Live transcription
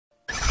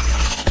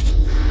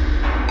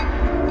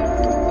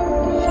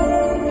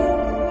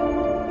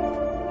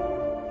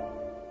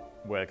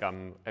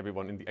welcome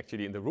everyone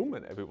actually in the room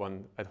and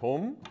everyone at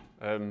home.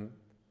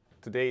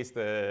 Today is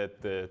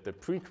the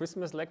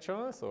pre-Christmas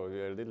lecture, so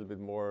we're a little bit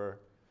more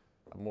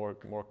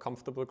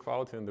comfortable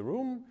crowd here in the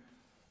room.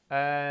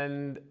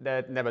 And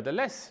that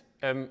nevertheless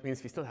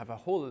means we still have a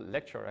whole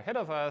lecture ahead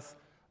of us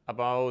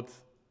about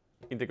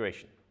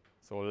integration.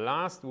 So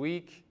last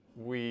week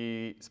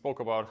we spoke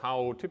about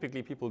how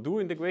typically people do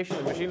integration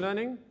in machine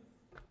learning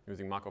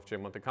using Markov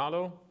chain Monte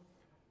Carlo.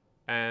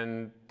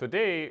 And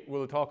today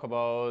we'll talk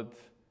about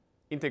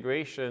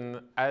integration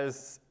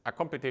as a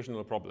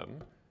computational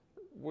problem,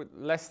 with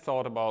less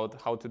thought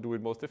about how to do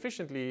it most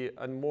efficiently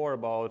and more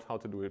about how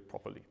to do it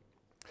properly.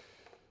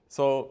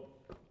 So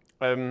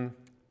I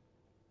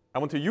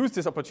want to use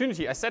this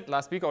opportunity. I said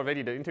last week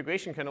already that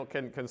integration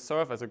can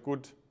serve as a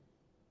good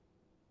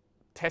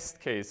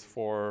test case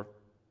for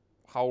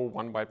how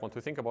one might want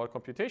to think about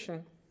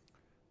computation.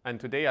 And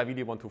today I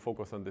really want to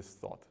focus on this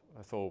thought.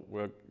 So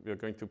we're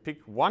going to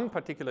pick one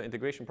particular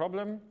integration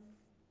problem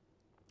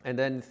and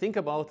then think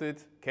about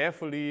it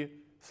carefully,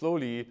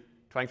 slowly,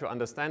 trying to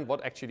understand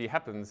what actually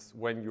happens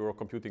when you're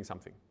computing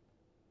something.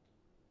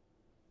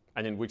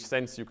 And in which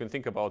sense you can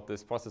think about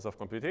this process of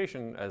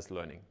computation as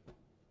learning.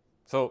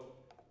 So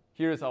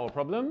here is our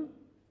problem.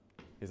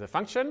 Here's a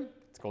function.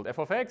 It's called f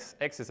of x.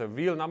 X is a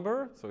real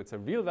number, so it's a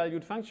real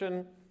valued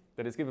function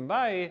that is given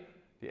by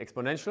the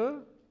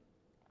exponential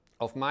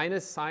of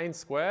minus sine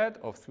squared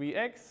of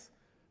 3x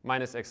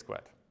minus x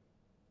squared.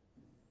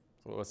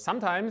 So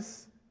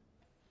sometimes,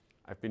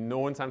 I've been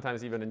known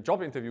sometimes even in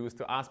job interviews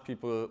to ask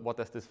people, what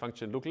does this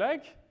function look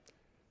like?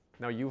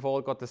 Now you've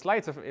all got the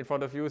slides in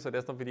front of you, so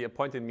there's not really a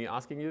point in me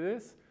asking you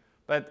this.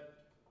 But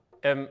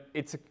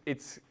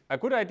it's a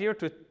good idea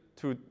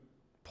to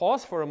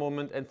pause for a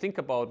moment and think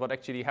about what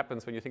actually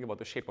happens when you think about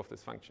the shape of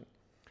this function.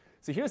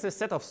 So here's a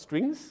set of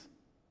strings,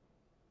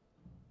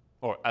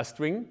 or a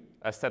string,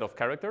 a set of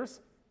characters.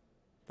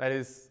 That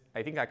is,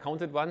 I think I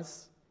counted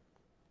once,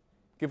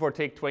 give or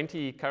take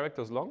 20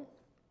 characters long.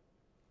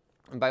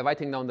 And by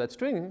writing down that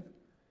string,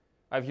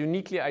 I've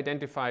uniquely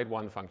identified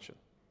one function.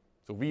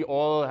 So we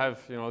all have,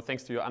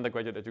 thanks to your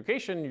undergraduate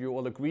education, you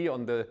all agree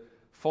on the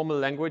formal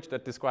language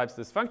that describes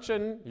this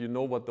function. You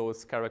know what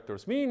those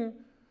characters mean.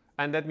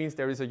 And that means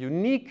there is a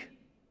unique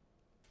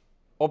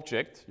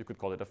object, you could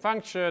call it a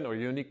function, or a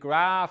unique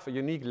graph, a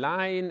unique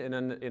line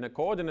in a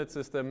coordinate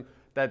system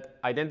that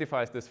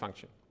identifies this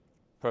function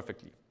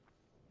perfectly.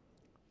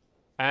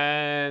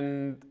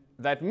 And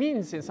that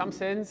means, in some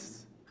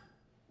sense,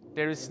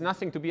 there is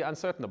nothing to be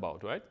uncertain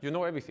about, right? You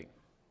know everything.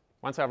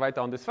 Once I write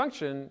down this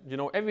function, you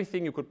know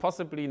everything you could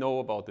possibly know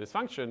about this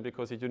function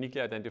because it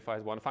uniquely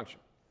identifies one function.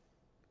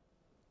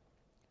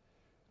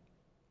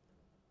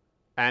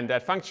 And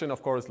that function,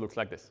 of course, looks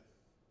like this.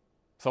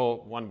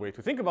 So one way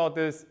to think about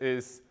this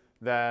is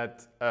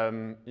that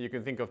you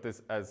can think of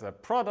this as a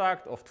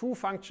product of two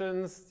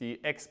functions, the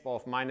x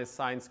of minus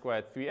sine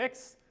squared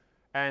 3x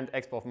and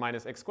x of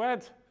minus x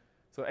squared.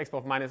 So x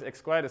of minus x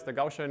squared is the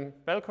Gaussian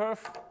bell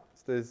curve.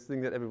 It's this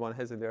thing that everyone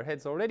has in their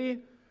heads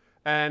already.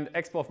 And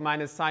x of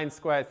minus sine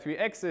squared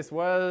 3x is,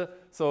 well,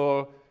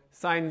 so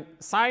sine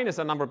is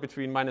a number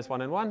between minus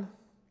 1 and 1.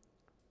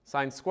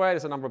 Sine squared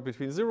is a number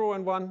between 0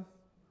 and 1.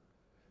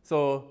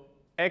 So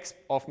x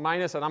of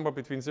minus a number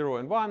between 0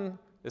 and 1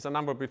 is a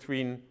number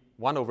between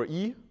 1 over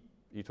e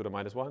to the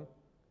minus 1,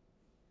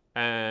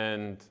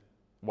 and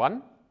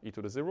 1, e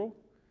to the 0.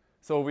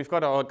 So we've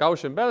got our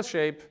Gaussian bell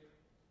shape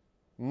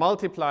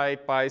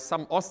multiplied by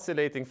some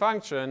oscillating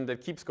function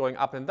that keeps going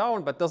up and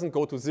down but doesn't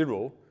go to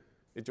 0.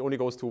 It only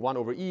goes to 1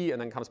 over e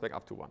and then comes back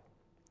up to 1.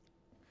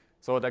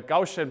 So the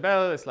Gaussian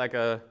bell is like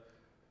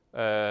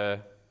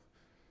an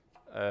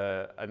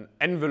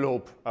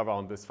envelope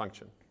around this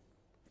function.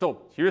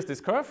 So here's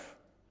this curve.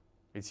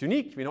 It's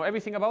unique. We know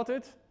everything about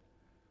it.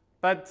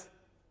 But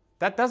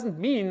that doesn't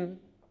mean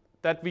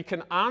that we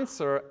can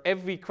answer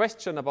every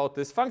question about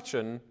this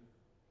function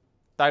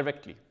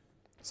directly.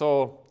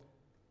 So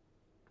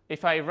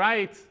if I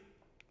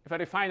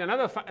define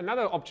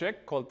another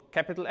object called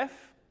capital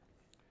F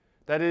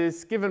that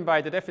is given by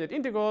the definite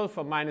integral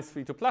from minus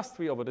 3 to plus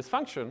 3 over this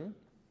function,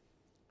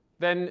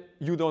 then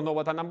you don't know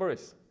what that number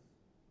is,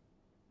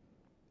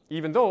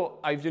 even though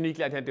I've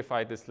uniquely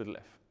identified this little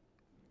f.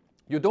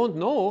 You don't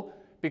know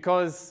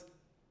because,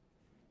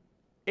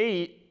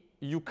 A,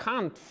 you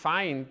can't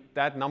find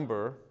that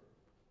number,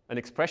 an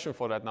expression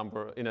for that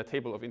number, in a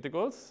table of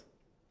integrals.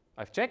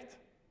 I've checked.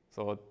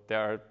 So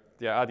there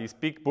are these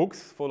big books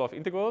full of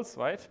integrals,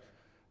 right?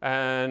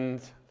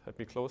 And let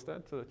me close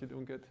that so that you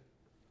don't get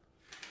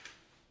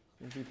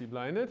completely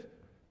blinded.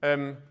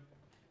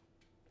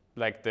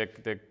 Like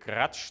the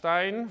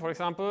Gradstein, for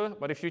example.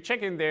 But if you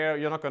check in there,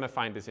 you're not going to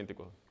find this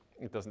integral.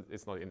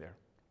 It's not in there.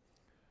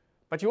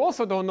 But you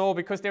also don't know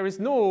because there is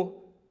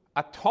no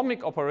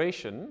atomic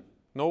operation,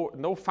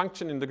 no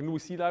function in the GNU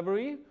C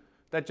library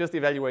that just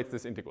evaluates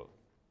this integral,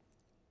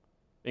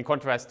 in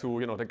contrast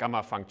to the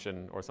gamma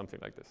function or something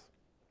like this.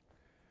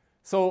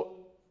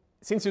 So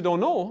since you don't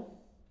know,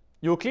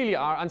 you clearly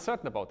are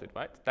uncertain about it,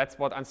 right? That's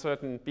what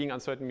being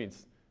uncertain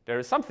means. There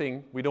is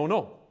something we don't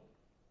know.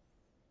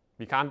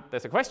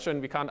 there's a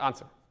question we can't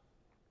answer.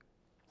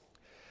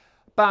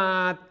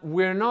 But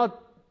we're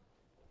not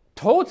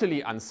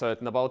totally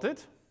uncertain about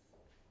it.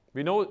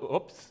 We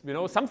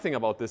know something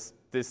about this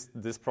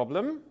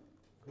problem.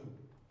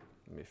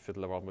 Let me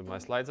fiddle around with my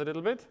slides a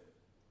little bit.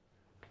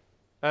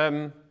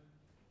 And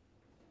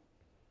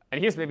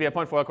here's maybe a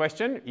point for a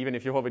question, even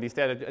if you've already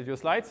stared at your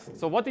slides.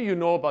 So what do you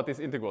know about this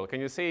integral? Can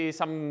you say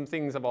some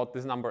things about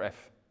this number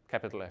f,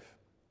 capital F?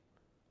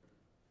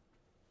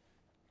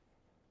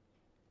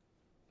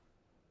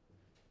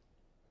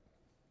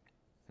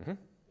 Mm-hmm. It's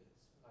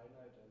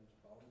finite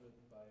and bounded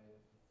by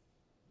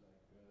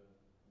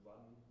like 1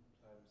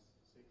 times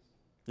 6.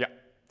 Yeah,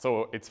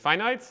 so it's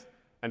finite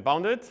and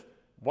bounded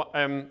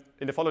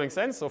in the following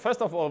sense. So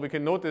first of all, we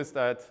can notice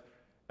that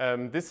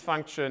this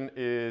function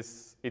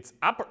it's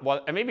upper,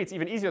 well, and maybe it's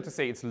even easier to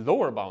say it's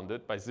lower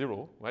bounded by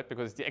 0, right?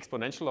 Because it's the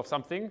exponential of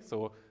something,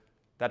 so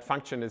that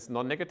function is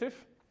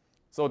non-negative.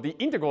 So the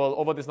integral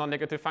over this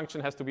non-negative function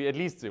has to be at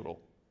least 0,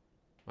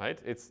 right?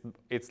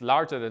 It's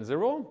larger than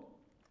 0.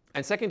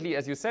 And secondly,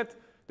 as you said,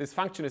 this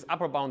function is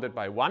upper bounded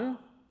by 1.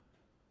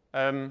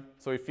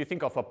 So if you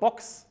think of a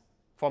box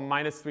from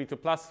 -3 to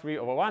 +3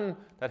 over 1,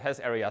 that has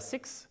area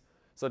 6.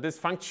 So this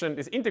function,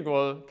 this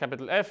integral,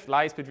 capital F,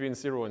 lies between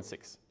 0 and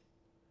 6.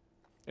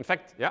 In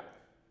fact, yeah? As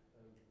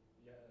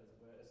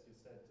you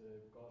said, the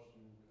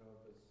Gaussian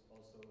curve is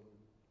also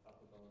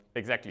upper bound.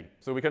 Exactly.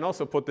 So we can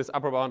also put this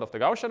upper bound of the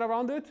Gaussian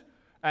around it.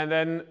 And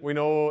then we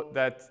know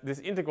that this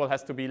integral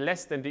has to be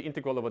less than the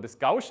integral over this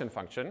Gaussian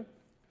function.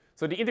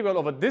 So the integral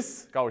over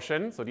this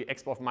Gaussian, so the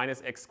x of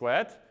minus x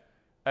squared,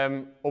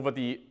 over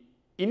the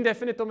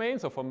indefinite domain,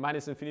 so from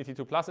 -infinity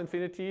to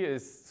 +infinity,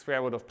 is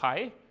square root of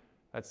pi.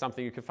 That's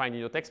something you can find in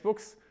your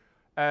textbooks.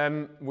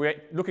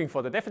 We're looking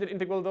for the definite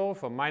integral, though,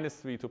 from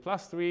 -3 to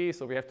 +3.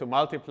 So we have to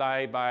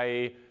multiply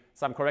by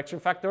some correction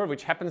factor,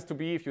 which happens to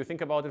be, if you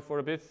think about it for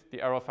a bit,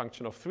 the error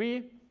function of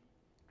 3.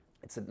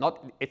 It's not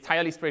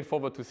entirely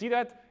straightforward to see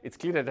that. It's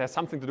clear that it has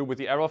something to do with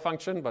the error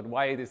function, but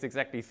why it is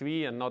exactly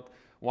 3 and not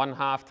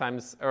 1/2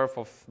 times erf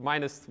of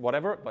minus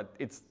whatever, but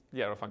it's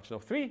the error function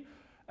of 3.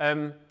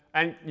 And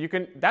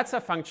that's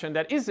a function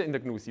that is in the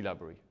GNU-C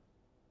library.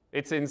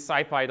 It's in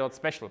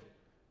scipy.special.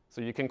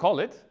 So you can call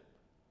it.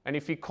 And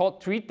if we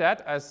treat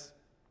that as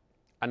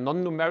a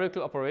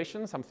non-numerical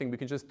operation, something we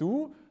can just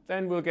do,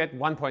 then we'll get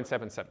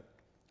 1.77.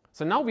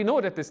 So now we know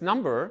that this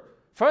number,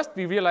 first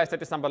we realize that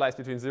this number lies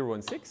between 0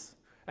 and 6.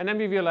 And then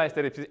we realize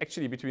that it's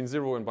actually between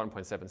 0 and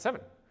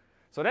 1.77.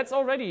 So that's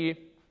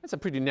a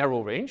pretty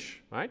narrow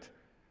range, right?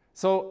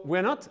 So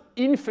we're not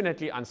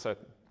infinitely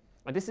uncertain.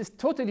 And this is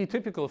totally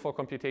typical for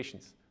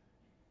computations.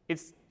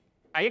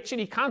 I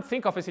actually can't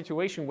think of a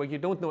situation where you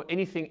don't know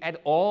anything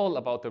at all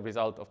about the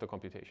result of the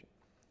computation.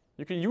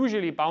 You can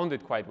usually bound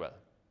it quite well.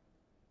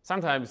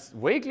 Sometimes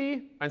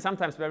vaguely, and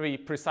sometimes very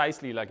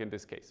precisely, like in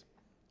this case.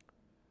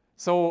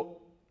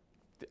 So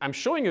I'm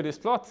showing you this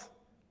plot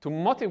to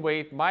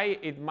motivate why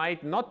it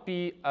might not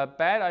be a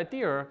bad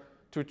idea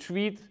to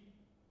treat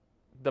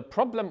the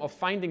problem of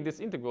finding this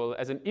integral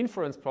as an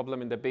inference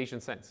problem in the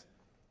Bayesian sense,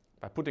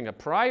 by putting a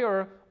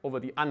prior over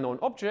the unknown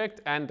object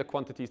and the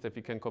quantities that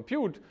we can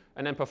compute,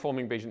 and then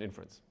performing Bayesian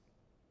inference.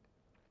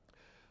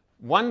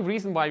 One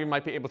reason why we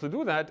might be able to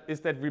do that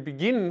is that we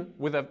begin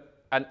with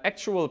an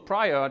actual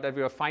prior that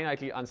we are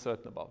finitely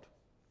uncertain about.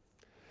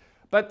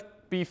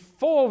 But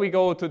before we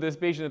go to this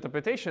Bayesian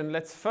interpretation,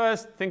 let's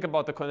first think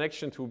about the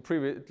connection to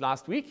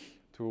last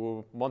week,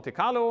 to Monte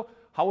Carlo.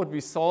 How would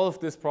we solve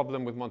this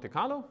problem with Monte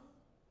Carlo?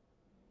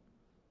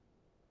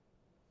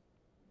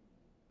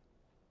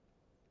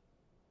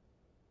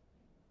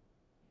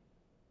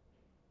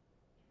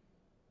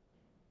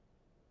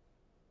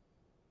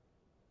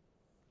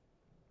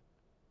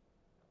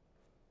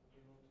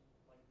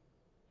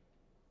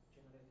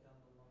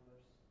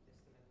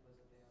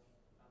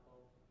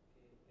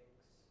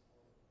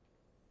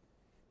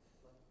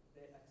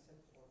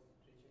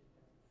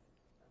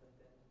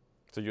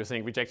 So you're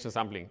saying rejection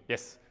sampling.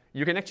 Yes.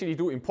 You can actually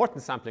do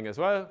importance sampling as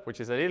well,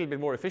 which is a little bit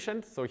more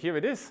efficient. So here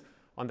it is.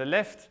 On the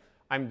left,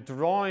 I'm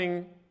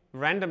drawing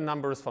random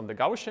numbers from the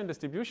Gaussian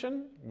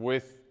distribution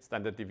with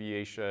standard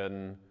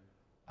deviation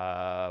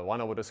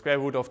 1 over the square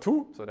root of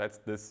 2. So that's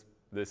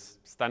this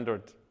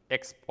standard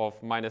x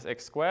of minus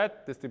x squared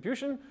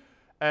distribution.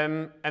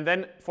 And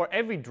then for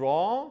every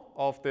draw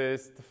of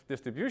this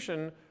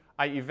distribution,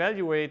 I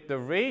evaluate the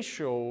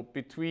ratio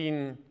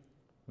between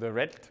the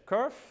red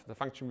curve, the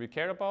function we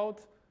care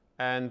about,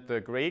 and the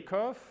gray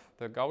curve,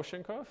 the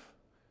Gaussian curve.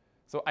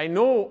 So I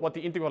know what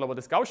the integral over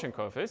this Gaussian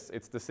curve is.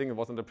 It's this thing that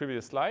was on the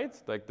previous slide,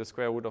 like the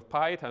square root of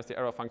pi times the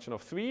error function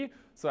of 3.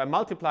 So I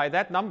multiply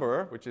that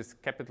number, which is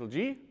capital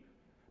G,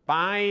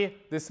 by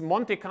this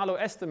Monte Carlo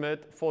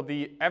estimate for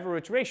the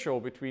average ratio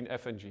between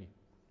f and g.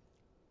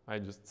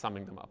 I'm just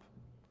summing them up.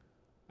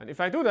 And if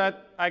I do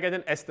that, I get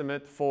an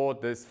estimate for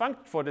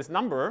this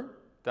number,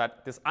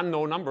 this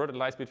unknown number that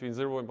lies between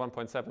 0 and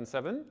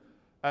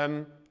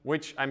 1.77,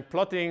 which I'm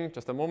plotting,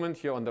 just a moment,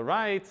 here on the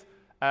right,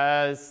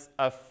 as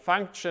a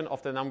function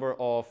of the number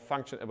of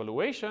function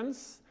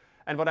evaluations.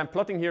 And what I'm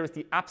plotting here is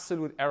the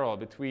absolute error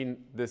between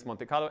this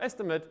Monte Carlo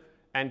estimate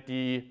and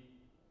the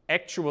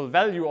actual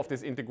value of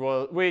this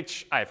integral,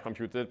 which I've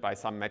computed by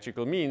some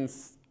magical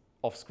means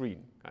off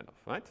screen, kind of,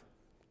 right?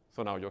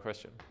 So now your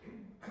question.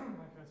 My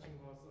question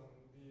was,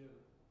 we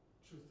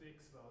choose the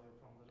x value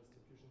from the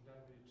distribution,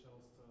 then we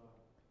chose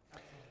the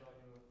epsilon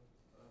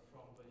value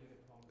from the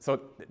uniform. So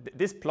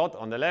this plot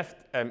on the left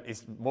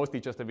is mostly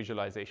just a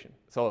visualization.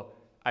 So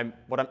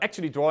what I'm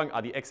actually drawing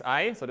are the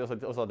xi, so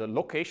those are the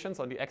locations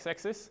on the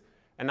x-axis.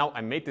 And now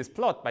I made this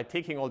plot by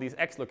taking all these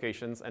x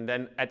locations and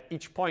then at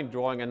each point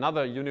drawing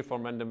another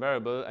uniform random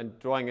variable and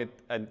drawing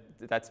it, and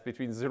that's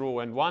between 0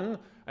 and 1,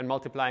 and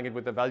multiplying it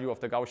with the value of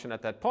the Gaussian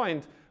at that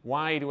point.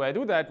 Why do I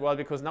do that? Well,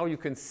 because now you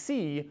can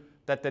see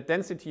that the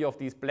density of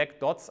these black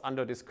dots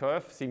under this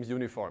curve seems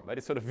uniform, right?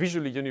 It's sort of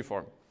visually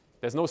uniform.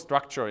 There's no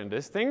structure in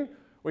this thing,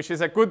 which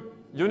is a good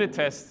unit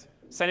test,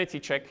 sanity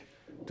check,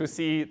 to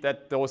see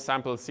that those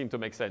samples seem to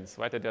make sense,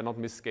 right? That they're not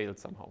misscaled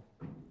somehow.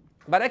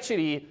 But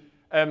actually,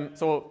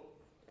 so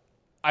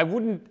I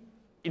wouldn't,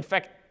 in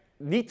fact,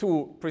 need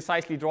to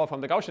precisely draw from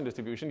the Gaussian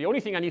distribution. The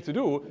only thing I need to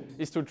do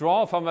is to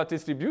draw from a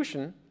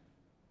distribution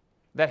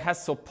that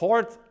has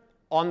support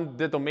on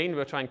the domain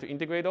we're trying to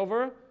integrate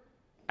over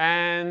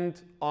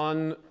and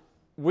on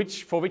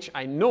for which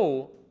I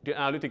know the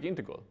analytic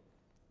integral.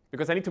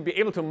 Because I need to be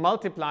able to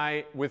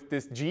multiply with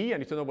this g, I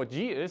need to know what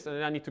g is, and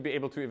then I need to be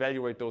able to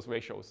evaluate those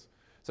ratios.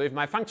 So if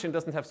my function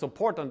doesn't have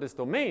support on this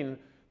domain,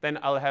 then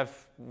I'll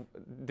have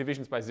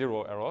divisions by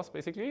 0 errors,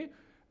 basically.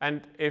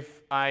 And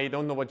if I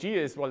don't know what g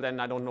is, well, then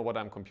I don't know what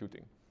I'm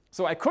computing.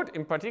 So I could,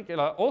 in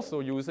particular, also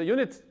use a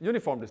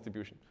uniform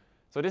distribution.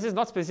 So this is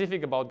not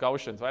specific about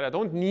Gaussians, right? I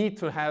don't need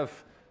to have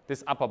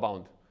this upper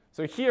bound.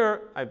 So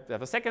here I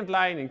have a second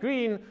line in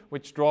green,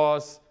 which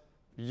draws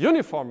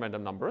uniform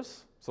random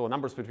numbers, so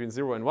numbers between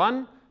 0 and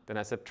 1. Then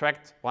I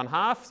subtract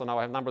 1/2, so now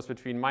I have numbers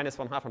between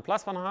 -1/2 and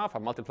 +1/2. I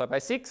multiply by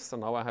 6, so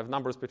now I have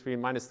numbers between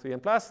 -3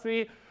 and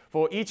 +3.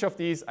 For each of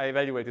these, I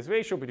evaluate this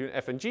ratio between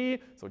f and g.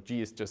 So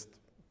g is just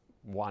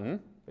 1,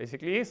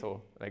 basically,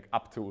 so like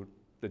up to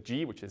the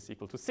g, which is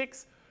equal to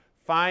 6.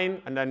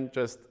 Fine, and then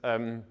just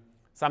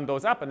sum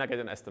those up, and I get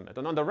an estimate.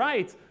 And on the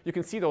right, you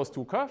can see those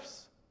two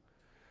curves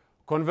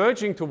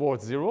converging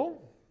towards 0.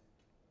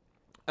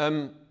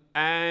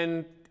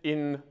 And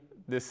in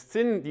these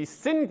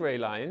thin gray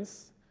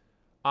lines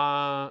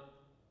are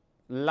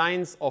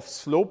lines of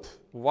slope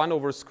 1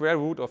 over square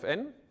root of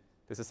n.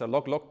 This is a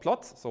log-log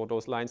plot, so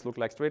those lines look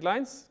like straight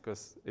lines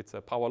because it's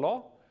a power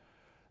law.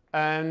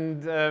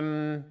 And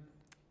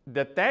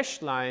the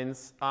dashed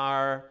lines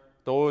are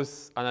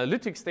those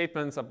analytic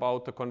statements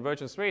about the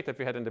convergence rate that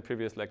we had in the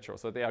previous lecture.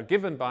 So they are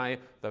given by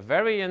the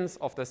variance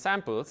of the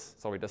samples,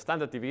 sorry, the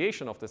standard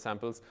deviation of the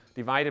samples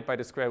divided by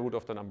the square root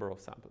of the number of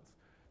samples.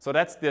 So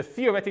that's the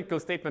theoretical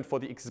statement for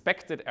the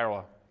expected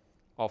error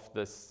of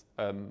this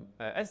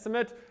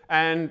estimate.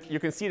 And you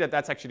can see that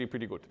that's actually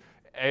pretty good.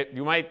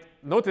 You might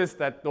notice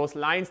that those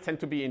lines tend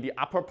to be in the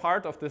upper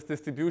part of this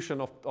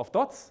distribution of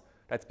dots.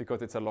 That's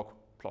because it's a log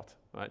plot,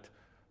 right?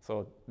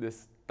 So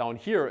this down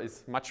here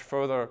is much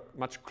further,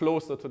 much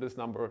closer to this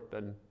number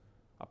than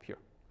up here.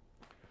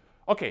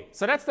 OK,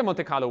 so that's the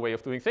Monte Carlo way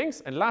of doing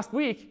things. And last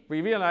week,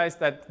 we realized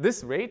that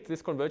this rate,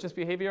 this convergence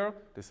behavior,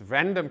 this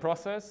random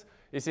process,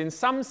 is in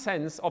some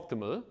sense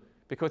optimal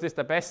because it's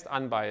the best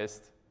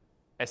unbiased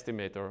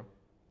estimator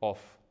of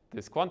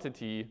this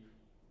quantity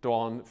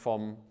drawn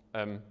from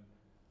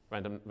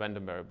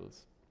random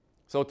variables.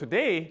 So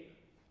today,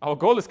 our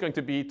goal is going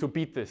to be to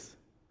beat this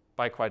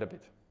by quite a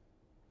bit.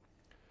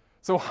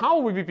 So how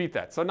will we beat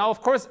that? So now,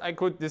 of course, I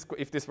could,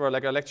 if this were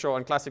like a lecture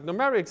on classic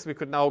numerics, we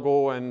could now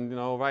go and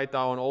write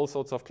down all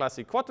sorts of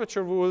classic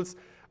quadrature rules.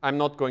 I'm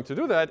not going to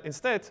do that.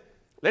 Instead,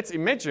 let's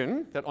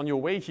imagine that on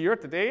your way here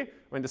today,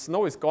 when the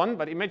snow is gone,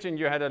 but imagine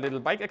you had a little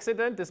bike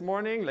accident this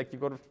morning, like you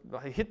got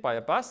hit by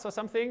a bus or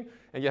something,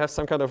 and you have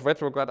some kind of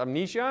retrograde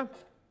amnesia,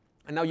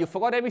 and now you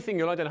forgot everything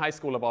you learned in high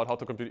school about how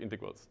to compute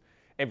integrals.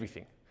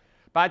 Everything.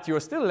 But you're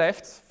still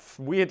left,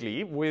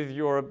 weirdly, with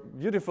your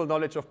beautiful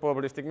knowledge of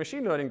probabilistic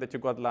machine learning that you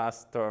got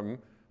last term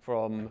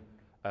from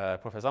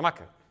Professor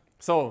Macke.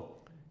 So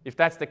if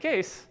that's the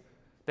case,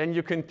 then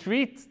you can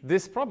treat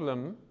this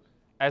problem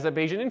as a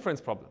Bayesian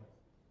inference problem.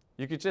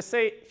 You could just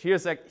say,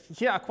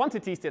 here are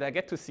quantities that I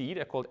get to see.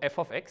 They're called f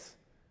of x.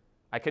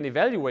 I can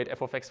evaluate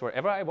f of x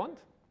wherever I want.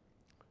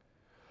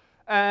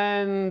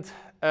 And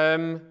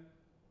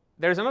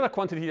there's another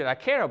quantity that I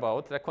care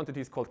about. That quantity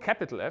is called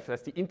capital F.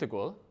 That's the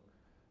integral.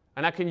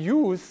 And I can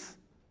use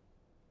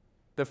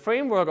the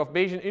framework of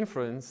Bayesian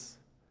inference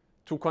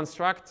to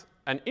construct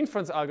an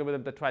inference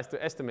algorithm that tries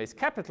to estimate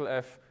capital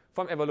F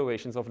from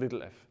evaluations of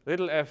little f.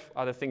 Little f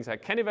are the things I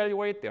can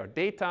evaluate. They are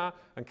data.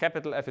 And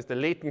capital F is the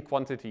latent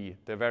quantity,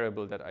 the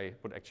variable that I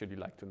would actually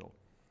like to know.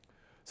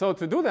 So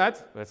to do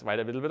that, let's write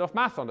a little bit of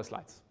math on the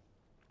slides.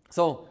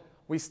 So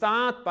we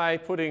start by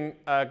putting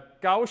a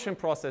Gaussian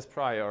process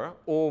prior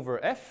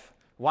over f.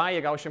 Why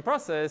a Gaussian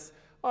process?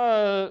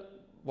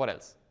 What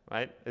else?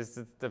 Right? It's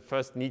the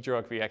first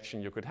knee-jerk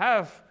reaction you could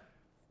have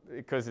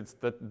because it's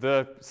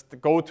the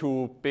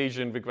go-to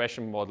Bayesian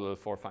regression model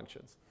for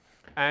functions.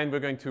 And we're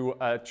going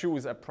to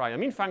choose a prior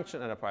mean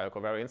function and a prior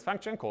covariance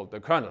function called the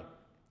kernel.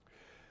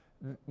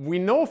 We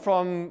know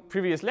from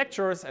previous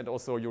lectures and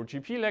also your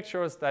GP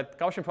lectures that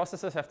Gaussian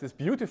processes have this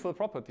beautiful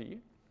property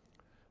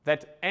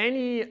that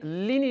any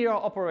linear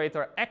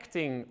operator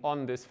acting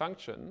on this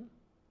function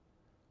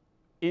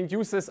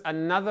induces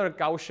another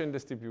Gaussian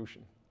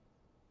distribution.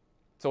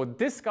 So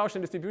this Gaussian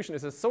distribution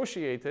is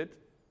associated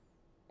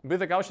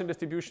with a Gaussian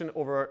distribution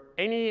over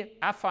any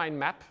affine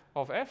map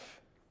of f,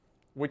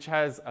 which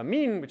has a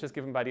mean, which is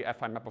given by the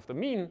affine map of the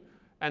mean,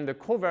 and the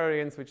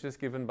covariance, which is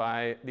given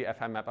by the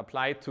affine map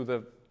applied to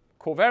the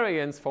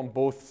covariance from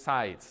both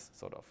sides,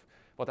 sort of.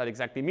 What that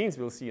exactly means,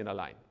 we'll see in a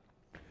line.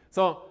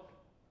 So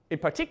in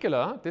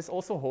particular, this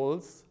also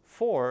holds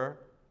for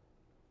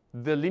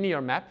the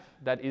linear map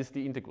that is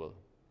the integral.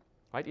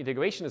 Right?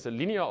 Integration is a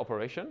linear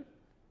operation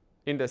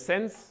in the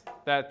sense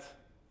that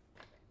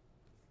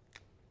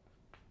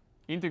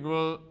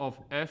integral of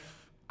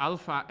f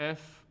alpha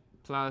f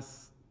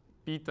plus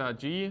beta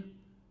g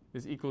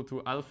is equal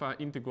to alpha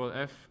integral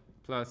f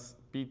plus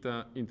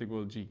beta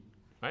integral g.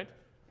 Right?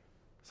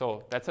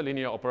 So that's a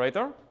linear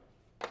operator.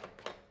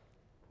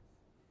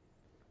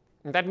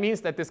 And that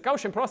means that this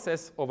Gaussian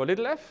process over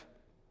little f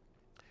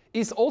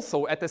is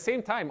also at the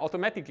same time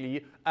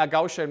automatically a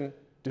Gaussian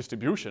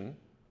distribution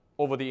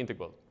over the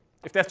integral.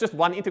 If there's just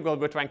one integral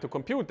we're trying to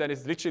compute, then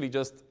it's literally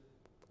just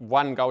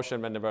one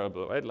Gaussian random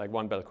variable, right? Like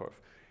one bell curve.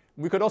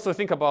 We could also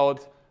think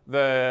about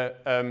the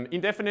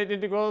indefinite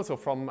integral, so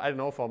from, I don't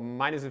know, from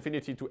minus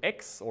infinity to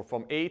x or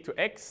from a to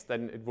x,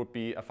 then it would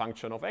be a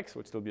function of x,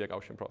 would still be a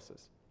Gaussian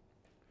process.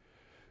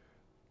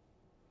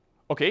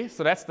 Okay,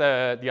 so that's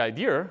the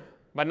idea.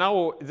 But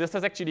now, this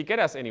does actually get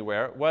us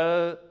anywhere.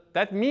 Well,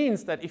 that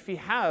means that if we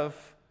have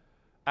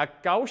a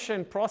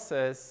Gaussian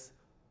process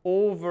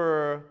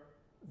over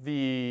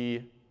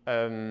the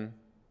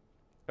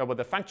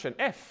function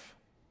f,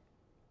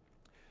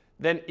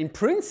 then in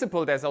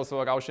principle there's also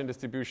a Gaussian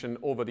distribution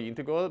over the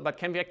integral, but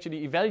can we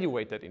actually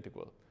evaluate that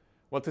integral?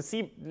 Well,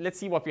 let's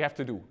see what we have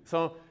to do.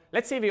 So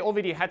let's say we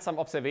already had some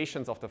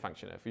observations of the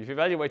function f. We've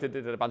evaluated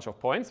it at a bunch of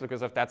points,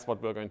 because if that's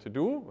what we're going to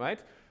do,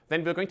 right?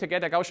 Then we're going to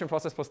get a Gaussian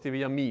process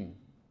posterior mean.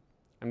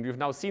 And we've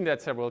now seen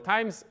that several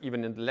times,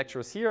 even in the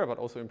lectures here, but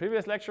also in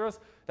previous lectures,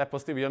 that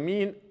posterior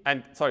mean,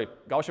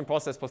 Gaussian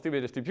process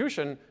posterior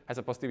distribution has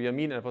a posterior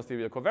mean and a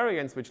posterior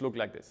covariance, which look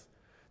like this.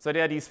 So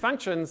there are these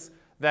functions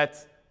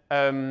that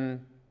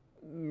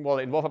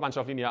involve a bunch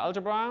of linear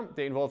algebra.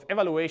 They involve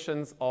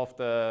evaluations of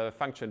the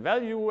function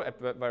value at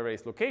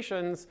various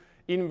locations,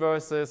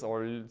 inverses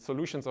or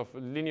solutions of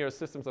linear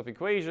systems of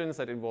equations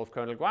that involve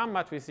kernel Gram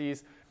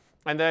matrices.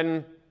 And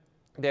then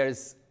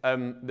there's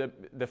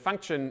the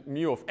function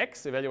mu of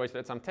x evaluated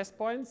at some test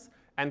points,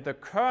 and the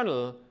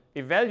kernel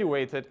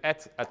evaluated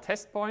at a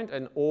test point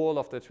and all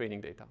of the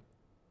training data.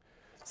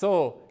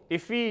 So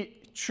if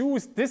we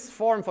choose this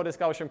form for this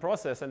Gaussian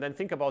process and then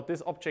think about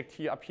this object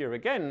here up here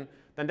again,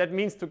 then that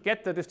means to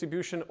get the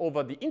distribution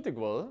over the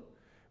integral,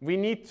 we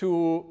need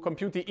to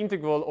compute the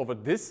integral over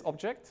this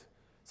object.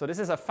 So this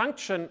is a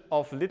function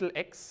of little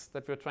x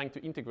that we're trying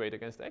to integrate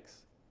against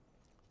x.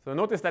 So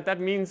notice that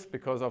that means,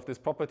 because of this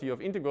property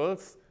of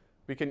integrals,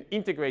 we can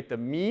integrate the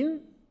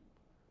mean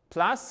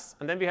plus,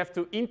 and then we have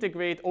to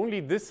integrate only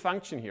this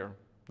function here,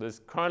 this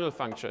kernel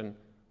function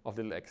of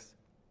little x.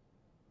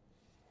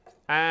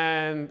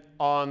 And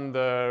on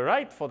the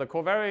right, for the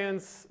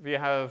covariance, we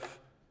have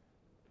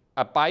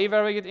a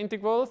bivariate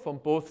integral from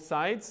both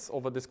sides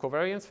over this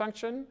covariance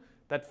function.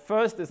 That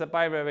first is a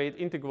bivariate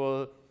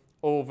integral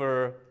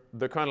over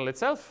the kernel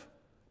itself,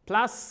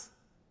 plus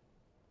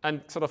and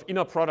sort of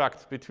inner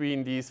product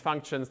between these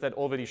functions that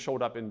already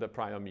showed up in the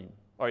prior mean,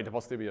 or in the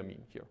posterior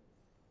mean here.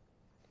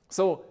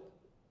 So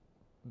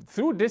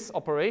through this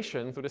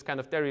operation, through this kind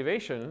of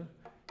derivation,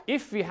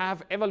 if we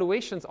have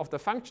evaluations of the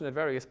function at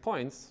various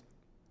points,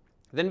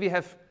 then we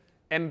have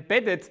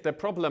embedded the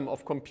problem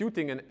of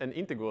computing an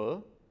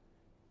integral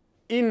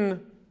in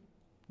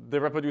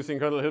the reproducing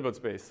kernel Hilbert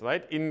space,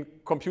 right? In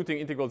computing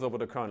integrals over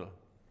the kernel.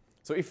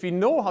 So if we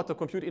know how to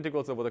compute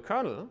integrals over the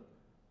kernel,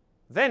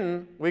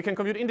 then we can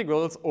compute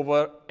integrals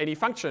over any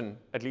function,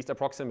 at least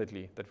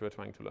approximately, that we're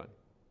trying to learn.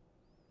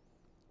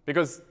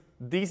 Because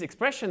these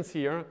expressions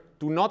here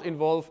do not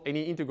involve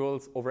any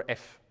integrals over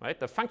f, right?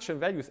 The function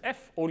values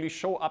f only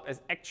show up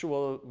as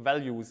actual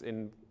values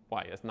in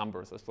y, as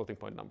numbers, as floating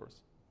point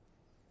numbers.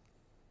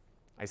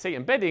 I say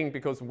embedding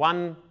because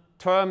one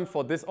term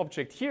for this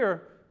object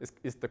here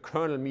is the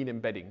kernel mean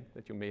embedding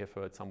that you may have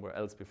heard somewhere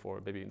else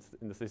before, maybe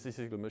in the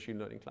statistical machine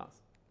learning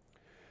class.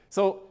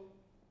 So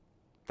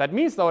that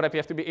means, though, that we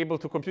have to be able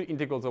to compute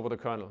integrals over the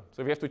kernel.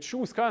 So we have to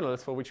choose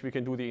kernels for which we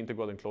can do the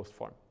integral in closed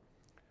form.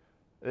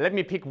 Let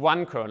me pick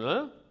one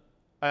kernel.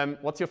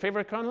 What's your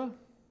favorite kernel?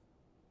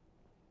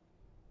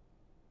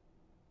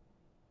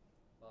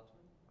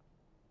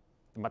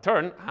 The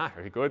Matern. Ah,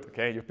 very good.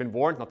 OK, you've been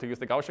warned not to use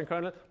the Gaussian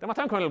kernel. The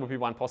Matern kernel would be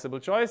one possible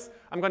choice.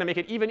 I'm going to make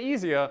it even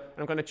easier.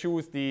 I'm going to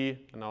choose and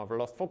now I've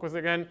lost focus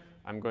again.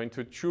 I'm going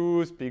to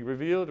choose, big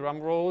reveal, drum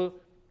roll,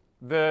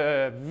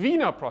 the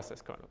Wiener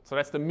process kernel. So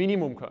that's the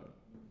minimum kernel.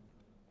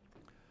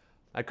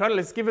 A kernel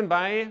is given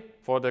by,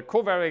 for the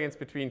covariance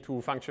between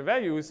two function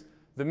values,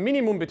 the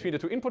minimum between the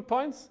two input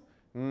points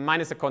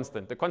minus a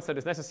constant. The constant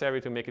is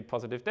necessary to make it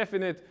positive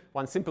definite.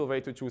 One simple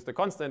way to choose the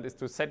constant is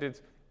to set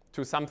it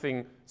to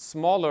something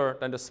smaller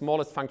than the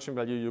smallest function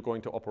value you're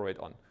going to operate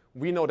on.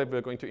 We know that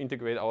we're going to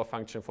integrate our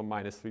function from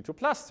 -3 to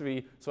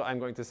 +3, so I'm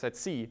going to set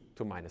c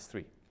to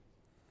 -3.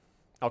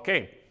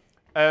 Okay.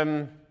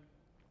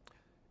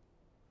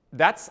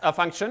 That's a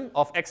function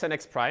of x and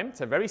x prime.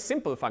 It's a very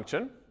simple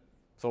function.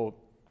 So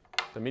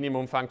the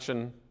minimum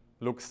function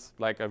looks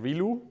like a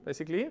ReLU,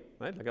 basically,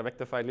 right? Like a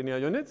rectified linear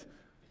unit.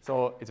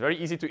 So it's very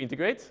easy to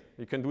integrate.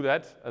 You can do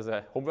that as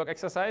a homework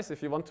exercise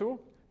if you want to.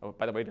 Oh,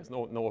 by the way, there's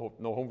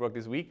no homework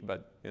this week,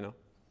 but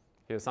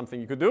here's something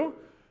you could do.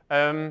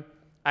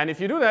 And if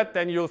you do that,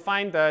 then you'll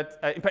find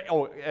that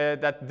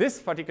that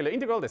this particular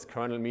integral, this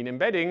kernel mean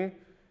embedding,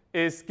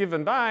 is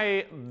given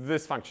by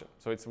this function.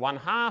 So it's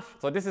 1/2.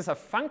 So this is a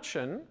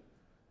function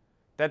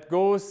that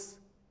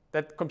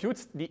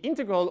computes the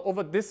integral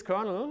over this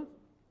kernel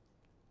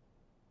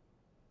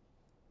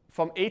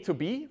from a to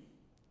b,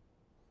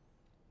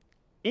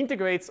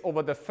 integrates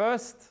over the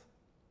first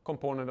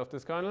component of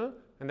this kernel,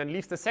 and then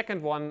leaves the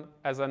second one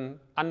as an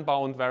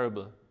unbound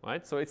variable,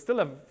 right? So it's still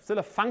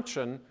a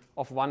function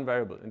of one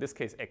variable, in this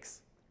case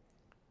x,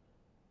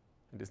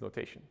 in this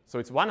notation. So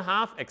it's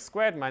 1/2 x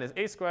squared minus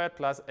a squared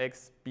plus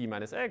x b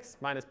minus x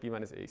minus b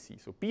minus ac.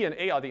 So b and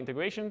a are the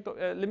integration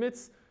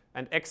limits,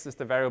 and x is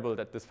the variable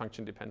that this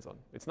function depends on.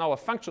 It's now a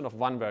function of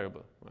one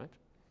variable, right?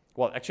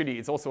 Well, actually,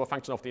 it's also a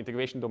function of the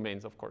integration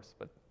domains, of course,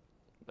 but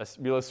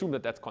we'll assume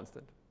that that's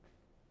constant.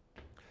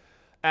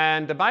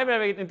 And the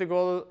bivariate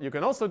integral you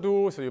can also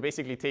do. So you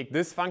basically take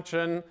this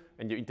function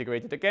and you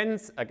integrate it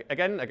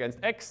again against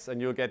x,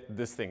 and you'll get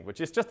this thing,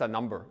 which is just a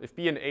number. If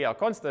b and a are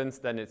constants,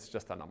 then it's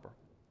just a number,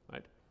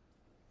 right?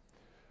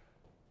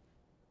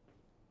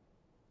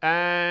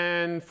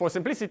 And for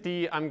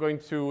simplicity, I'm going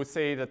to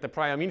say that the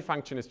prior mean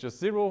function is just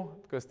 0,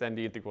 because then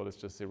the integral is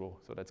just 0.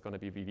 So that's going to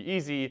be really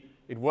easy.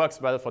 It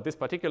works well for this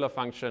particular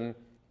function,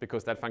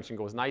 because that function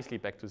goes nicely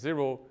back to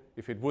 0.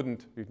 If it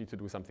wouldn't, we'd need to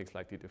do something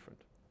slightly different.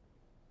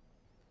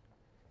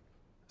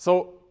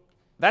 So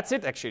that's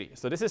it, actually.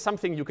 So this is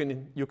something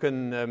you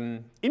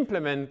can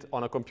implement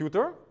on a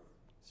computer.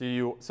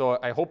 So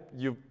I hope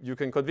you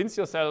can convince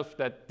yourself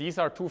that these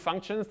are two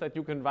functions that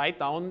you can write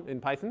down in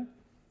Python,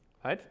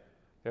 right?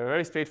 They're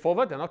very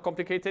straightforward. They're not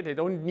complicated. They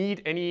don't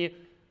need any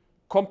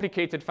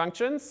complicated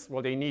functions.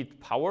 Well, they need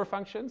power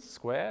functions,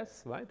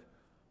 squares, right?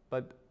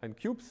 And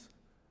cubes.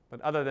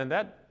 But other than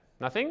that,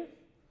 nothing.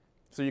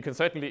 So you can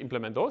certainly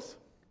implement those.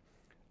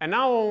 And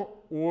now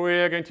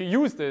we're going to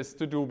use this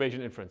to do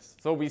Bayesian inference.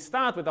 So we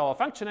start with our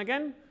function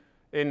again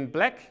in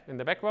black in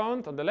the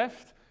background on the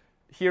left.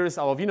 Here is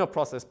our Wiener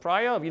process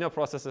prior. Wiener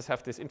processes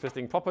have this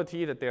interesting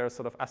property that they are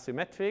sort of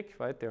asymmetric,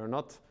 right? They are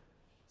not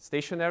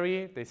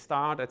stationary. They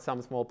start at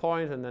some small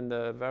point, and then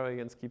the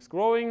variance keeps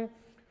growing.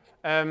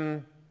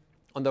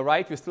 On the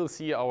right, you still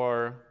see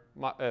our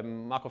not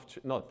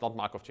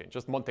Markov chain,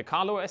 just Monte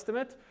Carlo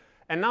estimate.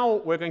 And now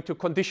we're going to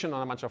condition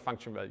on a bunch of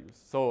function values.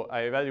 So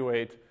I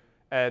evaluate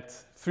at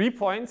 3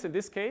 points in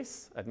this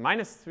case, at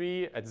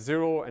 -3, at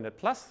 0, and at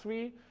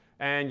 +3.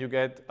 And you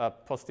get a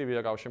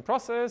posterior Gaussian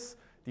process.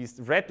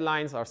 These red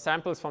lines are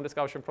samples from this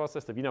Gaussian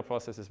process. The Wiener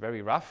process is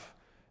very rough.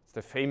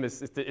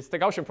 It's the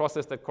Gaussian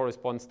process that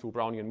corresponds to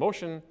Brownian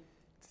motion.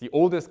 It's the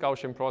oldest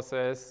Gaussian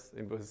process.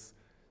 It was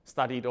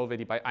studied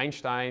already by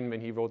Einstein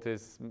when he wrote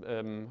his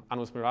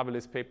Annus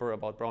Mirabilis paper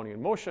about Brownian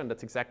motion.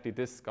 That's exactly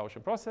this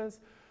Gaussian process.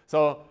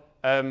 So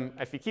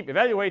if we keep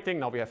evaluating,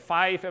 now we have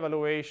 5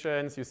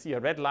 evaluations. You see a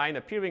red line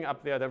appearing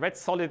up there. The red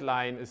solid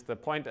line is the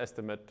point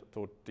estimate,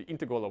 so the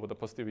integral over the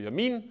posterior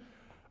mean,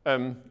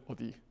 or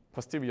the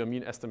posterior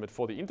mean estimate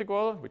for the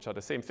integral, which are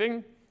the same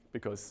thing,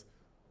 because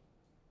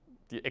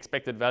the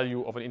expected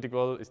value of an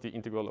integral is the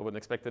integral over an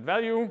expected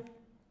value.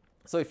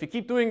 So if we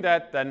keep doing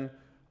that, then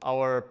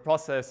our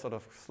process sort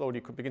of slowly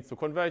begins to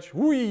converge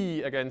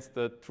against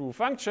the true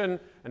function.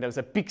 And there's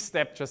a big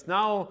step just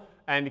now,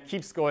 and it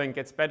keeps going,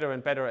 gets better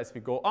and better as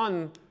we go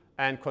on,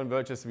 and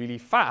converges really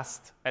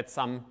fast at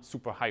some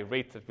super high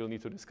rate that we'll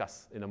need to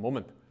discuss in a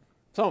moment.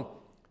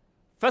 So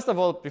first of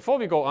all, before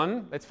we go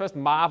on, let's first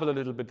marvel a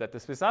little bit at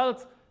this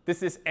result.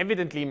 This is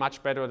evidently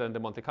much better than the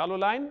Monte Carlo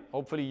line.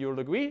 Hopefully you'll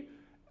agree.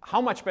 How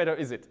much better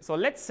is it? So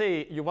let's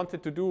say you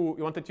wanted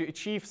to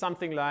achieve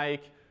something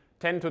like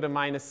 10 to the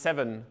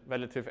 -7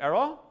 relative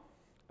error,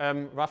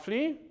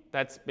 roughly.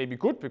 That's maybe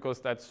good, because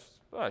that's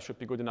should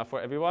be good enough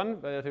for everyone.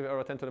 Relative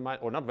error 10 to the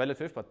or not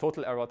relative, but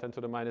total error 10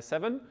 to the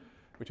 -7,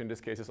 which in this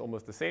case is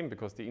almost the same,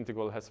 because the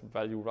integral has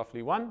value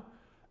roughly 1.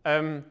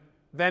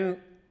 Then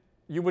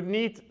you would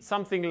need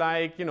something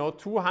like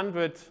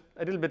 200,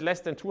 a little bit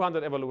less than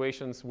 200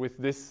 evaluations with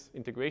this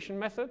integration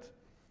method.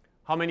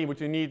 How many would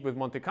you need with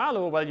Monte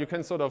Carlo? Well, you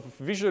can sort of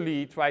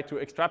visually try to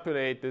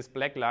extrapolate this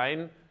black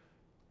line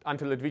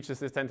until it reaches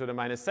this 10 to the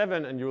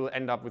 -7, and you'll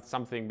end up with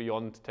something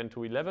beyond 10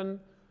 to 11.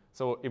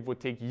 So it would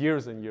take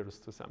years and years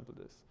to sample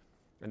this.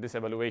 And this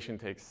evaluation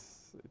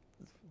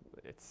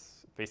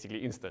it's basically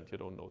instant. You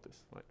don't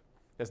notice, right?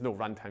 There's no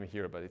runtime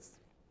here, but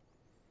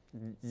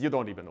you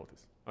don't even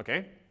notice,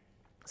 okay?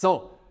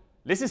 So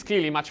this is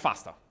clearly much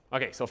faster.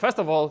 Okay, so first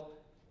of all,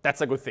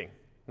 that's a good thing.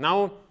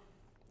 Now,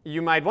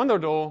 you might wonder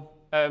though,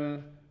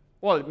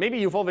 well, maybe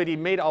you've already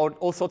made out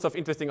all sorts of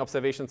interesting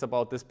observations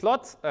about this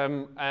plot,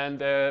 and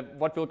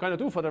what we're going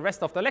to do for the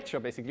rest of the lecture,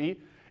 basically,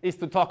 is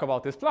to talk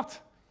about this plot,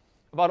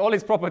 about all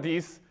its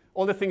properties,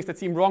 all the things that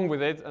seem wrong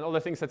with it, and all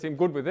the things that seem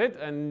good with it,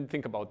 and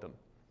think about them.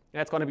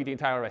 That's going to be the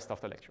entire rest of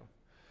the lecture.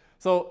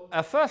 So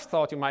a first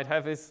thought you might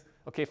have is,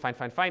 okay, fine,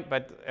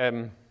 but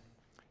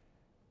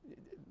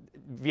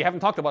we haven't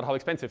talked about how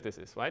expensive this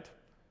is, right?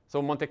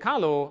 So Monte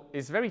Carlo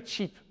is very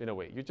cheap in a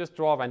way. You just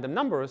draw random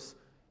numbers.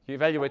 You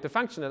evaluate the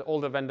function at all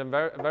the random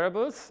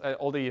variables, at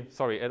all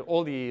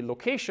the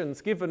locations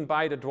given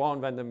by the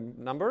drawn random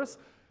numbers,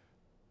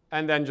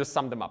 and then just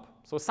sum them up.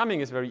 So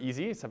summing is very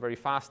easy. It's a very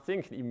fast thing.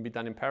 It can even be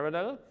done in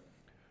parallel.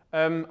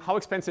 How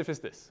expensive is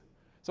this?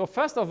 So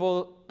first of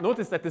all,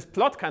 notice that this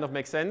plot kind of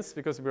makes sense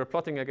because we're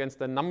plotting against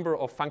the number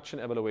of function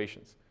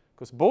evaluations.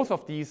 Because both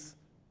of these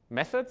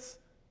methods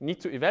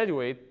need to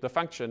evaluate the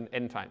function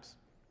n times.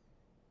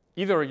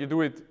 Either you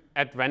do it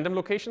at random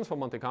locations for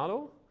Monte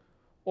Carlo,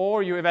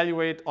 or you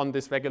evaluate on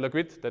this regular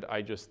grid that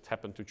I just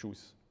happened to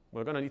choose.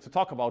 We're going to need to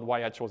talk about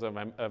why I chose a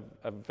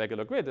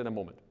regular grid in a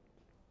moment.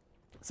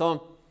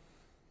 So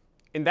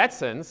in that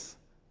sense,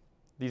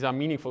 these are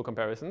meaningful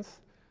comparisons.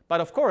 But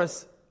of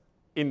course,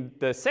 in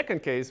the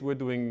second case, we're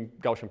doing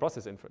Gaussian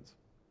process inference.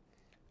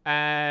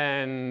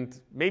 And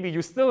maybe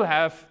you still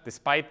have,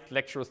 despite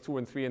lectures 2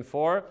 and 3 and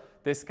 4,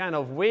 this kind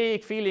of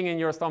vague feeling in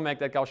your stomach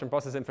that Gaussian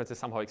process inference is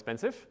somehow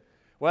expensive.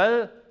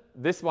 Well,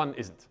 this one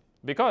isn't,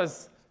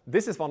 because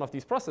this is one of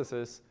these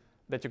processes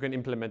that you can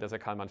implement as a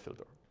Kalman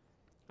filter.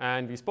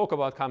 And we spoke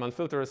about Kalman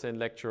filters in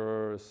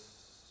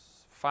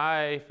lectures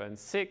 5 and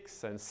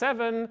 6 and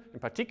 7, in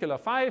particular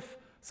 5.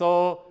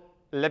 So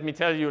let me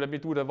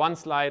do the one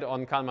slide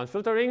on Kalman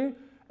filtering.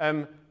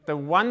 The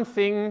one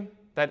thing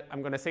that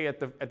I'm going to say at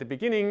the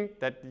beginning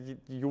that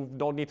you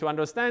don't need to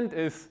understand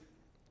is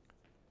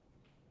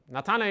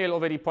Nathanael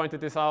already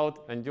pointed this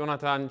out, and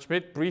Jonathan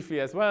Schmidt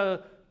briefly as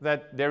well,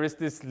 that there is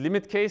this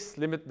limit case,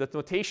 the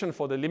notation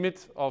for the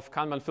limit of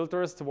Kalman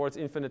filters towards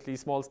infinitely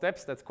small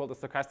steps. That's called the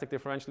stochastic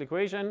differential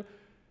equation.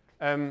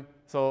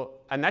 So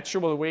a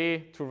natural way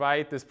to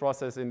write this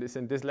process in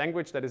this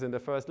language that is in the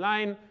first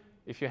line.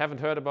 If you haven't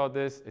heard about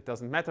this, it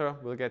doesn't matter.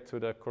 We'll get to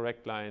the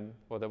correct line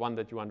or the one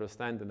that you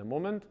understand in a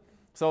moment.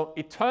 So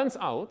it turns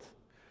out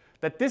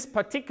that this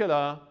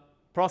particular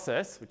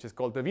process, which is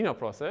called the Wiener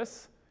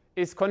process,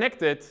 is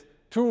connected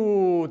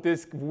to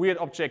this weird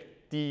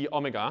object d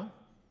omega,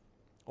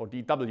 or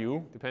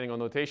dw, depending on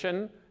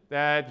notation,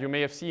 that you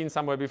may have seen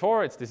somewhere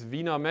before. It's this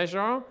Wiener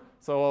measure.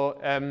 So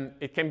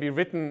it can be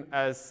written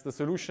as the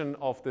solution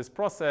of this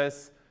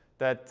process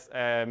that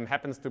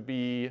happens to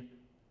be,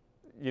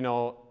 you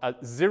know,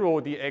 0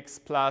 dx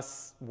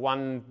plus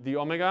 1 d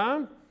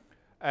omega.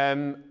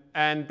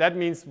 And that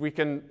means we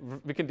can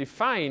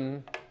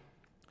define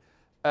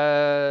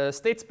a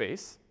state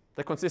space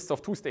that consists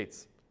of two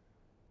states.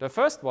 The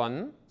first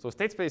one, so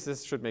state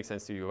spaces should make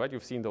sense to you, right?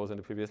 You've seen those in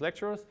the previous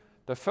lectures.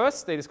 The first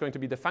state is going to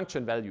be the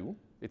function value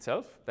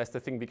itself. That's the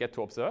thing we get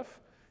to observe.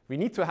 We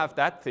need to have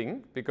that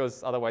thing,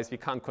 because otherwise we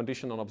can't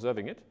condition on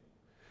observing it.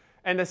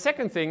 And the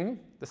second thing,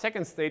 the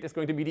second state, is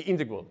going to be the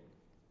integral,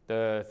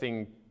 the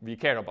thing we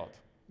care about.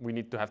 We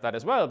need to have that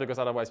as well, because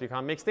otherwise we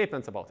can't make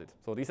statements about it.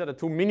 So these are the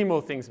two minimal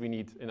things we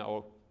need in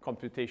our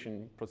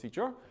computation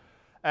procedure.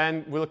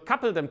 And we'll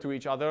couple them to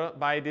each other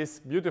by this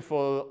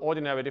beautiful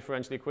ordinary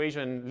differential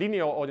equation,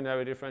 linear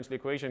ordinary differential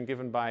equation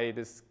given by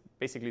this,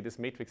 basically this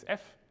matrix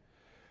F.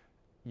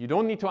 You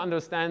don't need to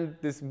understand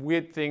this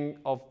weird thing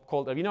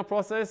called a Wiener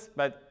process,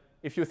 but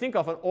if you think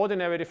of an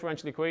ordinary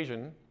differential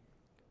equation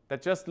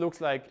that just looks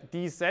like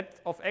dz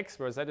of x,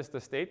 where z is the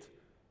state,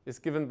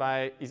 is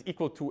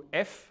equal to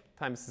f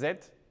times z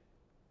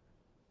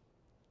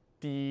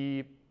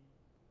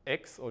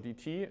dx or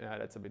dt.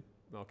 That's a bit,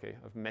 okay,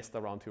 I've messed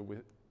around here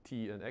with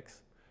t and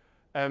x.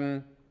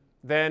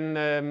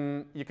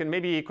 Then you can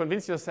maybe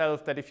convince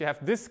yourself that if you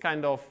have this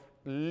kind of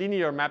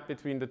linear map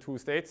between the two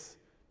states,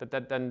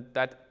 then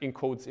that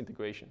encodes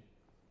integration,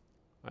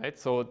 right?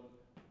 So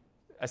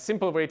a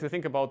simple way to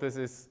think about this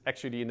is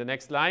actually in the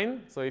next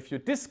line. So if you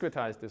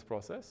discretize this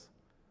process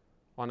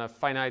on a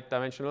finite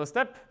dimensional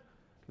step,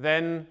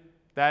 then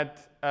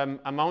that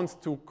amounts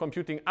to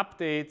computing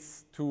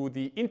updates to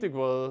the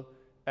integral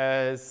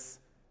as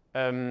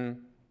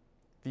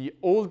the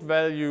old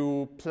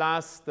value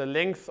plus the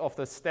length of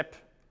the step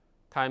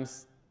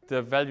times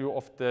the value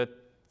of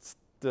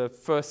the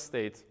first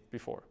state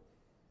before.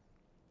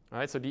 All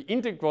right, so the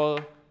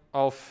integral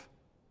of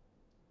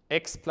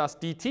x plus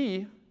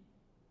dt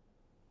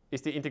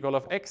is the integral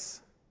of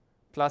x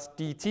plus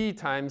dt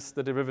times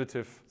the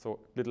derivative, so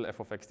little f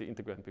of x, the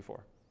integrand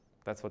before.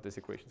 That's what this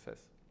equation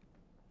says.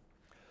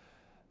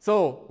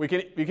 So we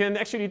can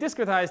actually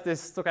discretize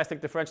this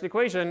stochastic differential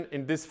equation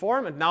in this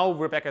form, and now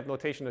we're back at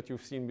notation that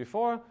you've seen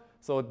before.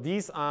 So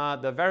these are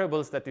the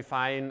variables that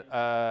define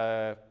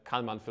a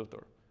Kalman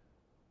filter.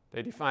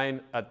 They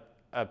define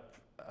a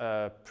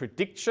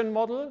prediction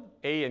model,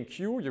 A and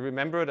Q. You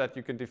remember that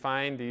you can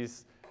define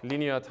these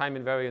linear time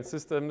invariant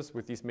systems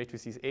with these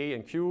matrices A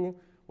and Q,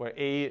 where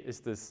A is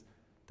the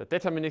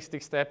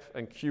deterministic step,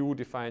 and Q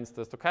defines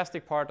the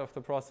stochastic part of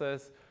the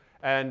process.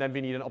 And then we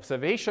need an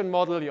observation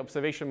model. The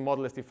observation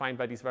model is defined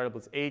by these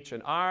variables H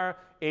and R.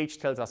 H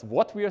tells us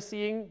what we are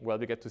seeing. Well,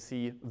 we get to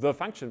see the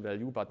function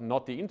value, but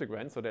not the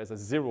integrand. So there's a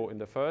 0 in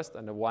the first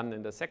and a 1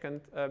 in the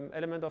second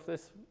element of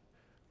this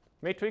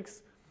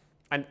matrix.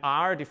 And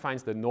R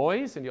defines the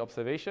noise in the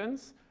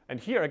observations. And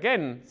here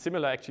again,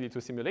 similar actually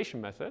to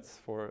simulation methods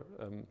for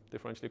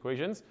differential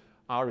equations,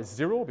 R is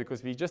 0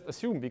 because we just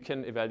assume we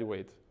can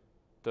evaluate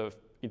the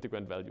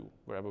integrand value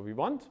wherever we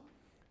want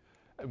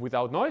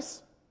without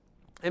noise.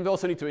 And we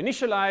also need to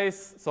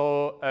initialize.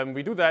 So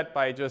we do that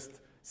by just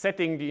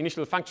setting the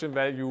initial function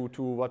value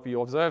to what we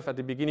observe at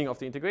the beginning of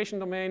the integration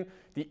domain.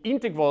 The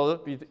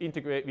integral we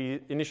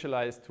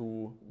initialize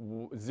to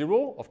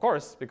 0, of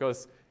course,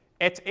 because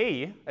at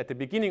A, at the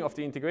beginning of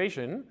the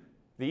integration,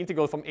 the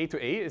integral from A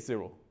to A is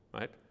 0,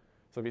 right?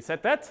 So we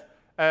set that.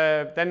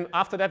 Then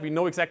after that, we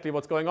know exactly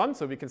what's going on.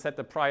 So we can set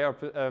the prior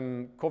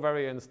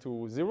covariance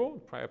to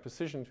 0, prior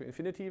precision to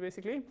infinity,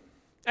 basically.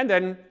 And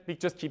then we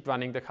just keep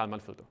running the Kalman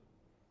filter.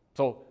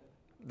 So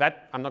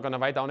that I'm not going to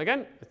write down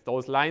again. It's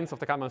those lines of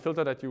the Kalman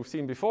filter that you've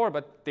seen before.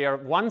 But they are,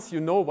 once you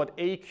know what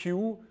A,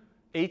 Q,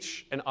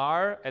 H, and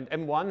R, and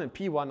M1 and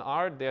P1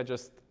 are, they're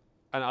just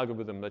an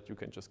algorithm that you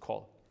can just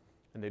call.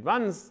 And it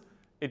runs.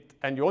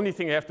 And the only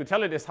thing you have to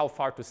tell it is how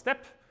far to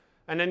step.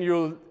 And then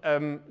you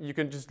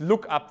can just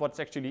look up what's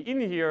actually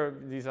in here.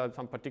 These are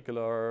some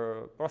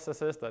particular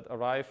processes that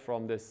arrive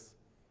from this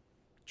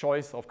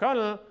choice of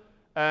kernel.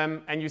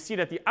 And you see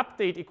that the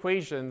update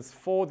equations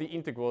for the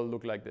integral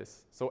look like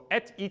this. So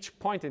at each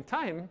point in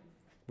time,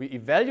 we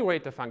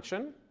evaluate the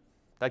function.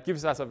 That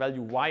gives us a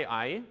value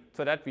yi.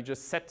 So that we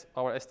just set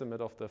our estimate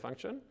of the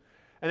function.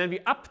 And then we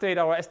update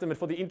our estimate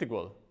for the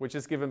integral, which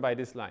is given by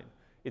this line.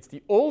 It's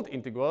the old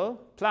integral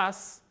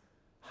plus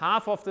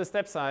half of the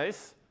step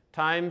size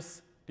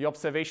times the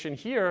observation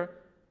here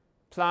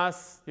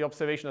plus the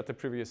observation at the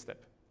previous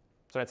step.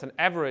 So that's an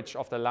average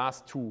of the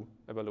last two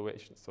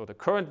evaluations, so the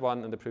current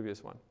one and the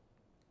previous one.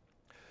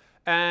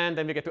 And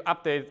then we get to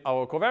update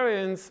our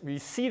covariance. We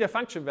see the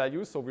function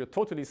value, so we're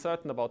totally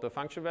certain about the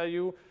function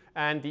value.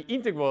 And the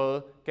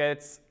integral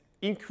gets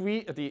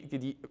increased,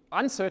 the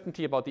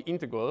uncertainty about the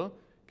integral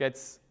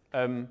gets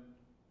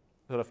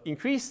sort of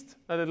increased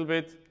a little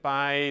bit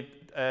by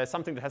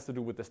something that has to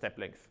do with the step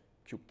length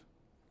cubed.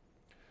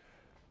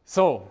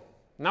 So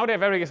now there are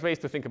various ways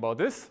to think about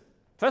this.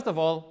 First of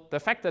all, the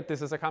fact that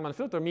this is a Kalman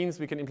filter means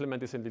we can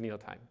implement this in linear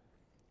time.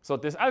 So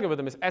this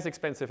algorithm is as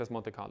expensive as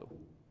Monte Carlo.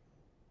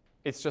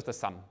 It's just a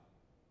sum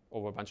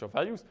over a bunch of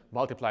values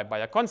multiplied by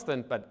a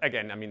constant. But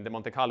again, I mean, the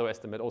Monte Carlo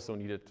estimate also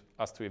needed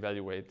us to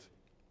evaluate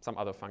some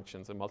other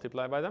functions and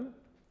multiply by them.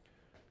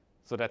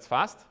 So that's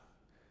fast.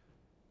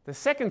 The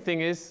second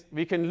thing is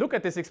we can look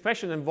at this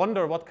expression and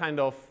wonder what kind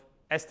of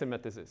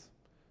estimate this is.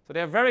 So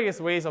there are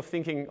various ways of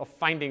thinking, of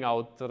finding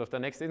out sort of the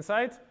next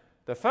insight.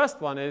 The first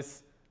one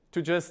is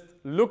to just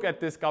look at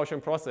this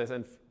Gaussian process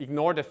and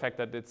ignore the fact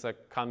that it's a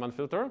Kalman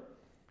filter.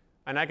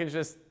 And I can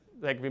just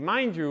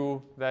remind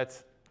you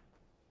that,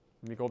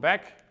 let me go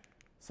back.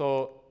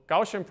 So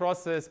Gaussian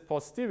process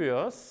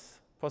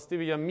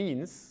posterior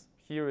means,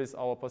 here is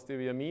our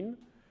posterior mean.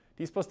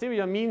 These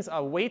posterior means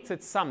are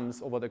weighted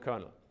sums over the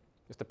kernel.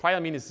 If the prior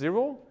mean is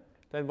 0,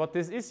 then what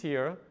this is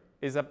here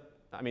is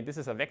this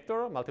is a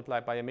vector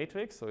multiplied by a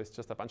matrix, so it's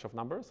just a bunch of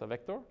numbers, a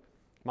vector,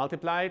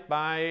 multiplied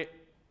by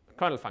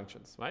kernel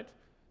functions, right?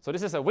 So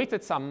this is a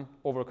weighted sum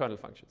over kernel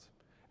functions.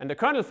 And the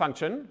kernel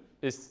function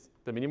is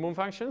the minimum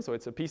function, so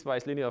it's a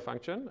piecewise linear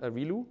function, a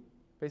ReLU,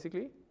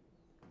 basically.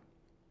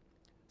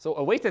 So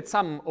a weighted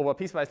sum over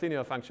piecewise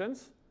linear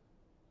functions,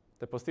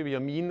 the posterior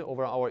mean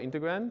over our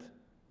integrand,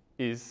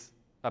 is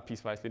a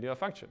piecewise linear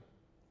function.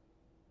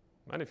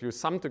 And if you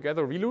sum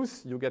together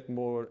ReLUs, you get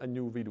a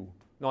new ReLU.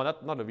 No,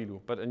 not a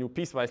ReLU, but a new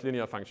piecewise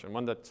linear function,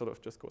 one that sort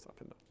of just goes up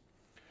and down.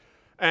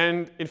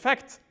 And in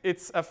fact,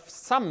 it's a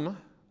sum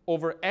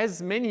over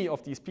as many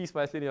of these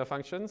piecewise linear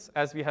functions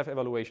as we have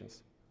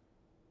evaluations.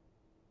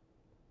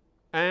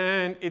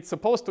 And it's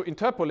supposed to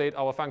interpolate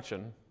our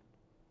function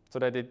so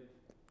that it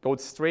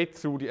goes straight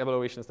through the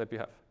evaluations that we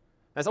have.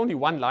 There's only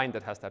one line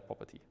that has that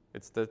property.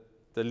 It's the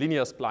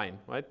linear spline,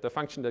 right? The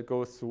function that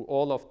goes through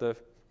all of the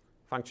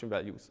function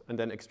values and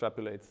then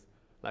extrapolates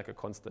like a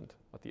constant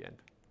at the end.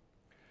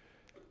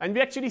 And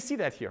we actually see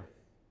that here,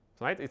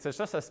 right? It's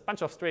just a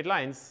bunch of straight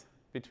lines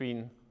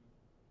between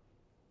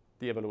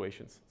the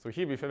evaluations. So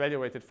here we've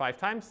evaluated 5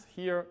 times,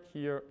 here,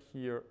 here,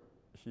 here,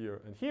 here,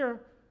 and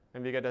here.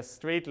 And we get a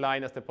straight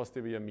line as the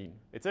posterior mean.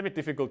 It's a bit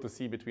difficult to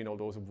see between all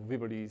those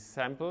wibbly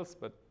samples,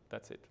 but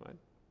that's it, right?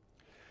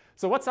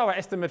 So what's our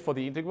estimate for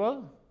the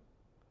integral?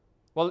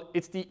 Well,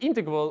 it's the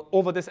integral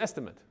over this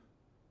estimate.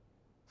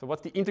 So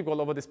what's the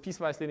integral over this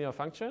piecewise linear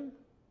function?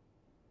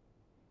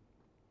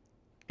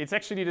 It's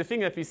actually the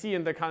thing that we see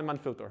in the Kalman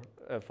filter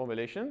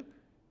formulation.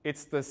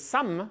 It's the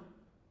sum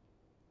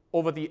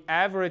over the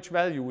average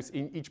values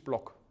in each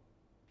block.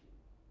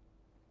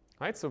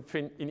 right? So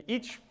in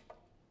each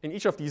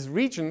of these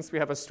regions, we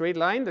have a straight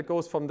line that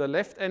goes from the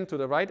left end to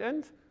the right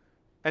end.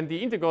 And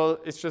the integral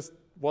is just,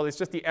 well, it's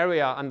just the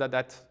area under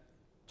that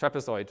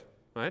trapezoid,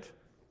 right?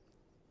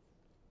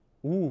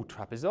 Ooh,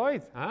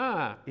 trapezoid.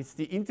 Ah, it's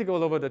the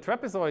integral over the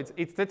trapezoids.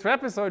 It's the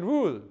trapezoid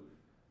rule.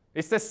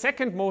 It's the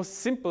second most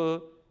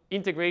simple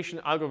integration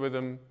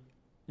algorithm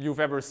you've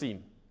ever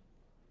seen.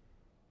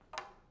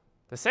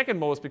 The second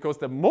most, because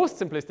the most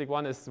simplistic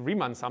one is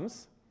Riemann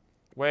sums,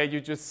 where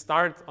you just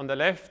start on the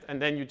left and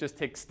then you just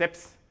take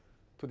steps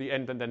to the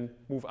end and then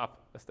move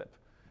up a step.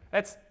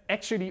 That's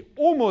actually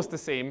almost the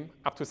same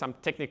up to some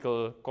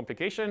technical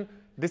complication.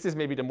 This is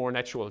maybe the more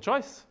natural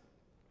choice.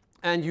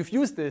 And you've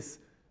used this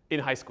in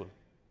high school,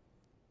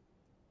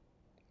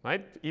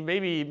 right?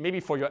 Maybe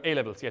for your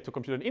A-levels, you had to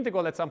compute an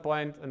integral at some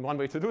point. And one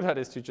way to do that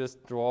is to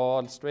just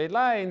draw straight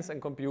lines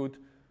and compute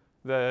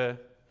the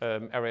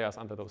areas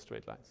under those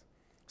straight lines.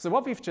 So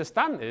what we've just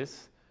done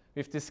is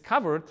we've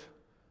discovered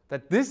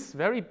that this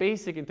very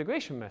basic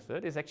integration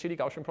method is actually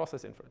Gaussian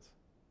process inference.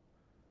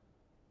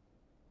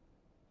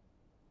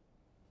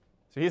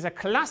 So here's a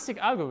classic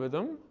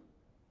algorithm,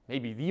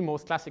 maybe the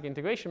most classic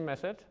integration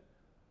method,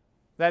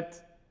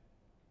 that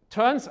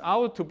turns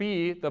out to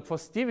be the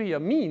posterior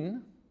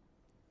mean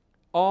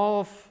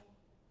of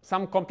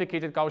some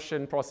complicated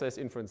Gaussian process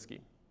inference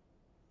scheme.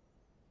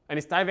 And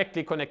it's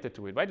directly connected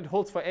to it, right? It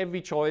holds for every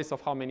choice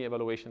of how many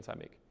evaluations I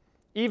make,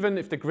 even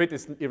if the grid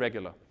is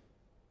irregular.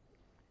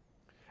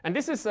 And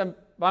this is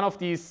one of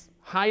these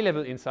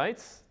high-level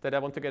insights that I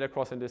want to get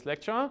across in this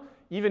lecture.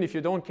 Even if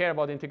you don't care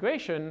about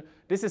integration,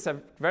 this is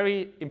a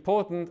very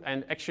important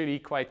and actually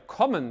quite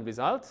common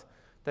result,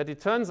 that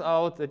it turns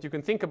out that you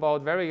can think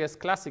about various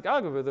classic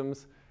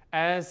algorithms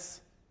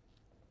as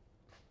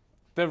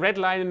the red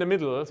line in the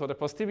middle, so the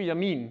posterior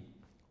mean,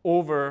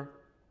 over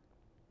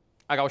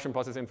a Gaussian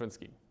process inference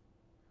scheme.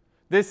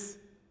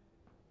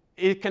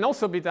 It can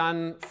also be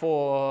done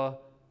for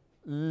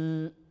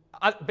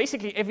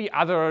basically every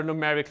other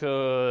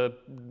numerical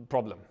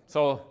problem.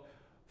 So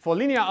for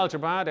linear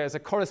algebra, there's a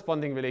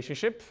corresponding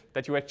relationship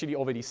that you actually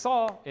already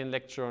saw in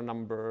lecture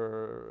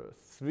number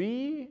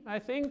 3, I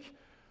think,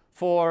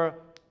 for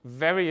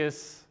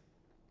various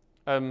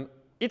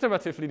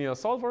iterative linear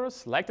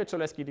solvers, like the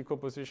Cholesky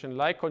decomposition,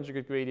 like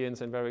conjugate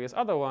gradients, and various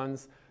other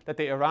ones, that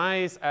they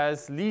arise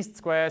as least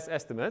squares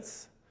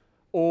estimates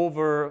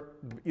over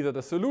either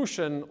the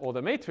solution or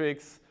the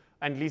matrix.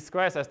 And least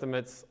squares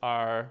estimates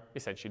are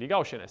essentially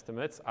Gaussian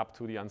estimates up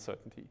to the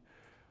uncertainty.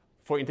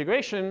 For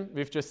integration,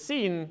 we've just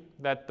seen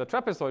that the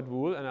trapezoid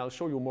rule, and I'll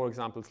show you more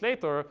examples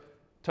later,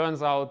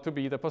 turns out to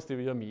be the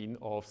posterior mean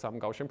of some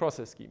Gaussian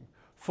process scheme.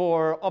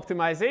 For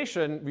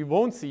optimization, we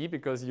won't see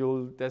because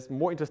there's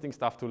more interesting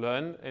stuff to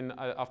learn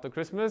after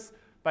Christmas.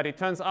 But it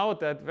turns out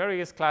that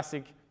various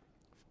classic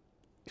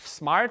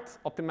smart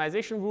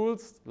optimization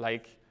rules,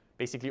 like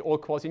basically all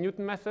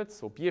quasi-Newton methods,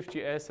 so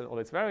BFGS and all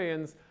its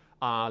variants,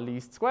 are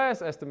least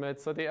squares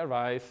estimates, so they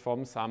arrive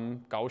from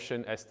some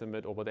Gaussian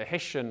estimate over the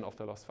Hessian of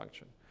the loss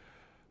function.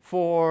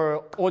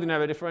 For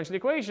ordinary differential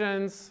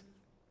equations,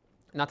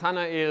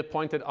 Nathanael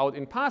pointed out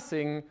in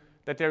passing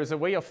that there is a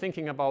way of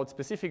thinking about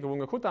specific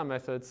Runge-Kutta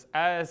methods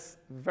as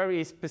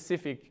very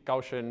specific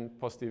Gaussian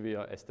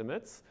posterior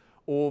estimates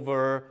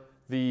over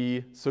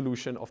the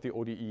solution of the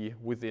ODE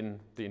within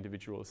the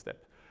individual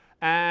step.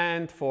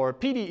 And for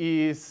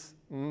PDEs,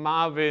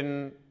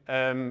 Marvin,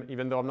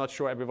 even though I'm not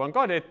sure everyone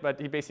got it, but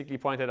he basically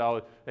pointed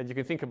out that you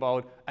can think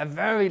about a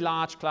very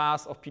large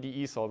class of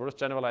PDE solvers,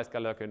 generalized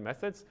Galerkian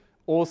methods,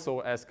 also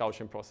as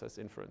Gaussian process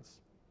inference.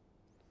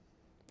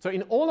 So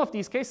in all of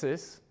these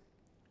cases,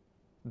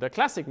 the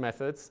classic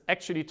methods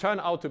actually turn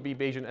out to be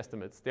Bayesian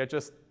estimates. They're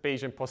just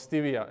Bayesian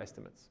posterior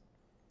estimates.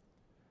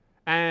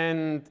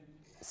 And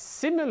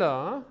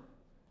similar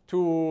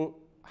to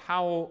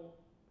how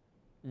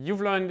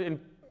you've learned in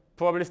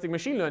probabilistic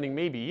machine learning,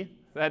 maybe,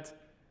 that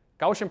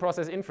Gaussian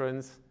process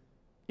inference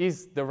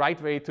is the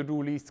right way to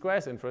do least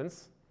squares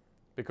inference,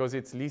 because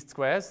it's least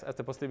squares as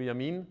the posterior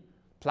mean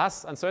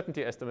plus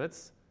uncertainty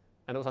estimates.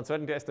 And those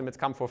uncertainty estimates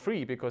come for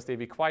free because they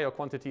require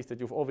quantities that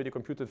you've already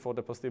computed for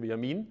the posterior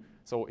mean.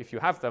 So if you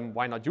have them,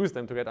 why not use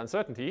them to get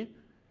uncertainty?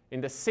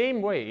 In the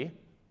same way,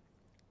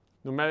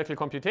 numerical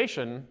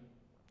computation,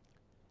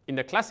 in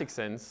the classic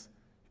sense,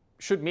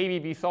 should maybe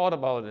be thought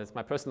about, and it's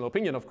my personal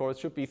opinion, of course,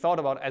 should be thought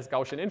about as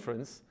Gaussian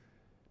inference,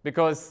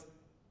 because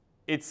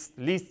it's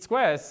least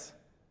squares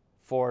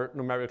for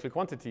numerical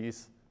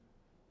quantities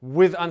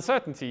with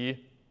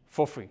uncertainty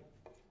for free.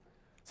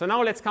 So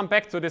now let's come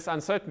back to this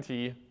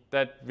uncertainty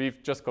that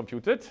we've just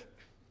computed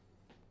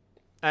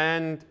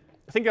and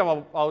think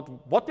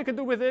about what we can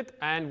do with it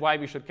and why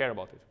we should care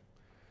about it.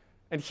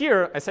 And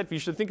here, I said we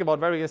should think about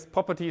various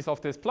properties of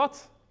this plot.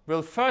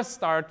 We'll first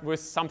start with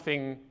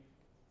something,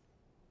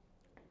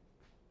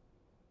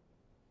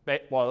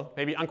 well,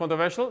 maybe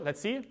uncontroversial. Let's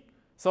see.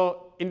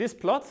 So in this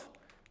plot,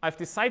 I've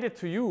decided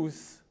to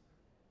use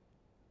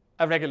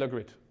a regular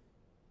grid.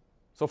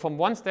 So from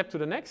one step to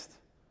the next,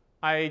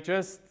 I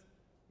just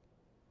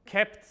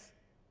kept,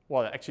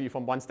 well, actually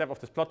from one step of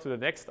this plot to the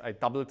next, I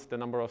doubled the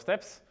number of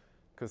steps,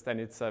 because then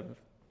it's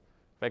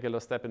regular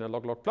step in a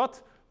log-log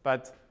plot.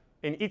 But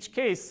in each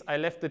case, I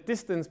left the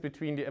distance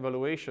between the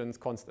evaluations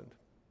constant.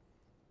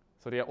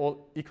 So they are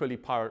all equally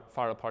far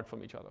apart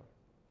from each other.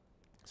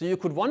 So you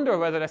could wonder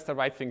whether that's the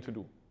right thing to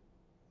do.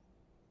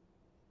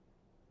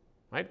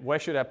 Right? Where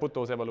should I put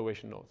those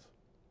evaluation nodes?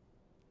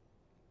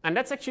 And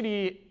that's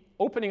actually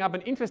opening up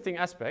an interesting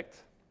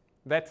aspect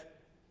that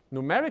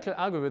numerical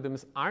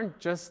algorithms aren't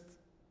just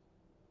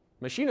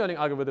machine learning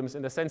algorithms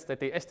in the sense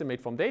that they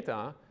estimate from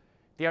data.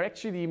 They are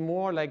actually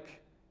more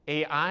like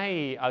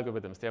AI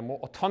algorithms. They're more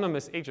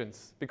autonomous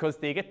agents because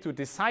they get to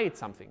decide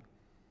something.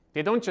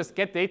 They don't just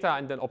get data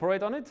and then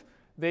operate on it.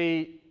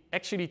 They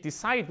actually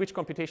decide which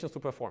computations to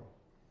perform.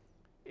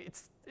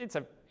 It's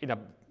in a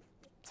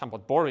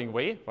somewhat boring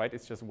way, right?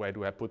 It's just where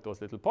do I put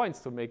those little points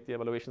to make the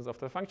evaluations of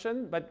the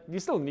function, but you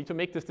still need to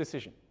make this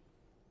decision.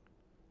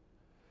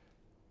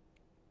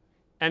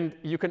 And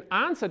you can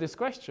answer this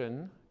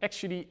question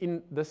actually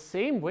in the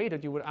same way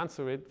that you would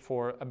answer it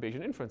for a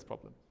Bayesian inference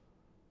problem.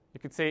 You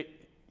could say,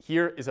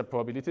 here is a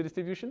probability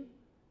distribution.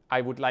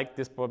 I would like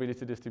this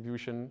probability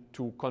distribution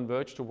to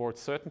converge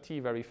towards certainty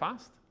very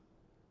fast.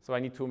 So I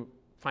need to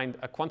find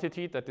a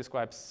quantity that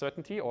describes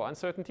certainty or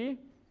uncertainty,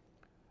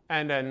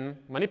 and then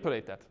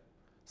manipulate that.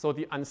 So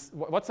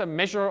what's a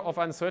measure of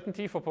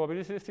uncertainty for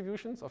probability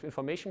distributions, of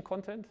information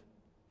content?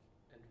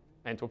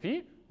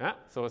 Entropy. Yeah.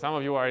 So some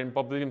of you are in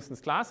Bob Williamson's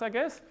class, I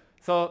guess.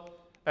 So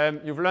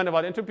you've learned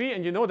about entropy,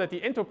 and you know that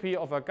the entropy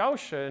of a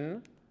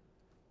Gaussian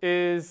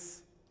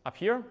is up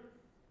here.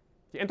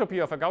 The entropy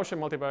of a Gaussian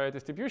multivariate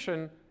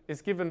distribution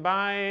is given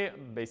by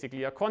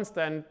basically a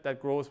constant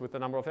that grows with the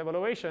number of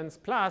evaluations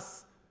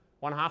plus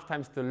 1/2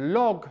 times the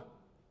log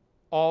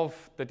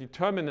of the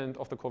determinant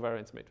of the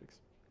covariance matrix.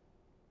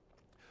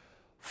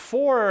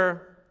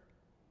 For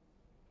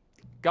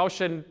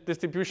Gaussian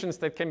distributions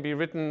that can be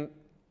written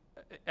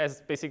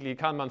as basically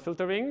Kalman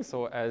filtering,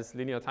 so as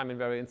linear time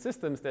invariant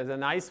systems, there's a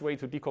nice way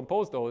to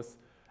decompose those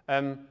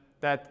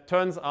that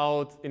turns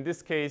out, in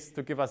this case,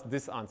 to give us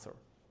this answer.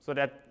 So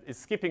that is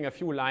skipping a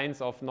few lines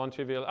of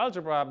non-trivial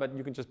algebra, but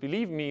you can just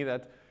believe me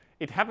that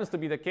it happens to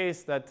be the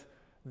case that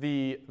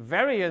the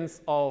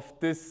variance of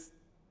this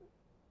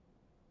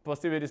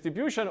posterior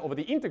distribution over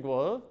the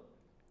integral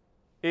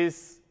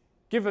is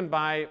given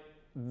by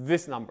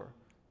this number.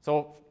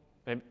 So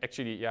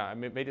actually, yeah, I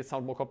made it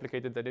sound more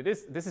complicated than it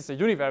is. This is a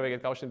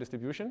univariate Gaussian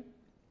distribution,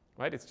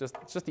 right? It's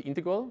just the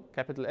integral.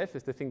 Capital F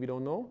is the thing we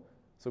don't know.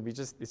 So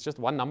it's just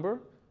one number.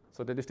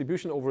 So the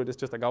distribution over it is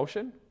just a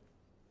Gaussian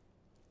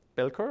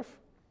bell curve.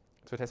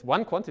 So it has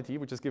one quantity,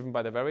 which is given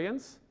by the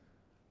variance.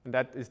 And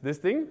that is this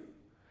thing.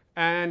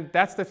 And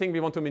that's the thing we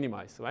want to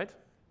minimize, right?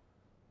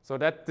 So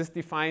this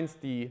defines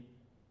the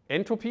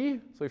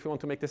entropy. So if you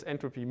want to make this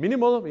entropy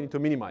minimal, we need to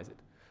minimize it.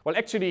 Well,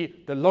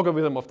 actually, the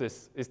logarithm of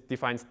this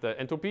defines the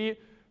entropy.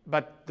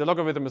 But the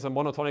logarithm is a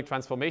monotonic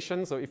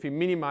transformation. So if we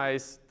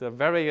minimize the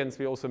variance,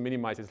 we also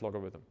minimize its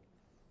logarithm.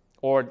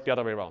 Or the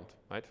other way around,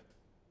 right?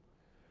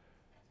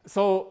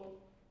 So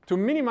to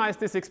minimize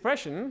this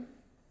expression,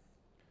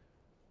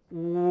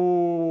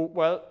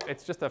 well,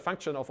 it's just a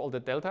function of all the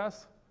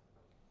deltas.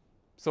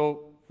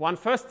 So one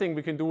first thing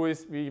we can do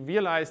is we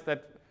realize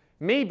that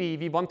maybe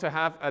we want to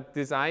have a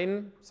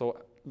design, so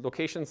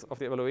locations of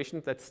the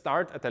evaluation that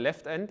start at the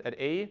left end, at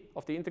A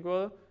of the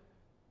integral,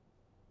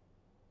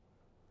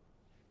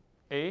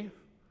 A,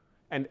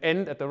 and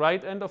end at the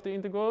right end of the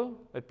integral,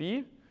 at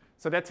B.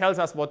 So that tells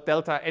us what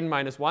delta n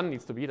minus 1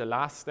 needs to be, the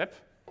last step.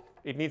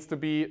 It needs to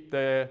be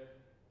the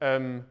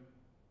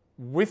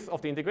width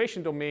of the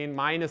integration domain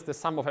minus the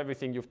sum of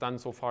everything you've done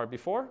so far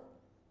before.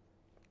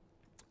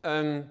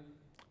 And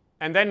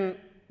then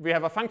we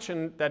have a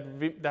function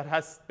that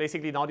has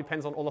basically now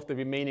depends on all of the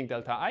remaining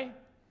delta I.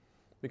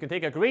 We can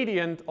take a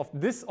gradient of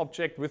this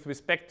object with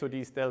respect to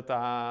these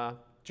delta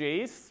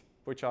j's,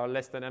 which are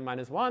less than n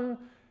minus 1.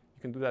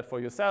 You can do that for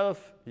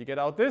yourself. You get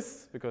out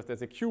this, because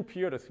there's a cube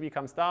here. The 3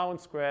 comes down,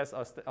 squares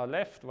are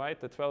left, right?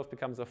 The 12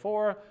 becomes a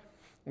 4.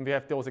 And we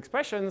have those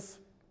expressions.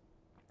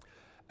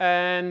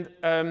 And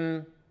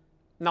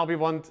now we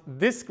want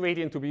this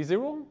gradient to be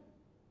 0,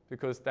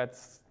 because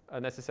that's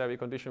a necessary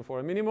condition for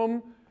a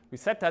minimum. We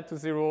set that to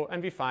 0,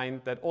 and we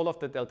find that all of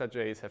the delta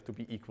j's have to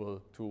be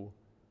equal to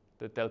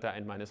the delta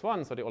n minus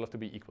 1, so they all have to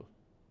be equal.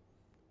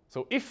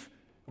 So if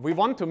we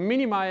want to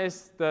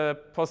minimize the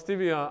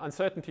posterior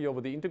uncertainty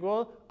over the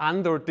integral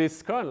under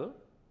this kernel,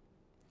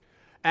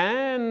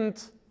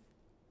 and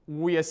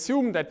we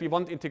assume that we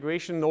want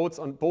integration nodes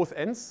on both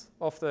ends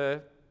of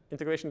the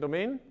integration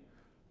domain,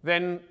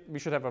 then we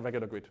should have a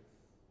regular grid.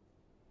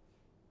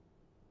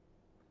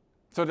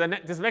 So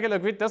this regular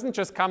grid doesn't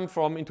just come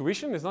from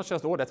intuition. It's not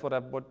just, oh, that's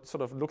what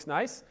sort of looks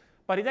nice,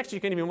 but it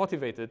actually can be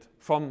motivated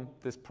from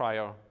this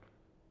prior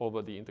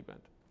over the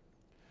integrand.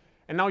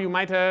 And now you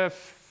might have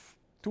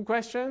 2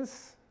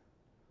 questions.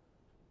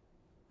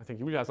 I think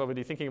Julia is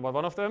already thinking about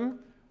one of them.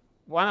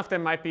 One of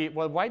them might be,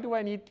 well, why do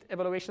I need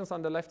evaluations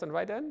on the left and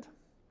right end?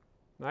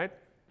 Right?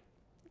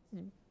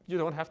 You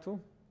don't have to.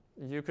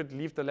 You could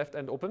leave the left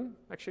end open,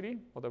 actually,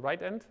 or the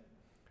right end.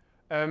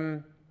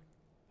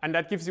 And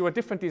that gives you a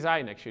different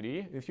design,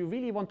 actually. If you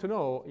really want to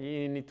know,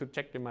 you need to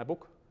check in my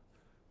book.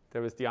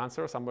 There is the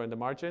answer somewhere in the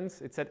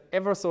margins. It's an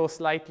ever so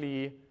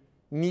slightly,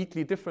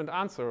 neatly different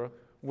answer,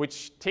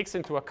 which takes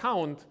into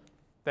account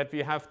that we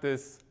have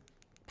this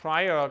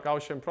prior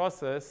Gaussian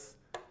process,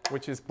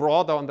 which is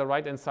broader on the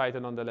right-hand side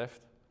than on the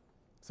left.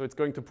 So it's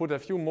going to put a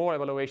few more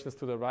evaluations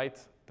to the right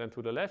than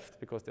to the left,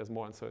 because there's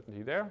more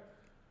uncertainty there.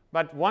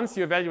 But once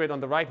you evaluate on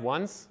the right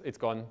once, it's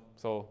gone.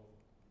 So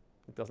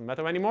it doesn't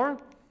matter anymore.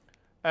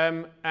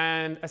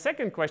 And a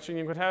second question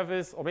you could have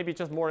is, or maybe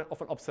just more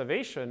of an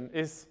observation,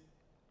 is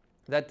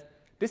that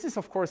this is,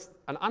 of course,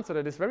 an answer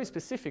that is very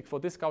specific for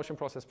this Gaussian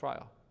process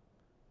prior.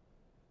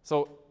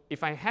 So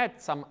if I had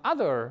some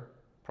other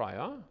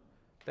prior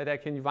that I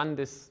can run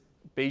this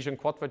Bayesian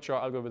quadrature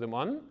algorithm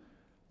on,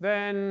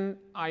 then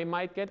I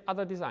might get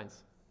other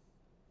designs.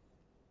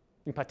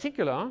 In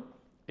particular,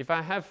 if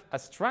I have a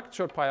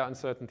structured prior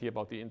uncertainty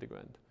about the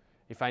integrand,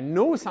 if I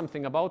know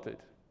something about it,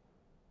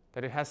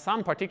 that it has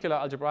some particular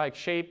algebraic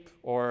shape,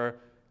 or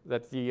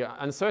that the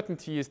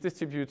uncertainty is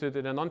distributed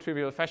in a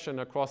non-trivial fashion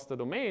across the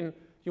domain,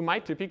 you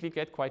might typically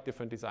get quite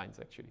different designs,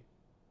 actually.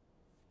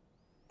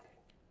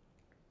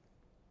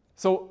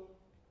 So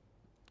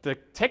the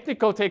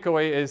technical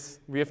takeaway is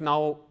we have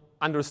now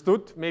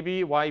understood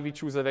maybe why we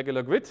choose a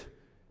regular grid,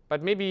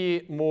 but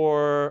maybe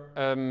more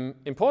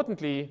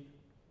importantly,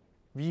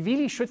 we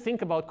really should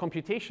think about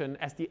computation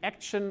as the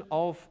action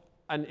of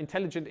an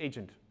intelligent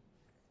agent.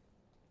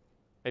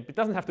 It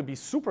doesn't have to be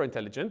super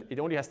intelligent. It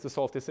only has to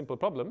solve this simple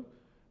problem.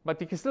 But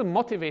we can still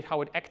motivate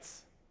how it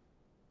acts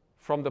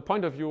from the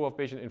point of view of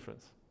Bayesian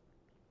inference.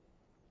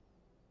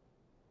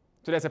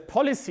 So there's a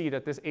policy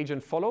that this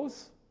agent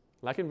follows,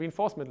 like in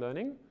reinforcement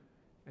learning.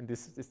 And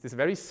this is this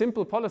very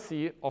simple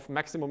policy of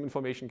maximum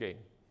information gain.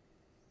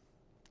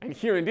 And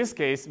here in this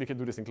case, we can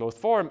do this in closed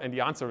form. And the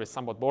answer is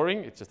somewhat boring.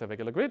 It's just a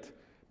regular grid.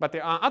 But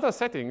there are other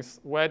settings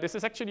where this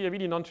is actually a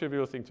really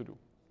non-trivial thing to do.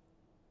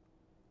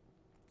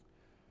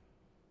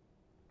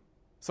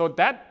 So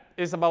that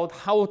is about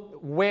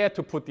where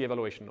to put the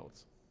evaluation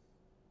nodes.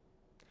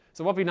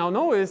 So what we now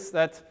know is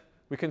that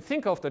we can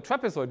think of the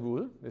trapezoid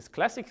rule, this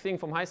classic thing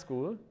from high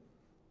school,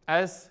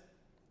 as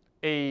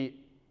a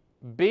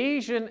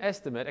Bayesian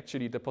estimate,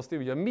 actually the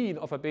posterior mean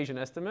of a Bayesian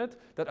estimate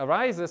that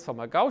arises from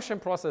a Gaussian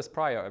process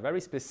prior, a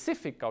very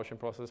specific Gaussian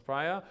process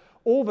prior,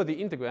 over the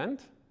integrand.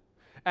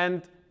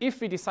 And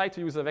if we decide to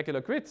use a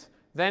regular grid,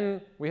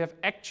 then we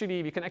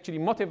can actually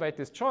motivate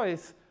this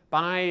choice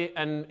by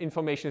an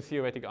information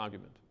theoretic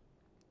argument.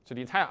 So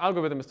the entire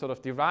algorithm is sort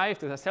of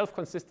derived in a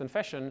self-consistent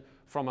fashion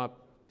from a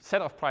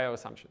set of prior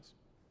assumptions.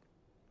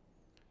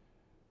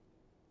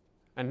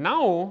 And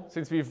now,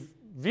 since we've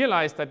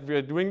realized that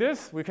we're doing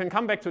this, we can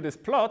come back to this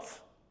plot.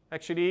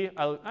 Actually,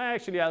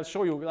 I'll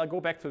show you. I'll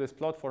go back to this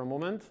plot for a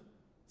moment.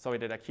 Sorry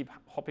that I keep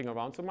hopping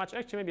around so much.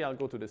 Actually, maybe I'll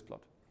go to this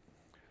plot.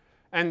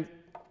 And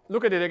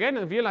look at it again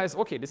and realize,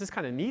 OK, this is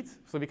kind of neat.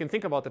 So we can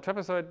think about the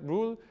trapezoid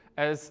rule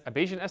as a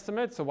Bayesian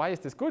estimate. So why is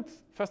this good,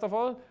 first of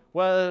all?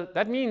 Well,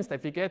 that means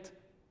that we get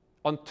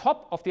on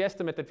top of the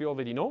estimate that we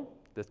already know,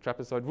 this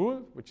trapezoid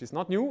rule, which is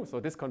not new. So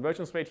this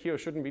convergence rate here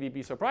shouldn't really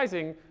be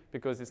surprising,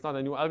 because it's not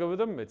a new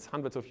algorithm. It's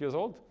hundreds of years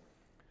old.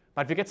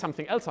 But we get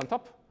something else on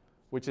top,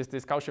 which is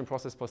this Gaussian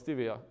process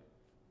posterior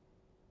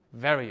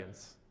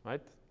variance,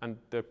 right? And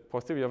the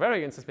posterior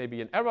variance is maybe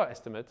an error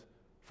estimate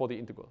for the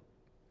integral.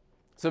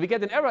 So we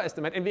get an error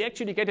estimate, and we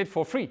actually get it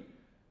for free,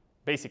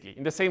 basically,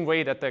 in the same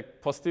way that the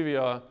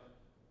posterior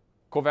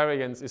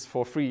covariance is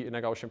for free in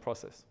a Gaussian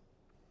process,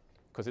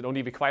 because it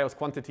only requires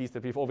quantities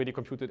that we've already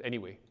computed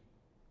anyway.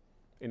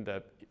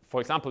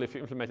 For example, if you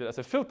implement it as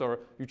a filter,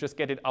 you just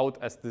get it out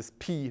as this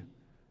p,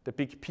 the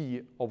big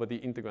P over the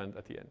integrand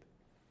at the end.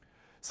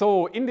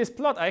 So in this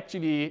plot, I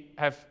actually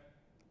have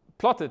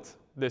plotted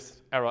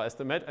this error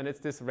estimate, and it's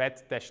this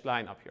red dashed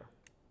line up here.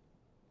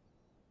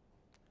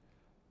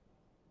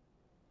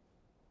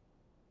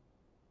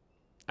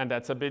 And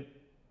that's a bit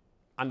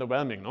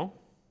underwhelming, no?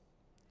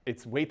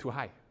 It's way too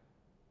high.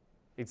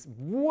 It's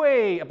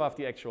way above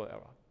the actual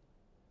error.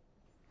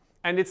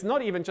 And it's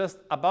not even just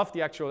above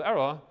the actual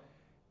error.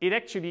 It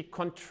actually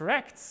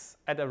contracts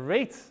at a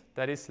rate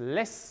that is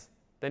less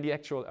than the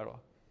actual error.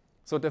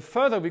 So the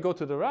further we go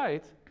to the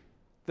right,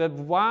 the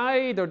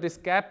wider this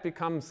gap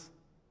becomes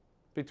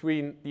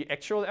between the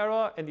actual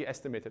error and the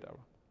estimated error.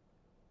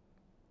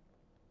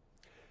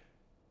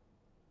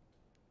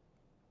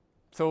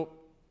 So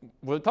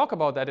we'll talk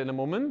about that in a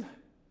moment,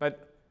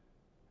 but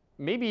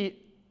maybe,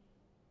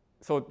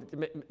 so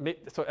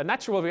a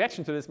natural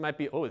reaction to this might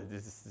be, oh,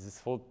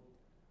 this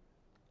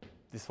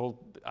whole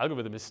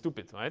algorithm is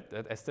stupid, right?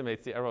 That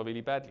estimates the error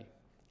really badly.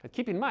 But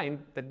keep in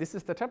mind that this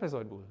is the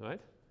trapezoid rule,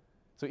 right?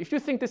 So if you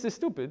think this is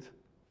stupid,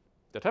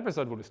 the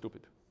trapezoid rule is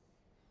stupid.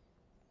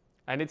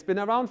 And it's been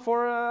around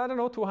for, I don't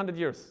know, 200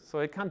 years. So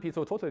it can't be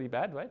so totally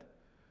bad, right?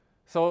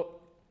 So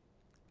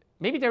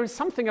maybe there is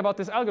something about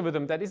this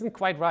algorithm that isn't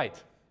quite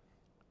right.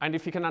 And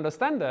if we can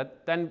understand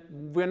that, then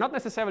we're not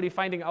necessarily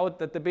finding out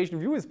that the Bayesian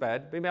view is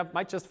bad. We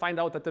might just find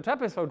out that the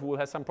trapezoid rule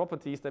has some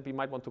properties that we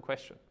might want to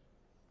question.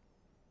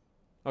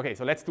 OK,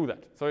 so let's do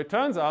that. So it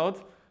turns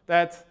out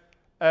that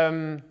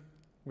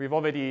we've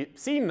already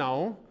seen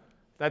now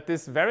that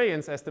this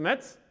variance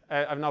estimate,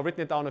 I've now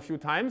written it down a few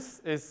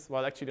times, is,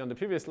 well, actually on the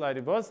previous slide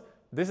it was,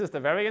 this is the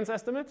variance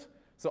estimate.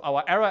 So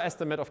our error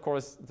estimate, of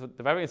course,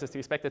 the variance is the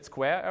expected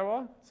square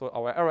error. So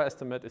our error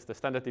estimate is the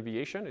standard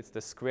deviation. It's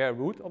the square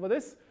root over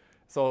this.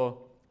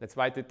 So let's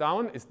write it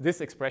down. It's this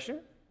expression.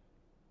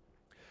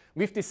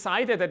 We've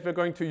decided that we're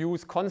going to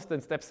use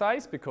constant step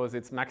size because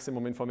it's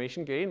maximum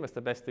information gain was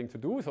the best thing to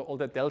do. So all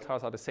the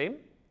deltas are the same.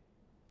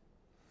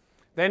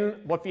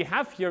 Then what we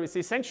have here is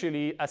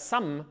essentially a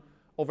sum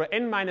over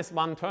n minus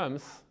 1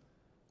 terms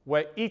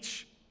where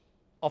each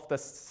of the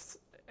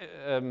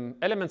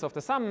elements of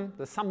the sum,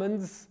 the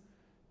summons,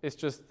 is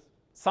just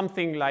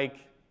something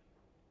like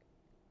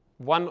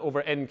 1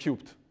 over n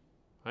cubed,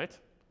 right?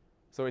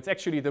 So it's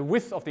actually the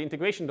width of the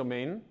integration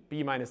domain,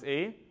 b minus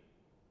a,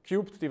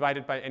 cubed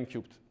divided by n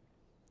cubed.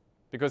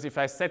 Because if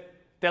I set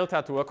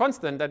delta to a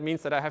constant, that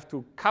means that I have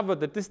to cover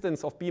the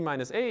distance of b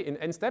minus a in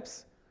n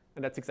steps,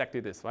 and that's exactly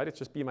this, right? It's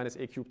just b minus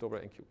a cubed over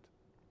n cubed.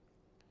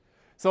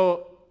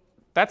 So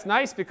that's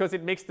nice because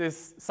it makes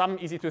this sum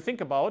easy to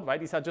think about, right?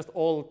 These are just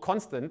all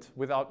constant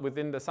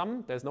within the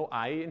sum. There's no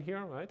I in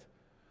here, right?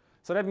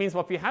 So that means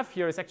what we have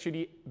here is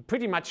actually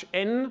pretty much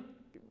n,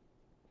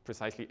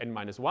 precisely n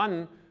minus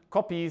 1,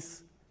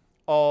 copies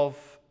of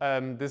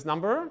this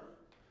number.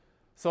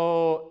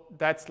 So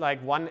that's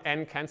like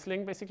 1n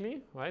canceling,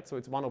 basically, right? So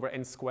it's 1 over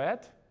n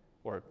squared,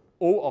 or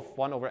O of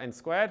 1 over n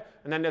squared.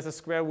 And then there's a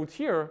square root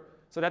here.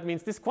 So that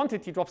means this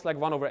quantity drops like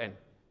 1 over n.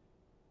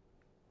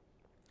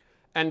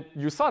 And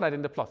you saw that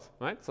in the plot,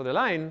 right? So the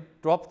line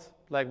dropped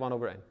like 1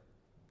 over n.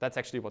 That's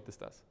actually what this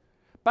does.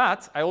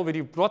 But I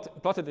already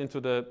plotted into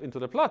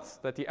the plot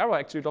that the error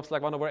actually drops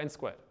like 1 over n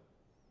squared.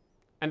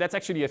 And that's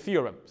actually a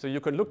theorem. So you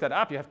can look that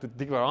up. You have to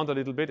dig around a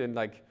little bit in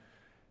like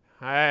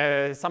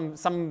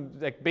some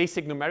like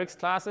basic numerics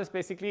classes,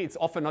 basically. It's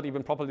often not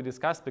even properly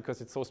discussed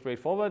because it's so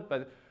straightforward.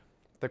 But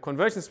the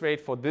convergence rate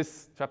for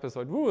this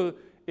trapezoid rule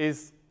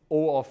is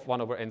O of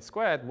 1 over n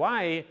squared.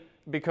 Why?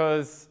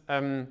 Because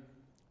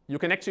you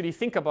can actually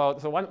think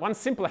about, so one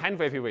simple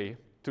hand-wavy way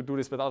to do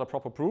this without a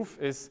proper proof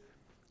is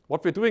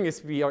what we're doing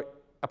is we are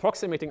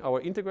approximating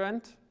our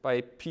integrand by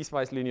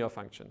piecewise linear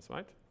functions,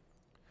 right?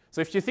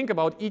 So if you think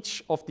about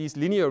each of these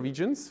linear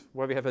regions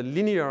where we have a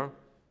linear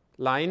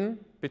line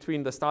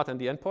between the start and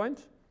the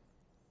endpoint,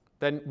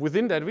 then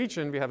within that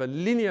region we have a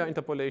linear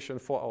interpolation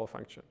for our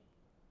function.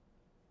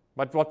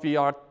 But what we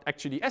are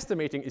actually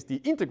estimating is the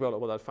integral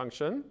over that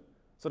function.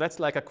 So that's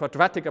like a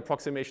quadratic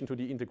approximation to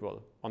the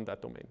integral on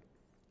that domain,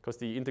 because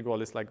the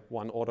integral is like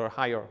 1 order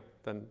higher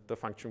than the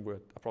function we're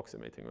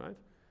approximating, right?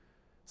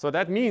 So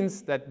that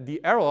means that the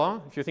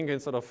error, if you think in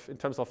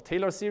terms of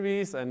Taylor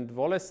series and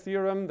Wallace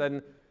theorem,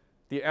 then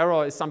the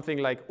error is something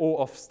like O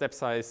of step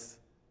size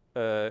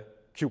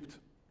cubed,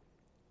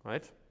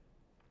 right?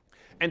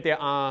 And there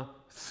are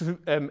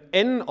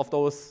n of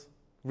those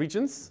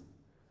regions.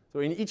 So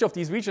in each of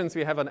these regions,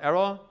 we have an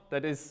error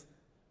that is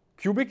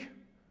cubic.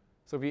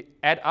 So we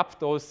add up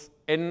those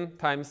n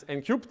times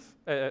n cubed,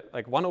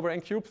 like 1 over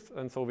n cubed,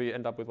 and so we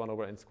end up with 1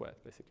 over n squared,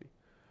 basically.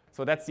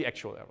 So that's the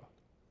actual error.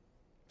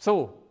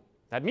 So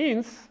that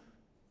means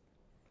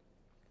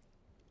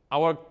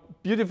our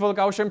beautiful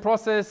Gaussian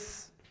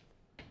process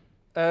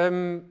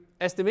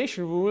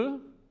estimation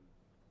rule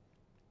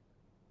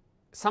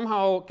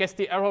somehow gets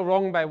the error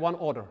wrong by 1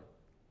 order.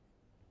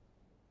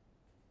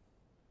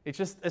 It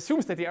just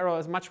assumes that the error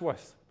is much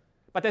worse.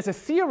 But there's a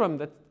theorem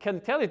that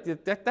can tell it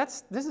that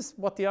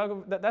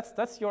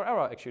that's your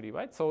error, actually,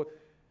 right? So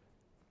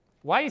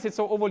why is it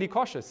so overly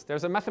cautious?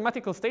 There's a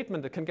mathematical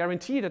statement that can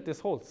guarantee that this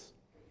holds.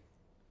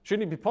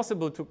 Shouldn't it be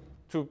possible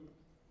to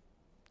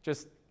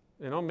just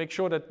make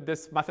sure that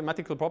this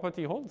mathematical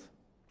property holds?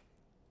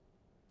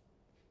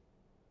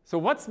 So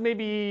what's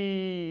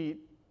maybe,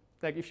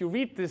 like if you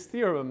read this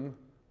theorem,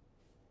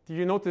 do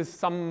you notice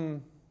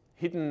some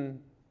hidden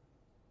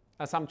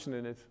assumption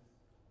in it?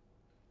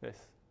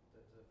 Yes.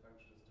 That the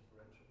function is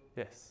differentiable?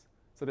 Yes.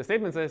 So the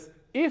statement says,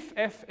 if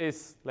f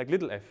is, like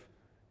little f,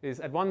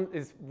 is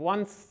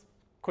once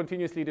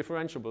continuously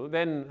differentiable,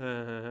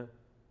 then,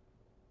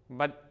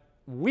 but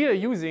we are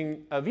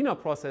using a Wiener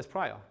process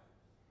prior.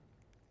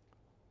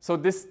 So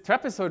this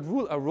trapezoid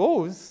rule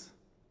arose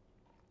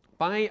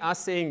by us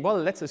saying, well,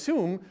 let's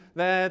assume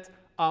that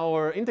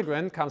our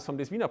integrand comes from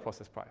this Wiener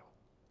process prior.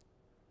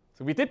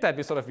 So we did that,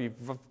 we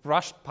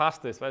brushed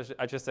past this.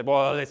 I just said,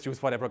 well, let's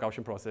use whatever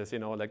Gaussian process,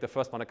 like the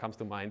first one that comes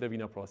to mind, the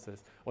Wiener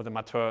process, or the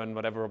Matern,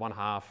 whatever,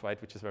 1/2, right,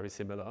 which is very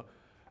similar.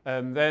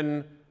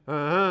 Then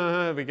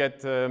we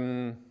get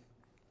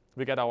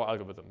our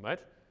algorithm, right?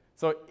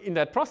 So in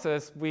that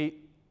process, we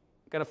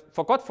kind of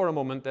forgot for a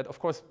moment that, of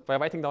course, by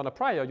writing down a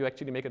prior, you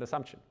actually make an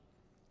assumption.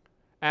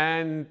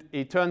 And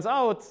it turns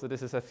out, so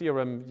this is a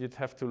theorem you'd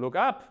have to look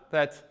up,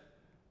 that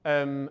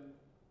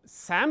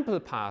sample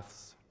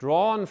paths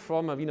drawn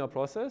from a Wiener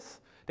process,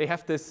 they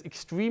have this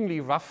extremely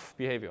rough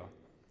behavior.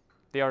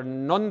 They are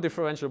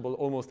non-differentiable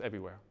almost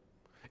everywhere.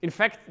 In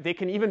fact, they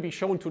can even be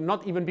shown to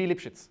not even be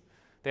Lipschitz.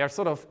 They are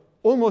sort of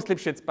almost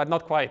Lipschitz, but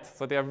not quite.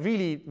 So they are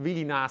really,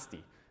 really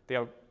nasty. They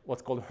are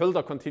what's called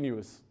Hölder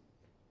continuous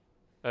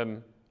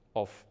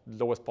of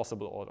lowest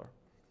possible order.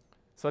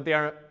 So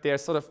they're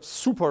sort of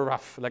super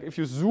rough. Like if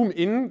you zoom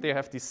in, they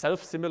have this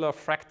self-similar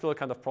fractal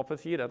kind of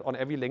property that on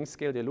every length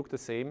scale they look the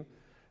same,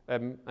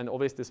 and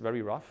always this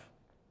very rough.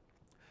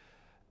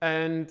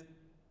 And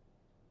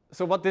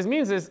so what this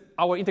means is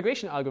our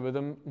integration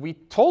algorithm, we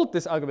told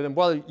this algorithm,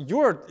 well,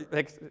 you're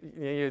like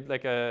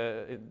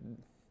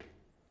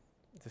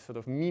this sort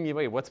of meany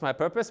way. What's my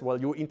purpose? Well,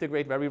 you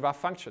integrate very rough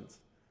functions.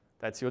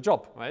 That's your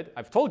job, right?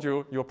 I've told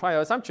you your prior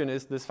assumption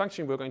is this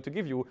function we're going to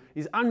give you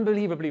is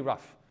unbelievably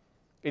rough.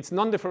 It's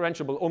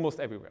non-differentiable almost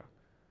everywhere.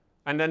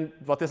 And then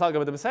what this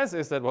algorithm says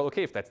is that, well,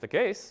 OK, if that's the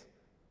case,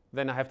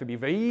 then I have to be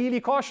really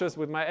cautious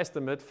with my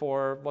estimate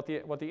for what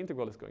the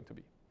integral is going to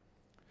be.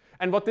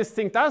 And what this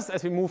thing does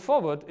as we move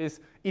forward is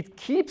it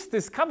keeps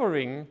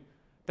discovering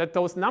that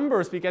those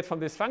numbers we get from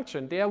this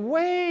function, they are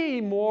way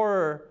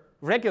more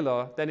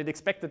regular than it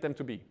expected them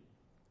to be.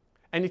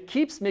 And it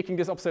keeps making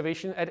this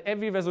observation at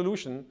every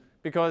resolution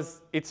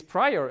because its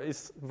prior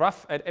is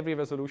rough at every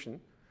resolution.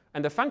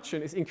 And the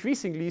function is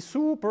increasingly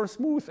super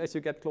smooth as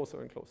you get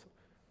closer and closer.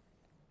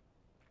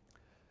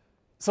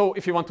 So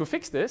if you want to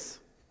fix this,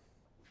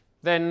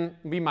 then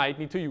we might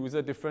need to use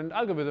a different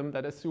algorithm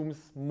that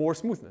assumes more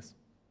smoothness.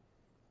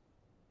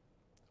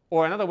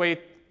 Or another way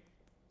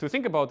to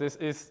think about this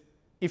is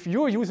if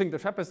you're using the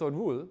trapezoid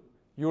rule,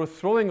 you're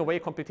throwing away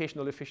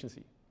computational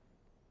efficiency.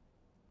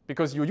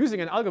 Because you're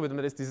using an algorithm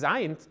that is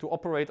designed to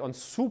operate on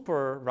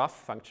super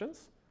rough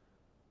functions.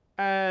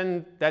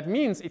 And that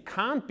means it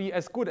can't be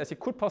as good as it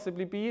could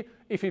possibly be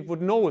if it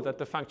would know that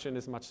the function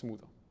is much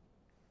smoother.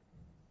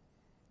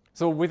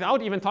 So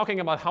without even talking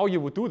about how you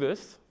would do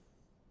this,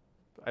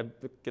 I'm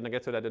going to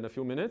get to that in a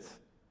few minutes,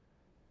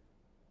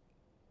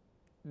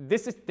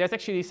 there's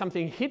actually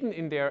something hidden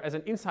in there as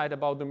an insight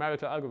about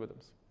numerical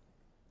algorithms.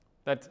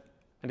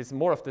 And it's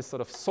more of this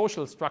sort of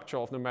social structure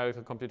of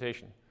numerical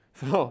computation.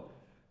 So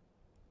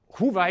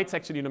who writes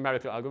actually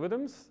numerical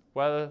algorithms?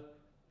 Well,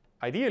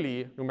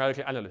 ideally,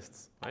 numerical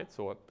analysts, right?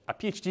 So a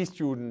PhD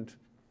student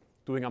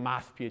doing a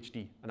math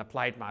PhD, an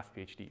applied math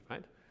PhD,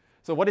 right?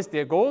 So what is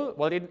their goal?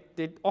 Well,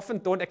 they often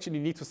don't actually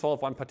need to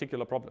solve one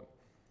particular problem.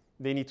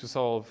 They need to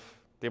solve,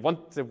 they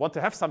want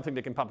to have something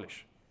they can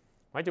publish,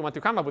 right? They want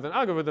to come up with an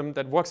algorithm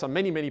that works on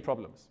many, many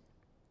problems.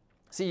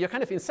 See, you're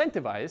kind of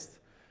incentivized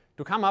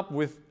to come up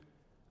with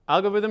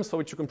algorithms for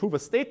which you can prove a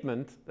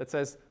statement that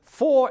says,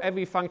 for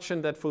every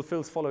function that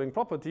fulfills following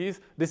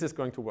properties, this is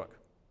going to work.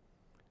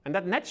 And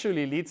that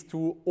naturally leads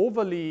to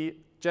overly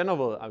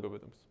general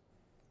algorithms,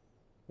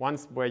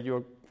 ones where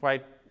you're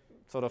quite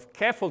sort of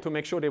careful to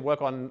make sure they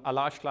work on a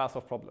large class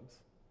of problems.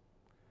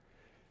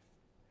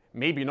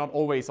 Maybe not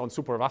always on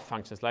super rough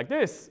functions like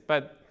this,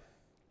 but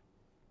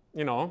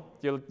you know,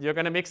 you're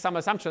going to make some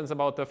assumptions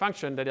about the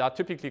function that are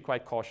typically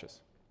quite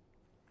cautious.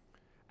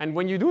 And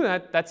when you do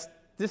that,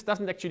 this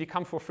doesn't actually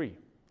come for free.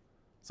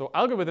 So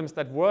algorithms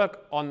that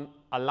work on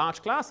a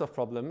large class of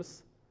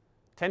problems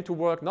tend to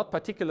work not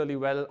particularly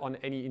well on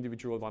any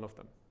individual one of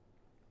them.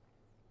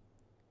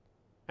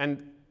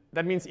 And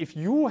that means if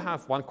you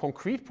have one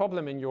concrete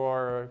problem in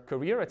your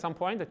career at some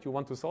point that you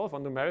want to solve, a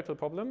numerical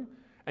problem,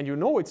 and you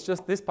know it's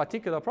just this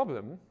particular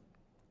problem,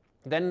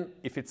 then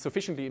if it's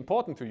sufficiently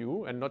important to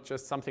you and not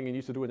just something you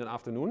need to do in an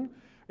afternoon,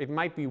 it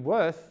might be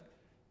worth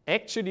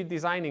actually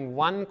designing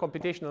one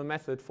computational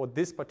method for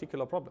this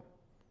particular problem.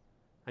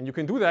 And you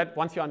can do that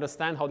once you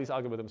understand how these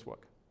algorithms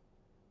work.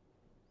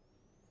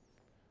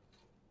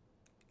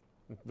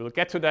 We'll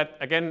get to that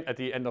again at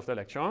the end of the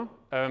lecture,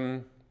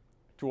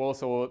 to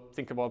also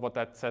think about what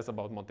that says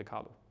about Monte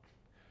Carlo.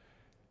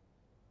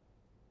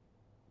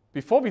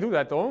 Before we do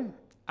that, though,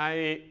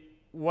 I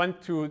want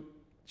to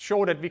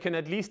show that we can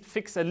at least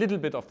fix a little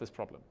bit of this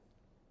problem.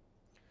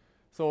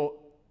 So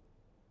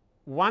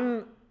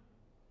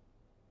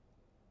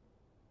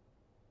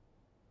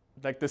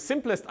the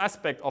simplest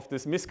aspect of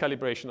this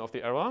miscalibration of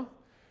the error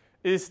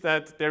is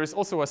that there is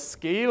also a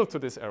scale to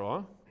this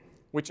error,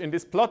 which in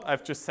this plot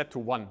I've just set to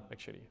 1,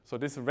 actually. So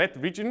this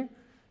red region,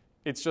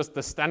 it's just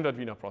the standard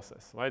Wiener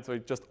process, right? So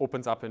it just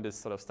opens up in this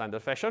sort of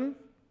standard fashion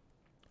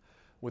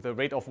with a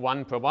rate of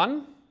 1 per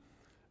 1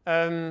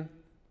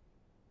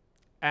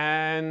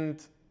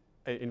 and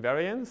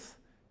invariance.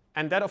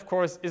 And that, of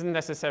course, isn't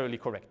necessarily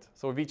correct.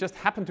 So we just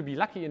happen to be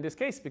lucky in this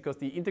case because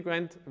the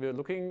integrand we're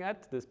looking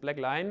at, this black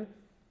line,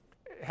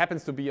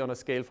 happens to be on a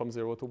scale from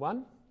 0 to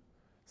 1.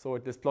 So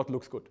this plot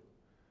looks good.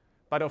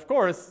 But of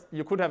course,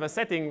 you could have a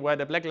setting where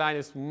the black line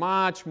is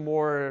much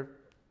more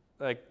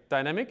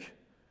dynamic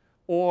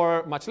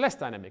or much less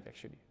dynamic,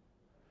 actually.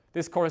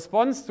 This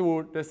corresponds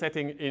to the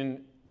setting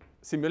in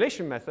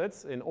simulation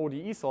methods, in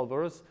ODE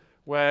solvers,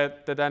 where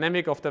the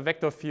dynamic of the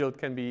vector field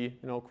can be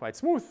quite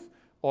smooth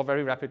or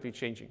very rapidly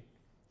changing.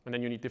 And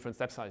then you need different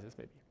step sizes,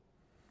 maybe.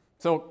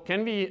 So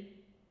can we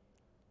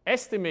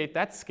estimate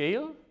that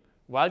scale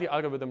while the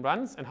algorithm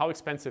runs, and how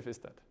expensive is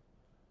that?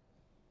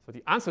 So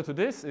the answer to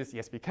this is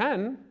yes, we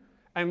can.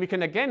 And we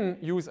can again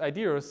use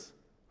ideas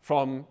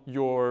from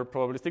your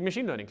probabilistic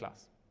machine learning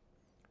class.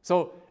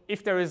 So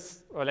if there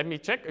is, or let me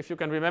check if you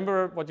can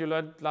remember what you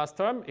learned last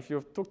term, if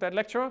you took that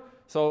lecture.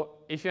 So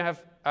if you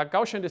have a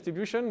Gaussian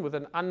distribution with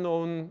an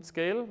unknown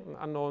scale, an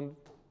unknown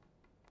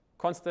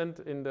constant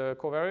in the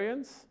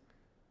covariance,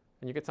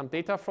 and you get some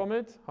data from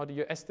it, how do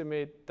you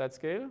estimate that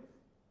scale?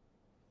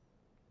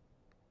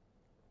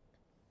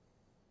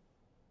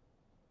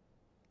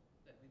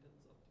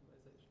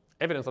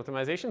 Evidence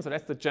optimization. So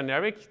that's the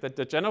generic,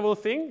 the general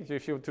thing.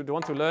 If you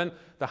want to learn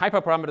the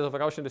hyperparameters of a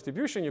Gaussian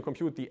distribution, you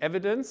compute the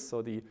evidence,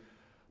 so the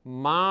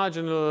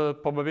marginal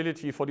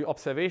probability for the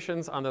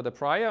observations under the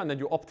prior, and then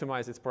you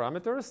optimize its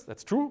parameters.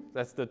 That's true.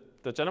 That's the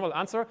general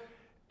answer.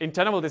 In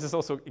general, this is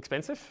also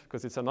expensive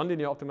because it's a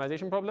nonlinear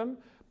optimization problem.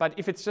 But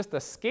if it's just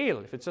a scale,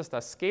 if it's just a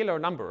scalar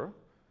number,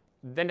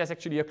 then there's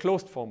actually a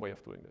closed form way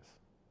of doing this.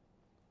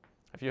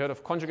 Have you heard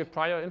of conjugate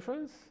prior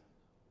inference?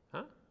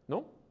 Huh?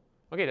 No?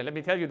 Okay, then let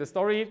me tell you the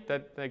story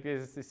that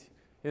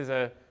is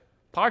a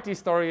party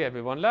story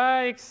everyone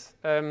likes.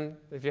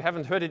 If you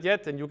haven't heard it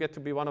yet, then you get to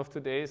be one of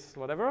today's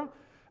whatever.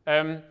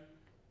 Okay,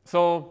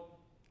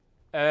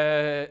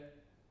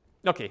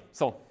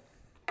 so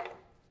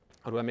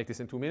how do I make this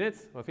in 2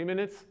 minutes or 3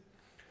 minutes?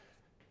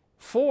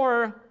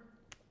 For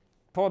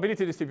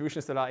probability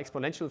distributions that are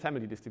exponential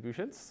family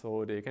distributions,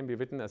 so they can be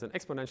written as an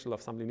exponential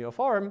of some linear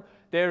form,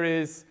 there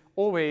is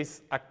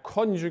always a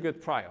conjugate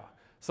prior.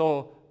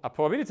 So a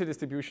probability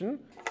distribution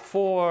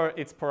for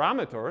its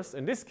parameters,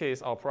 in this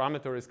case, our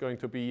parameter is going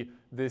to be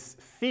this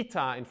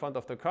theta in front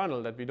of the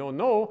kernel that we don't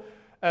know,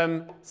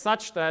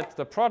 such that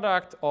the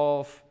product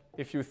of,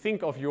 if you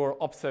think of your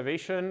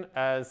observation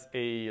as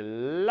a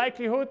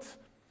likelihood,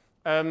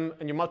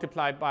 and you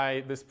multiply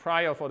by this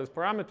prior for this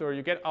parameter,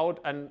 you get out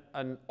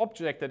an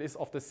object that is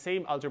of the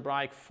same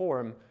algebraic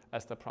form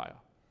as the prior.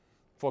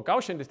 For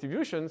Gaussian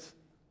distributions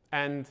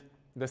and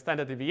the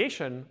standard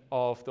deviation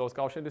of those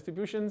Gaussian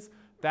distributions,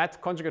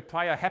 that conjugate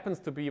prior happens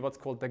to be what's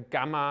called the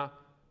gamma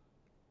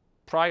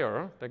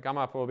prior, the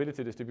gamma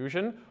probability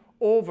distribution,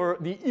 over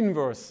the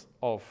inverse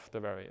of the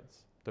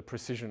variance, the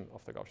precision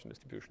of the Gaussian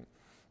distribution.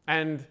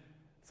 And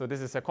so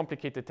this is a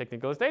complicated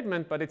technical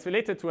statement, but it's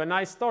related to a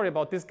nice story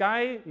about this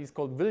guy. He's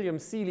called William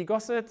Seeley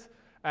Gossett,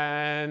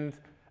 and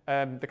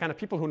the kind of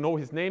people who know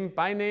his name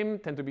by name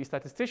tend to be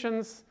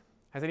statisticians.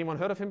 Has anyone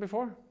heard of him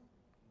before?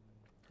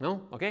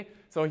 No? Okay.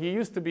 So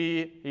he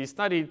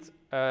studied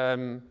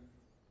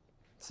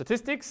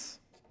statistics,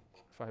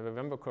 if I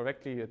remember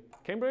correctly, at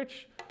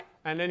Cambridge.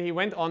 And then he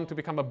went on to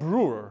become a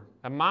brewer,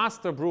 a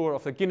master brewer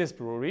of the Guinness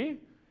Brewery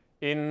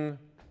in,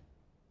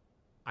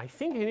 I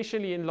think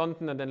initially in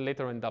London and then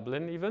later in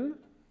Dublin even.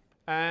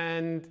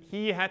 And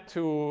he had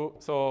to,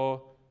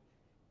 so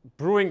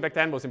brewing back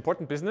then was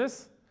important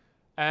business.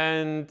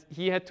 And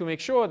he had to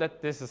make sure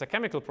that this is a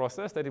chemical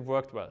process, that it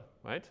worked well,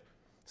 right?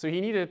 So he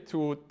needed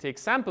to take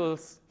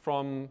samples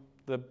from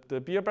the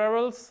beer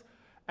barrels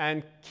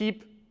and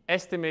keep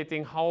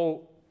estimating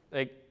how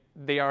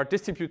they are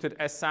distributed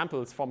as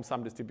samples from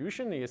some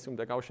distribution. He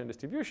assumed a Gaussian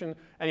distribution,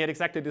 and he had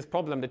exactly this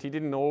problem that he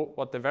didn't know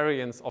what the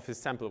variance of his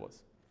sample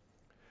was.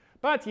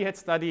 But he had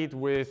studied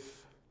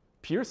with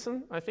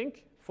Pearson, I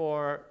think,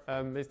 for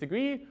his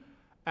degree,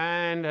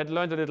 and had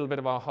learned a little bit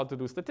about how to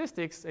do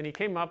statistics, and he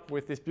came up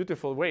with this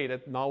beautiful way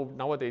that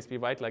nowadays we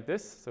write like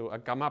this, so a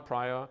gamma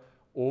prior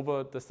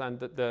over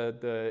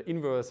the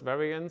inverse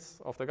variance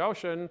of the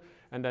Gaussian,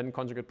 and then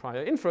conjugate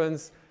prior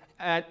inference.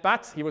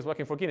 But he was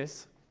working for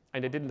Guinness,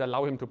 and they didn't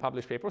allow him to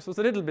publish papers. So it's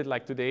a little bit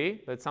like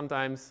today, that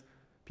sometimes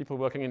people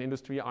working in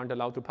industry aren't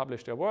allowed to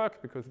publish their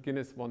work because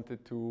Guinness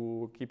wanted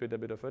to keep it a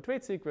bit of a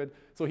trade secret.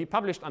 So he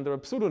published under a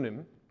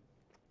pseudonym.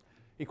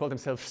 He called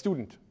himself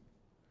Student.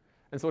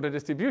 And so the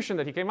distribution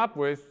that he came up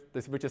with,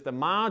 which is the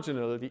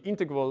marginal, the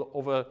integral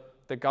over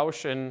the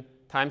Gaussian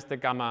times the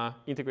gamma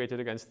integrated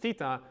against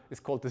theta, is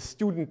called the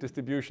student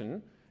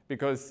distribution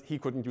because he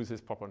couldn't use his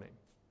proper name.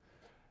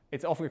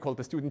 It's often called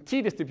the student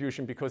t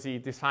distribution because he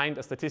defined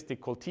a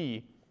statistic called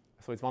t.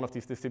 So it's one of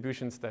these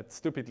distributions that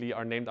stupidly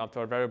are named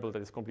after a variable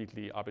that is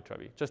completely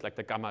arbitrary, just like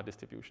the gamma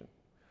distribution.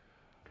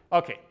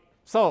 Okay,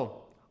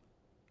 so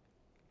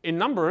in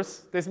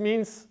numbers, this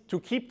means to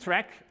keep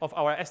track of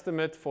our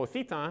estimate for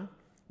theta,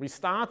 we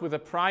start with a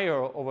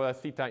prior over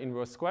theta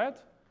inverse squared,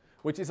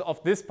 which is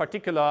of this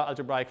particular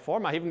algebraic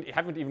form. I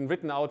haven't even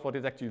written out what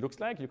it actually looks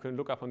like. You can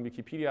look up on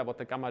Wikipedia what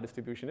the gamma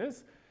distribution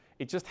is.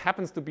 It just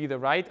happens to be the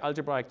right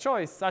algebraic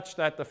choice such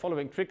that the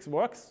following trick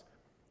works.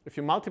 If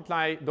you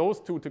multiply those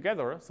two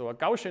together, so a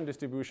Gaussian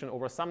distribution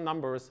over some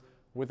numbers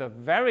with a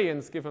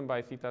variance given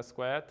by theta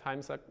squared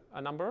times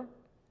a number,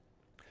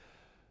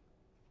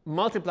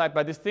 multiplied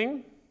by this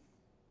thing,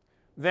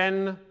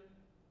 then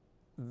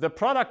the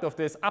product of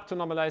this up to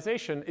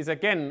normalization is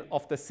again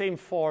of the same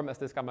form as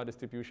this gamma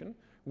distribution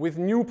with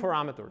new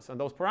parameters. And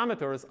those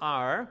parameters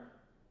are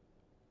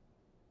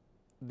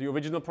the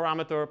original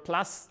parameter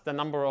plus the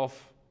number of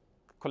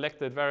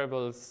collected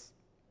variables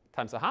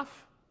times a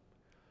half,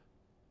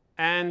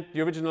 and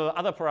the original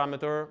other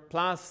parameter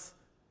plus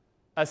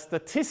a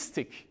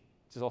statistic,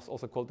 which is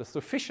also called the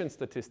sufficient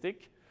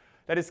statistic,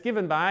 that is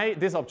given by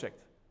this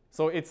object.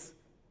 So it's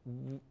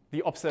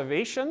the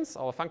observations,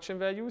 our function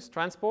values,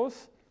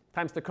 transpose,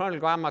 times the kernel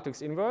Gram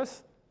matrix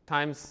inverse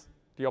times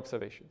the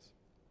observations.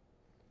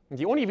 And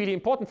the only really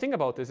important thing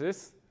about this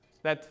is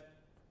that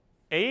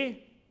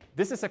A,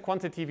 this is a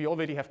quantity we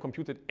already have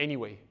computed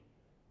anyway,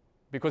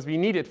 because we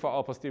need it for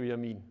our posterior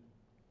mean.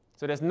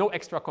 So there's no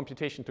extra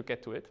computation to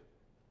get to it.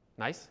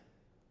 Nice.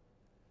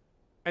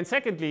 And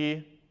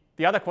secondly,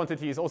 the other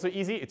quantity is also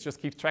easy. It just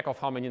keeps track of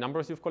how many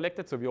numbers you've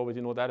collected, so we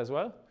already know that as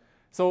well.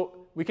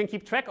 So we can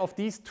keep track of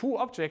these two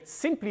objects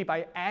simply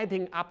by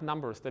adding up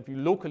numbers that we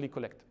locally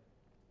collect.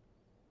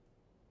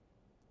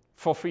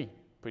 For free,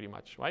 pretty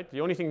much, right?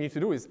 The only thing we need to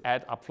do is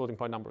add up floating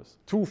point numbers,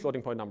 2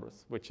 floating point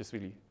numbers, which is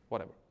really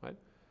whatever, right?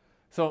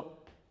 So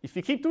if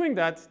we keep doing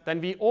that,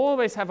 then we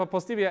always have a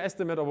posterior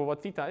estimate over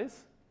what theta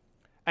is.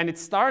 And it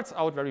starts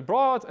out very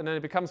broad, and then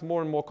it becomes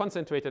more and more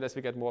concentrated as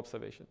we get more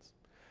observations.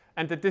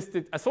 And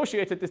the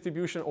associated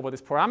distribution over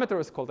this parameter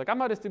is called the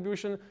gamma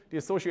distribution. The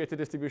associated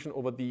distribution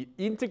over the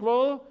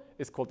integral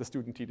is called the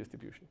student t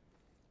distribution.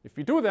 If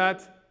we do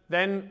that,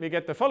 then we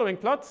get the following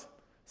plot.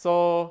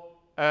 So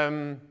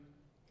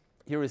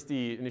here is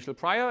the initial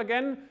prior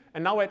again.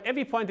 And now at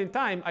every point in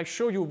time, I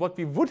show you what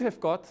we would have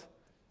got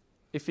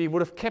if we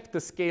would have kept the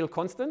scale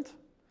constant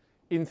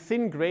in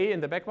thin gray in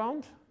the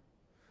background.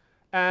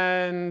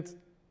 And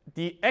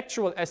the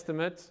actual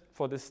estimate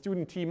for the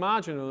student t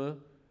marginal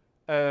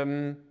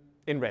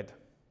in red.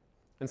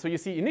 And so you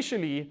see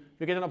initially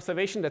we get an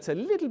observation that's a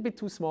little bit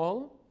too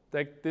small,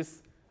 like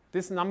this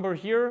number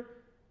here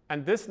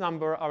and this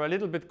number are a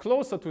little bit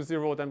closer to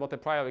 0 than what the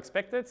prior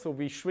expected, so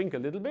we shrink a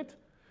little bit.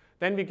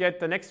 Then we get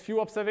the next few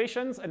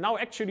observations, and now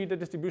actually the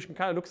distribution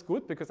kind of looks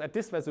good, because at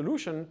this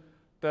resolution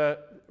the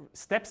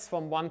steps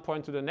from one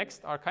point to the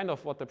next are kind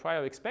of what the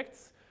prior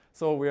expects.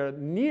 So we're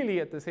nearly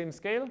at the same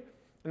scale.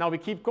 And now we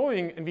keep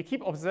going, and we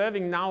keep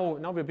observing now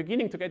we're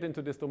beginning to get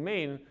into this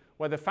domain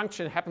where the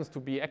function happens to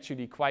be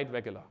actually quite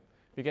regular.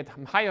 We get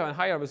higher and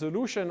higher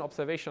resolution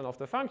observation of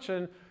the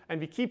function,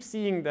 and we keep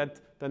seeing that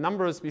the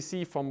numbers we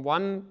see from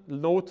one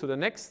node to the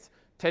next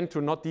tend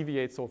to not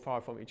deviate so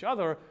far from each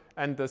other,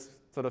 and this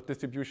sort of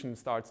distribution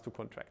starts to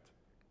contract.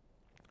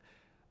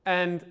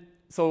 And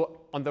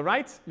so on the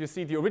right, you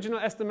see the original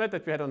estimate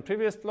that we had on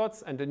previous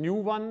plots and the new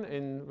one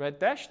in red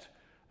dashed.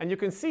 And you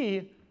can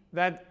see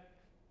that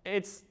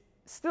it's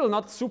still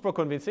not super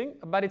convincing,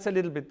 but it's a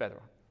little bit better.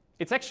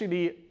 It's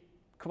actually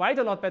quite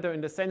a lot better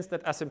in the sense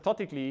that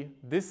asymptotically,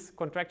 this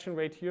contraction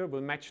rate here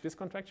will match this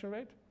contraction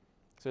rate.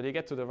 So they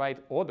get to the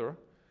right order,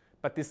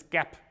 but this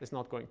gap is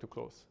not going to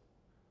close.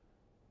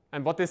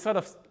 And what this sort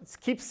of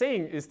keeps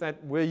saying is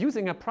that we're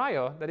using a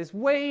prior that is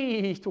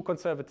way too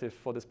conservative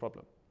for this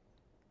problem.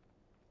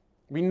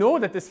 We know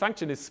that this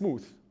function is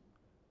smooth.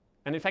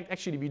 And in fact,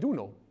 actually, we do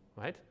know,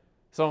 right?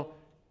 So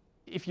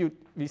if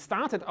we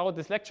started out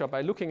this lecture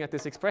by looking at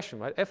this expression,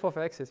 right? F of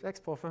x is x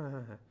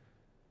power.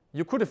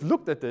 You could have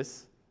looked at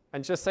this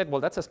and just said, well,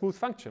 that's a smooth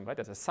function, right?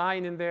 There's a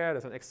sign in there,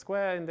 there's an x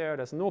square in there,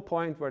 there's no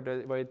point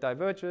where it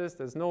diverges,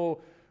 there's no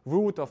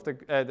root of the,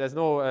 there's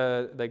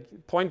no like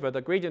point where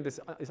the gradient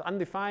is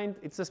undefined.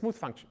 It's a smooth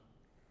function.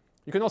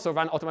 You can also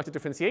run automatic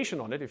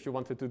differentiation on it if you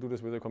wanted to do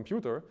this with a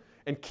computer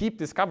and keep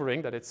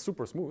discovering that it's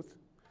super smooth.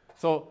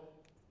 So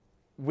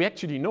we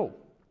actually know.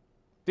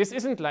 This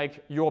isn't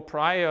like your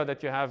prior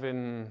that you have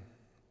in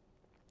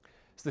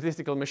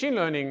statistical machine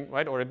learning,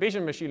 right, or a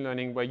Bayesian machine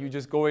learning, where you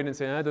just go in and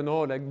say, I don't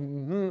know, like,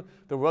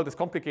 the world is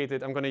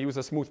complicated. I'm going to use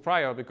a smooth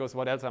prior because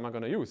what else am I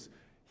going to use?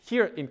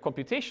 Here in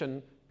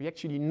computation, we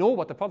actually know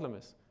what the problem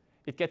is.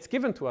 It gets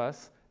given to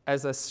us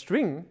as a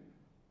string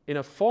in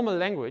a formal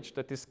language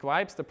that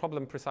describes the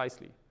problem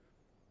precisely.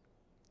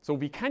 So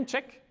we can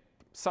check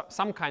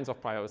some kinds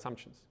of prior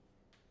assumptions.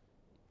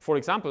 For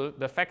example,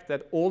 the fact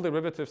that all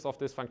derivatives of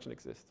this function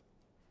exist.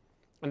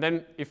 And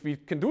then if we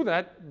can do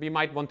that, we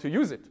might want to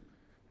use it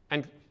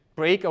and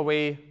break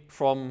away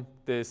from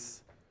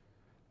this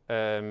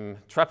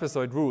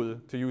trapezoid rule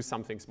to use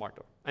something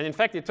smarter. And in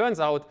fact, it turns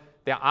out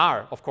there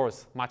are, of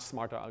course, much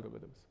smarter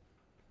algorithms.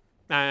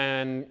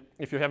 And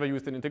if you ever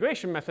used an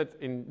integration method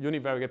in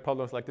univariate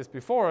problems like this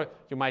before,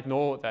 you might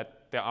know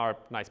that there are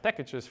nice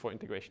packages for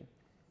integration.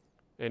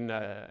 In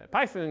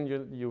Python,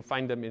 you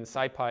find them in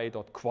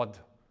scipy.quad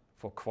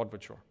for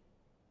quadrature.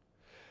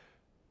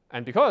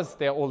 And because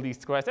they're all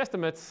least squares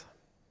estimates,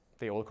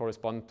 they all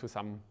correspond to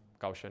some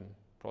Gaussian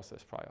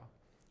process prior.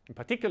 In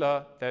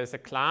particular, there is a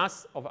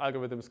class of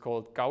algorithms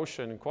called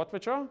Gaussian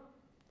quadrature.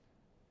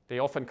 They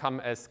often come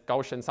as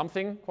Gaussian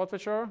something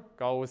quadrature,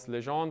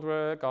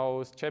 Gauss-Legendre,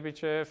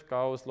 Gauss-Chebyshev,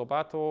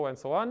 Gauss-Lobato, and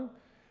so on.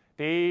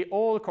 They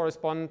all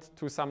correspond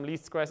to some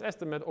least squares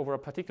estimate over a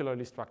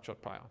particularly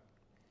structured prior.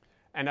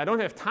 And I don't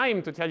have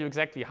time to tell you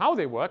exactly how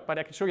they work, but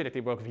I can show you that they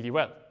work really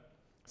well.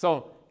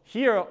 So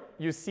here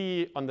you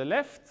see on the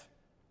left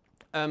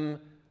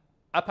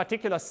a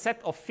particular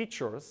set of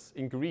features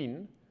in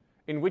green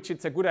in which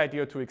it's a good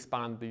idea to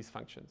expand these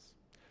functions.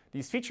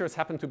 These features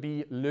happen to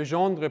be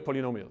Legendre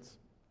polynomials.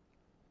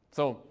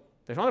 So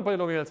Legendre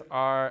polynomials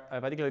are a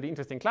particularly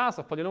interesting class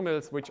of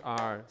polynomials which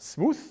are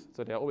smooth,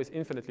 so they're always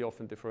infinitely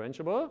often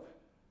differentiable.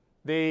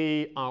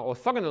 They are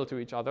orthogonal to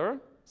each other,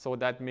 so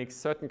that makes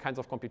certain kinds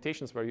of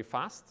computations very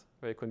fast,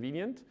 very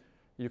convenient.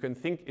 You can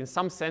think in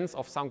some sense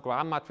of some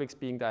gram matrix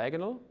being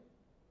diagonal.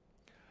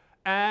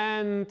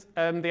 And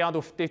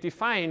they're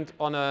defined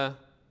on a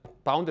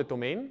bounded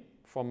domain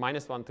from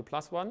 -1 to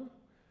 +1,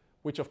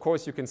 which of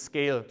course you can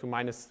scale to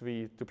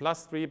 -3 to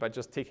 +3 by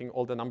just taking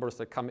all the numbers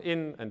that come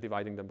in and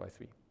dividing them by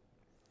 3.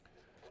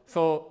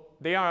 So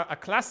they are a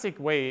classic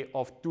way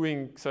of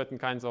doing certain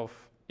kinds of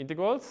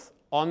integrals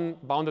on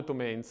bounded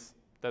domains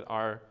that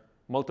are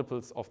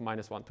multiples of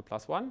 -1 to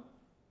 +1,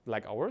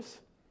 like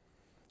ours.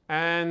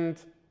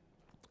 And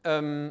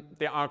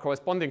there are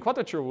corresponding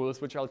quadrature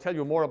rules, which I'll tell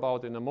you more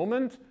about in a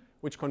moment,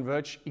 which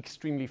converge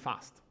extremely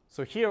fast.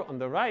 So here on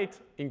the right,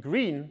 in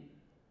green,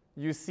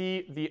 you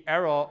see the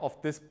error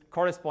of this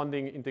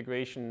corresponding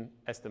integration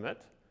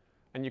estimate.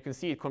 And you can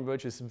see it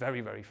converges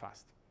very, very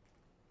fast.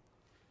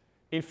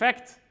 In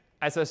fact,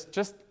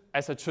 just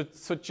as a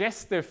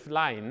suggestive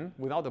line,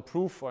 without a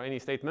proof or any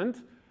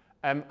statement,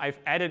 I've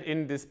added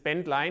in this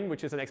bend line,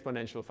 which is an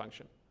exponential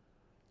function,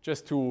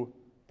 just to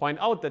point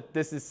out that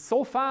this is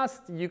so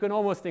fast, you can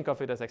almost think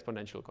of it as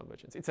exponential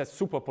convergence. It's a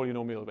super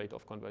polynomial rate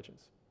of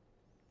convergence.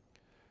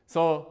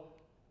 So,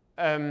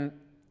 and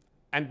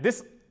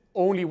this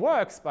only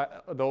works,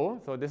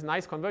 so this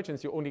nice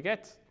convergence you only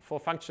get for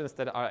functions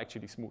that are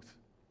actually smooth.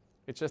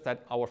 It's just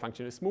that our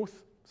function is smooth,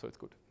 so it's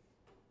good.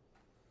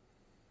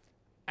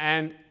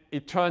 And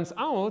it turns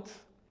out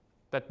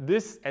that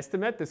this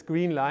estimate, this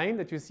green line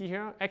that you see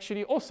here,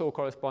 actually also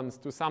corresponds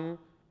to some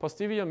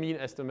posterior mean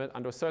estimate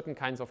under certain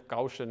kinds of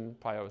Gaussian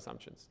prior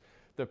assumptions.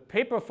 The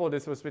paper for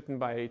this was written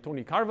by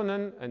Toni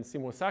Karvonen and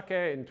Simo Sake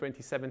in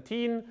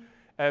 2017.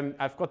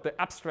 I've got the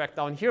abstract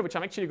down here, which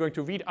I'm actually going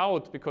to read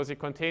out because it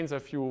contains a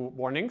few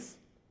warnings.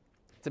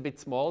 It's a bit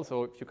small,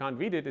 so if you can't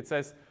read it, it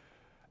says,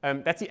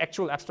 that's the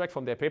actual abstract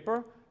from their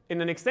paper.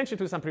 In an extension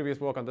to some previous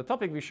work on the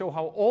topic, we show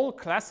how all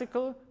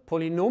classical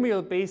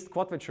polynomial-based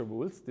quadrature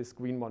rules, this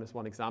green one is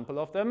one example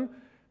of them,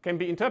 can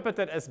be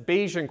interpreted as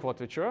Bayesian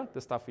quadrature,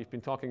 the stuff we've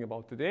been talking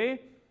about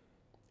today,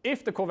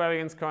 if the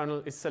covariance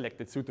kernel is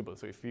selected suitable,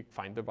 so if we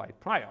find the right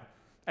prior.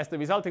 As the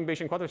resulting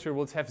Bayesian quadrature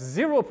rules have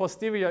zero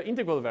posterior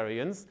integral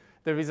variance,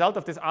 the result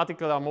of this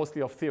article are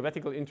mostly of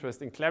theoretical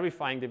interest in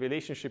clarifying the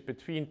relationship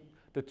between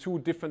the two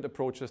different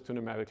approaches to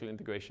numerical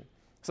integration.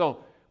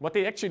 So what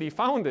they actually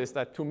found is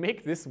that to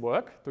make this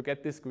work, to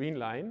get this green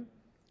line,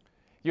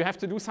 you have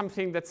to do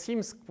something that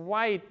seems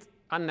quite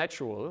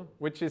unnatural,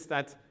 which is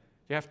that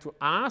you have to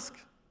ask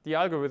the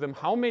algorithm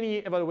how many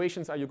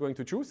evaluations are you going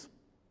to choose.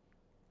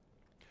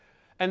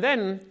 And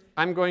then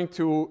I'm going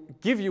to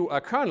give you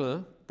a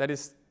kernel that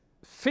is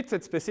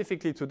fitted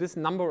specifically to this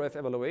number of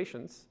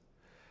evaluations,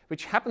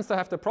 which happens to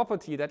have the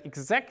property that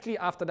exactly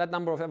after that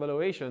number of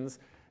evaluations,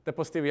 the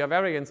posterior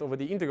variance over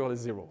the integral is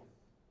 0,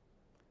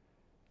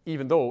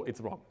 even though it's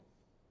wrong.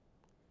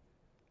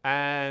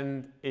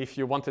 And if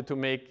you wanted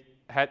to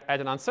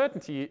add an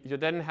uncertainty, you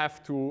then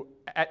have to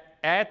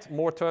add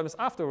more terms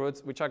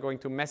afterwards, which are going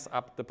to mess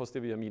up the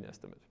posterior mean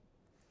estimate.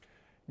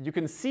 You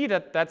can see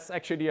that that's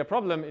actually a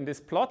problem in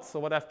this plot. So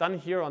what I've done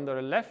here on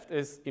the left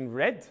is in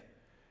red.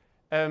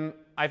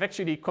 I've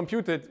actually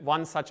computed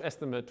one such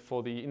estimate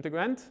for the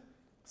integrand.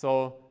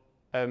 So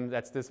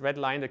that's this red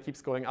line that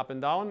keeps going up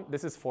and down.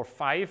 This is for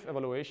 5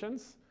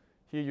 evaluations.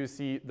 Here you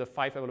see the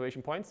 5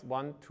 evaluation points,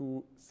 1,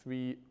 2,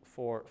 3,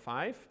 4,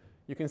 5.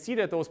 You can see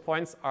that those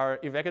points are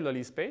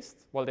irregularly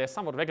spaced. Well, they're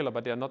somewhat regular,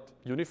 but they're not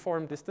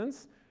uniform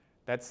distance.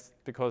 That's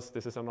because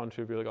this is a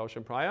non-trivial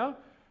Gaussian prior.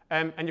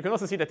 And you can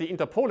also see that the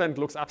interpolant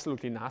looks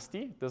absolutely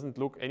nasty. It doesn't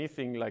look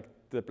anything like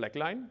the black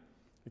line.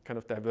 It kind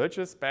of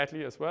diverges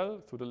badly as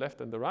well to the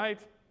left and the right.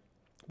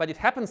 But it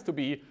happens to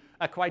be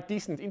a quite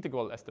decent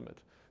integral estimate.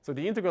 So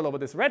the integral over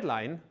this red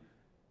line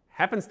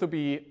happens to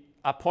be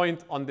a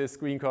point on this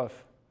green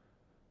curve.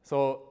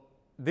 So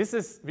this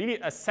is really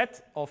a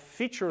set of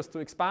features to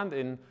expand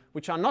in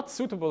which are not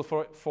suitable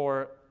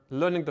for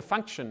learning the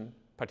function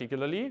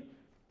particularly,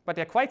 but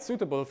they're quite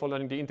suitable for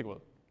learning the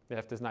integral. They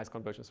have this nice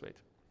convergence rate.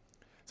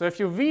 So if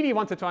you really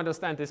wanted to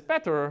understand this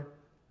better,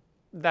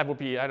 that would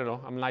be, I don't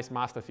know, a nice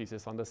master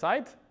thesis on the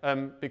side,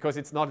 because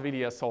it's not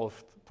really a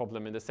solved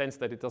problem in the sense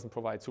that it doesn't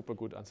provide super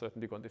good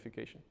uncertainty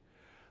quantification.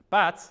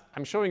 But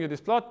I'm showing you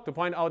this plot to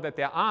point out that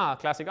there are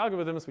classic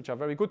algorithms which are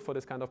very good for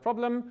this kind of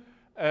problem.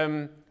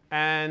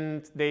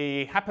 And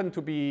they happen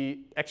to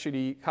be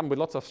actually come with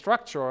lots of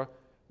structure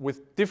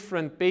with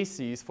different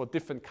bases for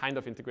different kind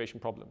of integration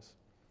problems.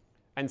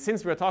 And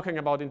since we're talking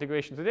about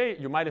integration today,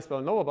 you might as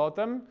well know about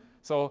them.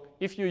 So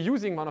if you're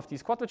using one of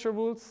these quadrature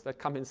rules that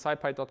come in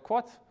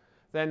scipy.quad,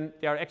 then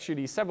there are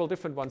actually several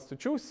different ones to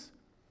choose.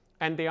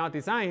 And they are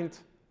designed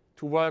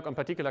to work on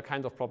particular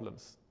kind of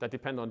problems that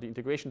depend on the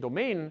integration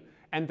domain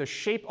and the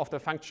shape of the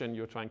function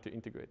you're trying to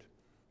integrate.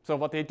 So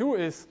what they do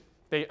is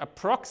they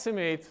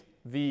approximate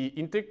the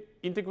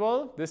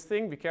integral, this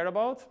thing we care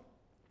about.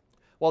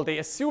 Well, they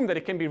assume that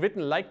it can be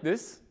written like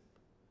this,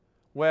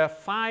 where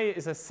phi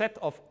is a set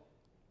of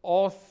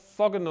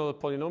orthogonal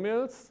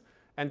polynomials,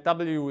 and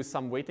w is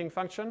some weighting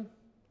function.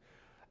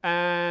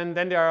 And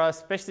then there are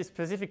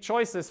specific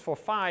choices for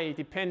phi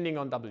depending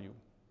on w.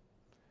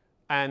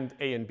 and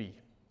A and B.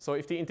 So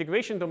if the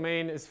integration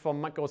domain is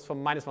goes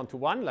from -1 to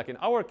 1, like in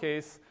our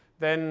case,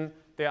 then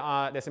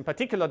there's in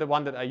particular the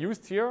one that I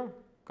used here,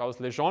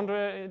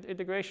 Gauss-Legendre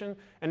integration,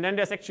 and then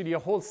there's actually a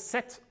whole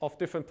set of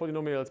different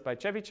polynomials by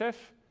Chebyshev.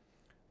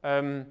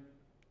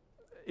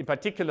 In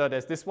particular,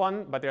 there's this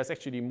one, but there's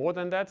actually more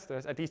than that.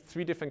 There's at least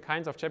 3 different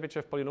kinds of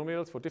Chebyshev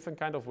polynomials for different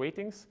kind of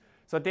weightings.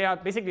 So they are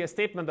basically a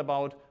statement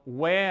about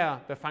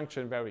where the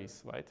function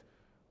varies, right?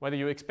 Whether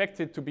you expect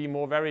it to be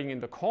more varying in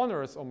the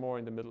corners or more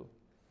in the middle.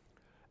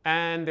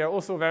 And there are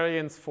also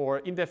variants for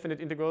indefinite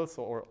integrals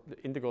or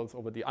the integrals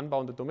over the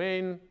unbounded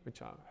domain,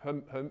 which are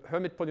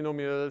Hermite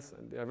polynomials,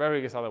 and there are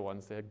various other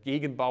ones. There are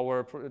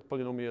Gegenbauer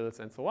polynomials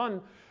and so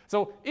on.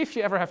 So if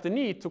you ever have the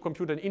need to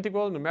compute an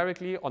integral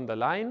numerically on the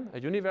line,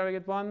 a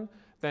univariate one,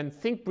 then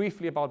think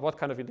briefly about what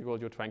kind of integral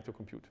you're trying to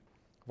compute.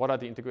 What are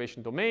the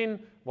integration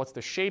domain? What's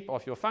the shape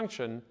of your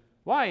function?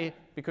 Why?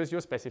 Because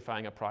you're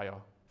specifying a prior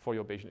for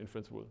your Bayesian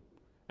inference rule.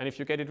 And if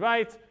you get it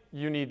right,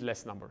 you need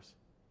less numbers.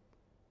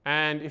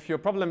 And if your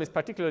problem is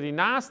particularly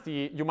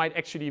nasty, you might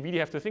actually really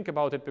have to think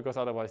about it, because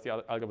otherwise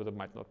the algorithm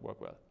might not work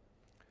well.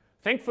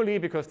 Thankfully,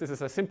 because this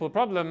is a simple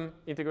problem,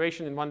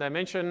 integration in one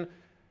dimension,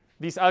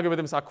 these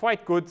algorithms are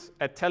quite good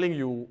at telling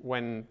you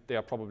when they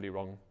are probably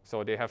wrong.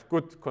 So they have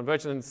good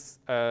convergence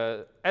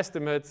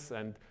estimates,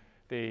 and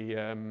they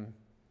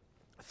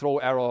throw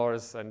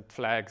errors and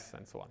flags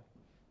and so on.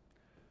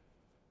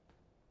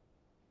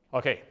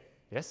 OK,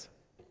 yes?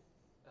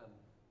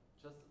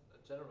 Just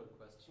a general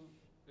question.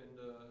 In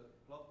the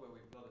plot where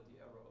we plotted the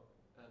error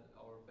and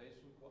our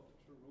Bayesian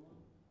quadrature rule,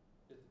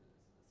 it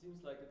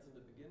seems like it's in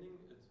the beginning,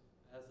 it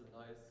has a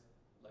nice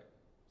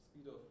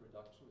speed of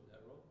reduction in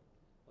error,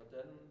 but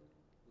then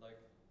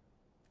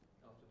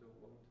after the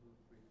 1, 2,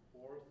 3,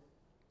 4th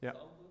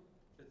sample,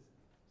 it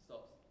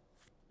stops.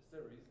 Is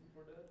there a reason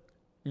for that?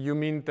 You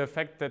mean the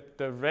fact that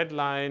the red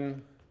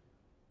line,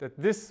 that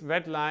this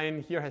red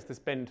line here has this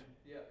bend,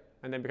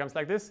 and then becomes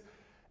like this?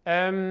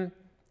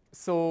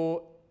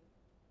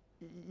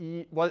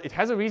 Well, it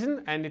has a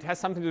reason, and it has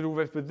something to do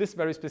with this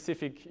very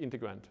specific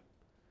integrand.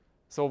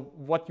 So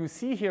what you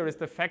see here is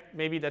the fact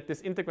maybe that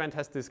this integrand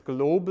has this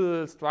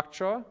global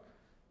structure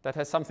that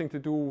has something to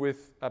do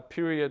with a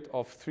period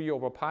of 3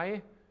 over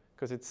pi,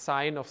 because it's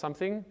sine of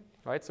something,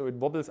 right? So it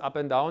wobbles up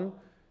and down.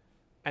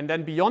 And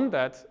then beyond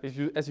that,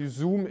 as you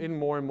zoom in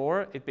more and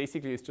more, it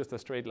basically is just a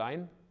straight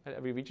line at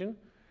every region.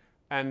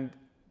 And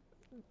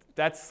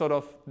that's sort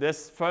of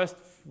this first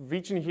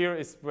region here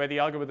is where the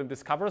algorithm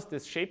discovers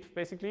this shape,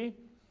 basically.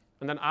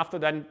 And then after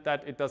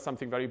that, it does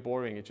something very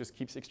boring. It just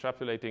keeps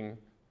extrapolating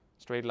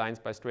straight lines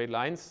by straight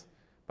lines.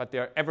 But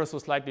they're ever so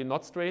slightly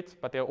not straight,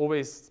 but they're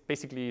always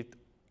basically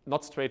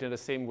not straight in the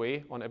same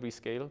way on every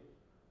scale.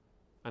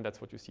 And that's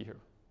what you see here.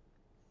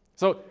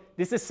 So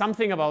this is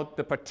something about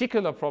the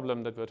particular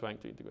problem that we're trying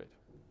to integrate.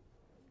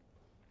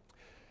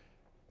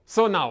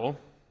 So now,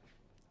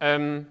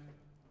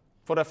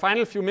 for the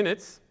final few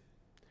minutes,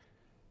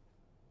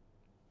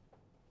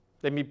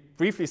 let me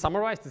briefly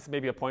summarize. This is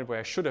maybe a point where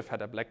I should have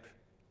had a black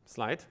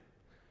slide,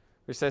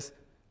 which says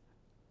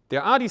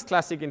there are these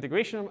classic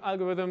integration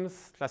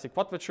algorithms, classic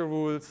quadrature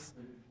rules,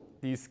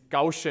 these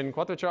Gaussian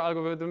quadrature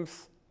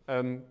algorithms,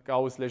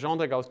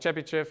 Gauss-Legendre,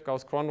 Gauss-Chebyshev,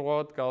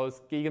 Gauss-Kronrod,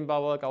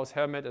 Gauss-Gegenbauer,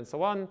 Gauss-Hermite, and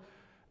so on.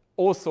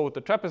 Also the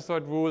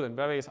trapezoid rule and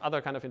various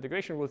other kind of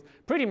integration rules.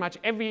 Pretty much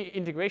every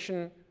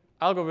integration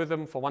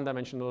algorithm for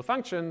one-dimensional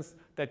functions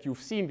that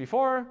you've seen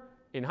before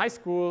in high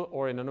school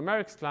or in a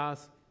numerics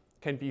class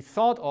can be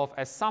thought of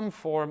as some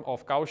form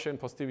of Gaussian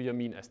posterior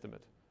mean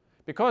estimate,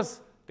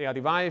 because they are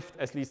derived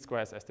as least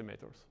squares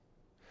estimators.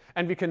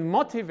 And we can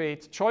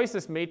motivate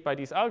choices made by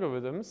these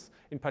algorithms,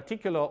 in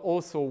particular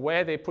also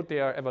where they put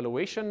their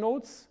evaluation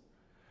nodes,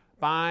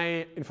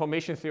 by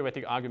information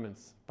theoretic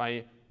arguments,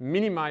 by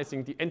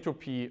minimizing the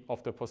entropy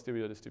of the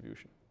posterior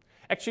distribution.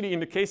 Actually, in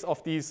the case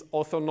of these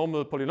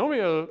orthonormal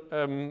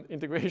polynomial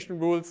integration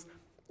rules,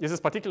 this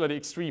is particularly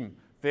extreme.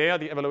 There,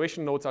 the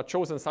evaluation nodes are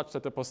chosen such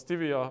that the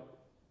posterior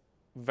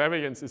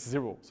variance is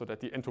 0, so that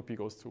the entropy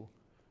goes to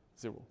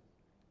 0.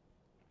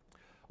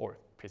 Or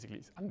basically,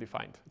 it's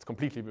undefined. It's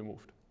completely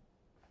removed.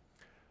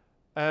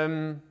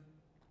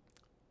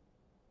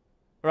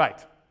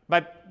 Right,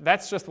 but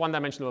that's just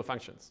one-dimensional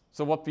functions.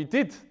 So what we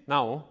did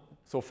now,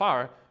 so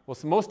far,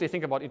 was mostly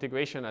think about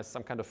integration as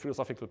some kind of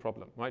philosophical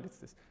problem, right? It's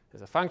this,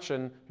 there's a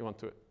function, you want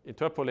to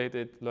interpolate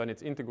it, learn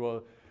its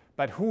integral,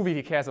 but who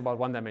really cares about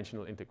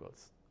one-dimensional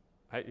integrals?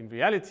 Right? In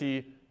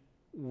reality,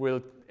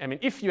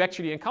 if you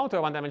actually encounter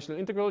a one-dimensional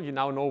integral, you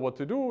now know what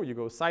to do. You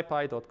go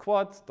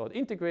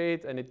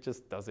scipy.quad.integrate, and it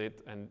just does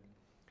it. And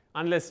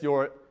unless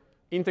your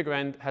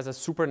integrand has a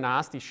super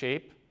nasty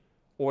shape,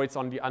 or it's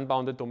on the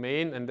unbounded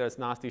domain, and there's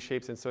nasty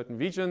shapes in certain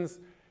regions,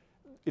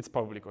 it's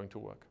probably going to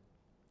work.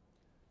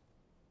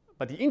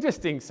 But the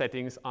interesting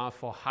settings are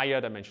for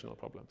higher dimensional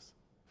problems.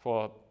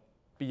 For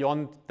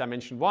beyond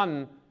dimension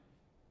 1,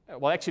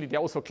 well, actually, there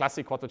are also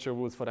classic quadrature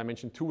rules for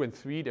dimension 2 and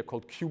 3. They're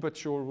called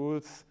cubature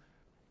rules.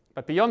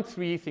 But beyond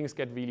 3, things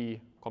get really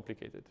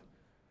complicated.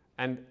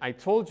 And I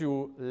told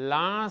you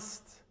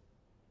last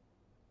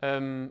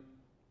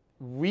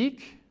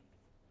week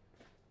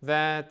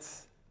that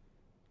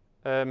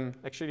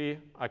actually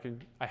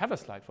I have a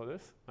slide for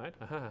this, right?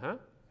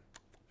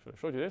 Should have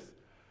showed you this.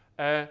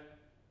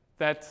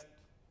 That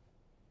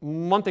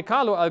Monte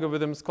Carlo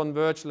algorithms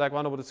converge like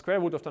 1 over the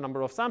square root of the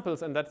number of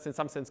samples, and that's in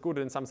some sense good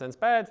and in some sense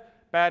bad.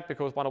 Bad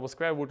because 1 over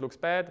square root looks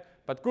bad,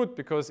 but good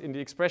because in the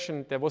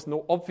expression there was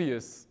no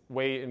obvious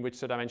way in which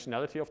the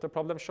dimensionality of the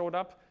problem showed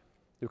up.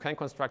 You can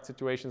construct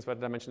situations where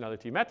the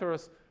dimensionality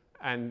matters,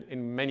 and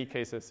in many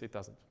cases it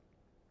doesn't.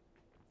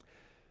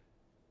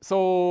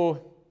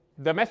 So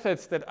the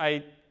methods that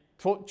I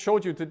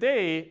showed you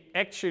today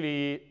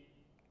actually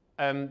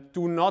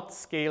do not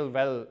scale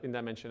well in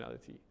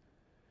dimensionality.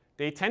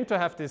 They tend to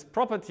have this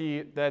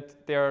property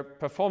that their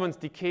performance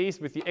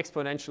decays with the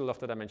exponential of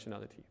the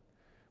dimensionality.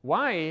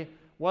 Why?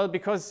 Well,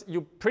 because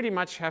you pretty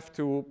much have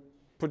to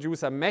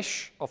produce a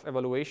mesh of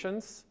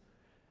evaluations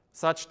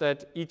such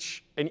that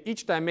in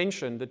each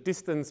dimension, the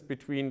distance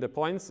between the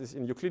points is,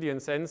 in Euclidean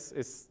sense,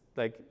 is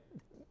like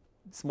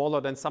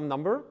smaller than some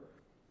number.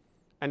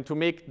 And to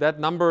make that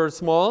number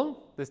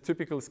small, this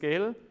typical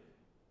scale,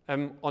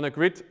 on a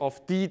grid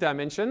of d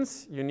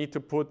dimensions, you need to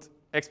put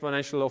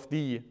exponential of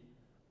d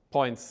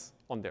points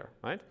on there,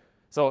 right?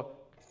 So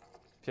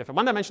if you have a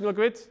one-dimensional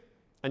grid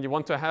and you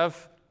want to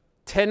have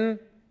 10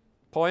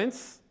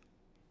 points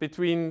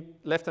between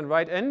left and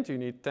right end, you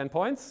need 10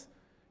 points.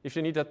 If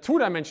you need a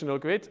two-dimensional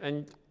grid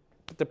and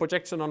the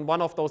projection on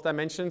one of those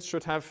dimensions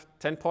should have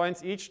 10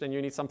 points each, then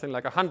you need something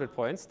like 100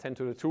 points, 10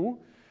 to the 2.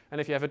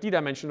 And if you have a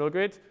d-dimensional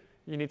grid,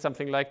 you need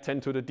something like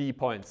 10 to the d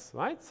points,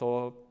 right?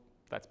 So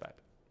that's bad.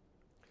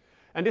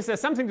 And this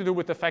has something to do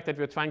with the fact that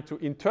we're trying to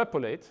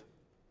interpolate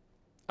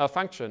a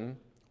function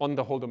on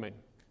the whole domain.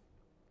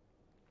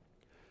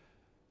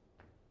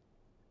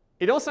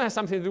 It also has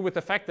something to do with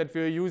the fact that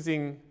we're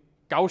using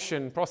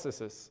Gaussian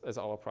processes as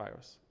our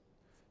priors.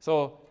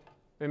 So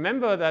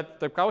remember that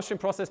the Gaussian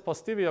process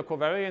posterior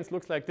covariance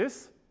looks like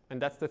this, and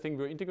that's the thing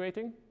we're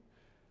integrating.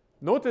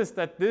 Notice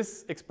that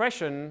this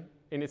expression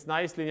in its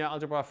nice linear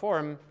algebra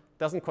form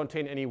doesn't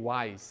contain any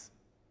y's.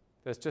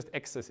 There's just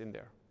x's in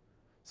there.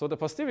 So the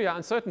posterior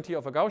uncertainty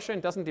of a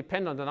Gaussian doesn't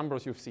depend on the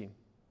numbers you've seen.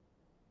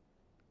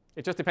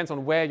 It just depends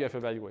on where you have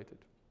evaluated.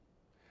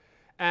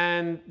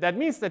 And that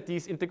means that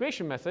these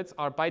integration methods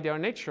are by their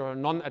nature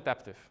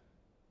non-adaptive.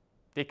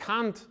 They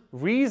can't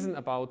reason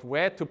about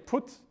where to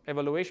put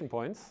evaluation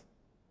points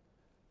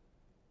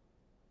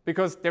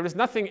because there is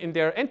nothing in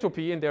their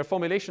entropy, in their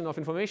formulation of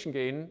information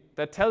gain,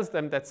 that tells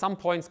them that some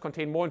points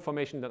contain more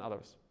information than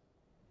others.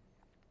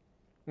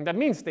 And that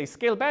means they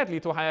scale badly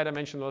to higher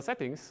dimensional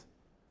settings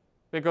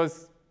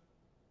because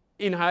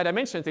in higher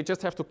dimensions, they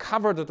just have to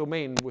cover the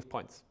domain with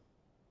points.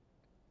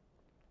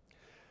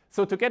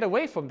 So to get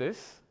away from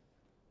this,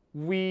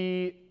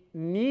 we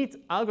need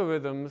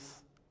algorithms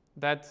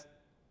that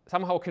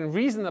somehow can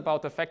reason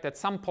about the fact that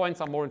some points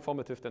are more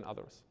informative than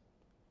others.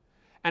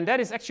 And that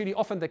is actually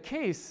often the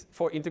case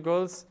for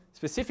integrals,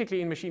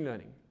 specifically in machine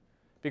learning.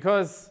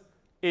 Because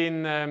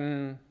in,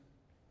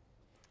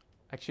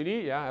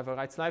 actually, yeah, I have a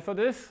right slide for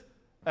this.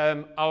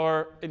 In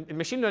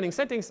machine learning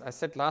settings, I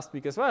said last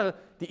week as well,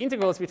 the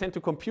integrals we tend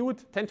to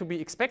compute tend to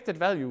be expected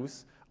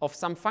values of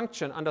some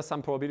function under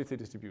some probability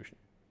distribution.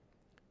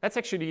 That's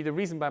actually the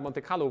reason why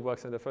Monte Carlo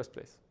works in the first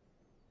place.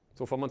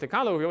 So for Monte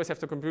Carlo, we always have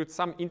to compute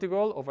some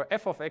integral over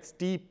f of x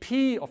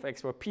dp of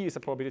x, where p is a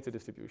probability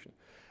distribution.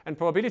 And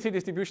probability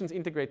distributions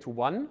integrate to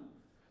 1.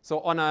 So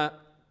on a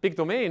big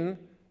domain,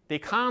 they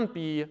can't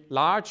be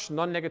large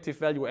non-negative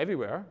value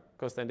everywhere,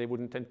 because then they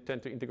wouldn't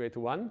tend to integrate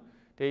to 1.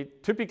 They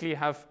typically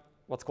have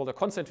what's called a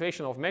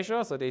concentration of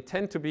measure, so they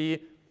tend to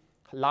be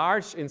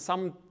large in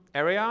some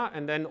area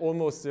and then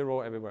almost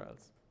 0 everywhere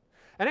else.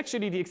 And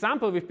actually, the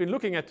example we've been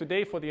looking at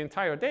today for the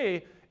entire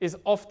day is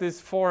of this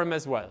form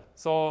as well.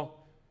 So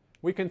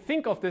we can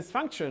think of this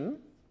function.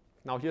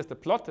 Now here's the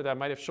plot that I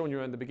might have shown you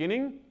in the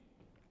beginning.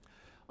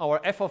 Our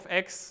f of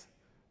x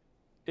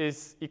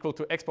is equal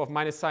to x power of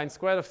minus sine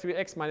squared of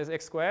 3x minus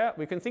x squared.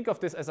 We can think of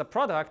this as a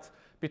product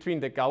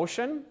between the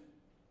Gaussian,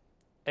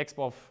 x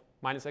power of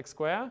minus x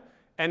squared,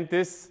 and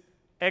this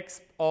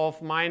x of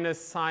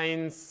minus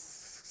sine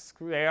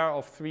square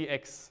of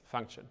 3x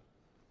function.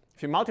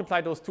 If you multiply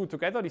those two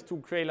together, these two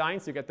gray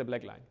lines, you get the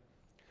black line.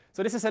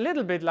 So this is a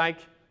little bit like,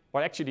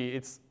 well, actually,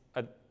 it's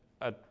a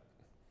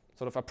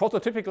sort of a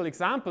prototypical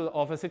example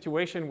of a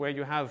situation where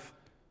you have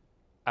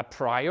a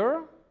prior,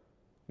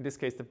 in this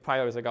case, the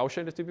prior is a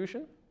Gaussian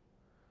distribution,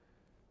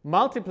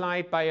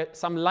 multiplied by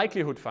some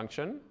likelihood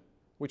function,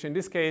 which in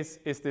this case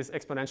is this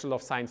exponential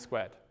of sine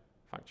squared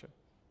function.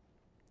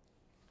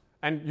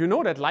 And you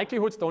know that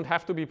likelihoods don't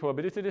have to be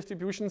probability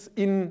distributions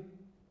in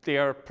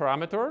their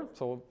parameter.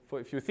 So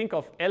if you think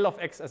of L of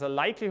x as a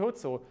likelihood,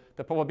 so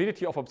the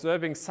probability of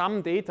observing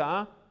some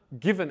data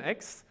given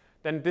x,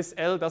 then this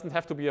L doesn't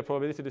have to be a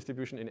probability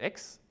distribution in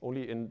x,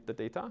 only in the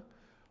data.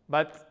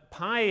 But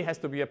pi has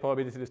to be a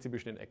probability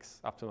distribution in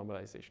x up to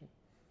normalization.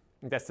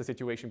 And that's the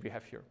situation we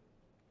have here.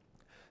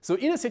 So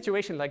in a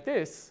situation like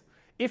this,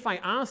 if I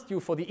asked you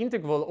for the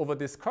integral over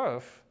this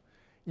curve,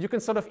 you can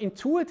sort of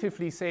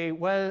intuitively say,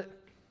 well,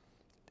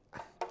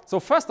 so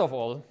first of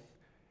all,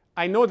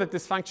 I know that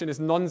this function is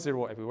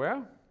non-zero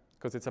everywhere,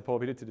 because it's a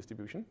probability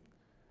distribution.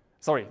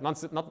 Sorry,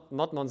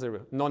 not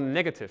non-zero,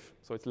 non-negative.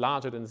 So it's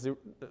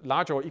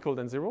larger or equal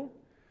than 0.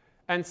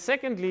 And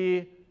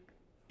secondly,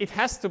 it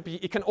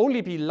can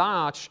only be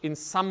large in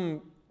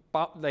some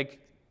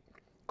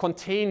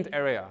contained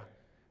area.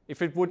 If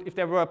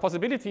there were a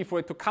possibility for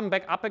it to come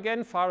back up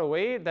again far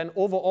away, then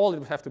overall it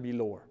would have to be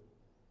lower.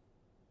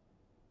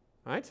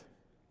 Right?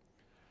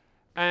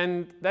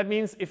 And that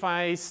means if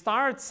I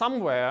start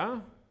somewhere,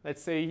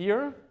 let's say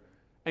here,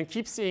 and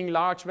keep seeing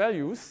large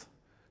values,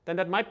 then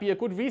that might be a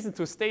good reason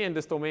to stay in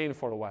this domain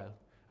for a while.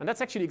 And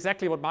that's actually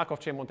exactly what Markov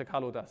chain Monte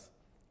Carlo does.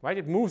 Right?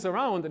 It moves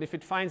around, and if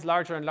it finds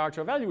larger and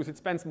larger values, it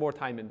spends more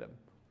time in them.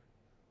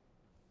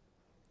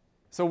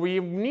 So we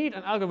need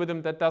an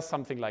algorithm that does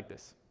something like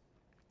this.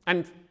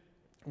 And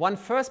one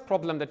first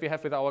problem that we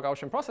have with our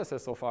Gaussian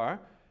processors so far,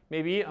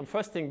 maybe a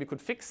first thing we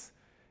could fix,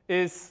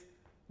 is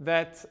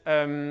that,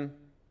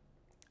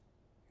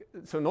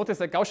 so notice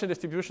that Gaussian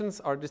distributions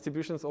are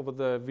distributions over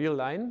the real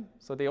line.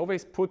 So they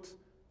always put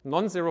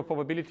non-zero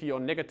probability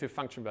on negative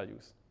function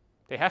values.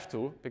 They have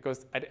to,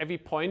 because at every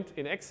point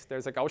in x,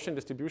 there's a Gaussian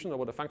distribution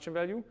over the function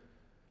value,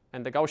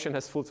 and the Gaussian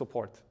has full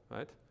support,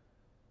 right?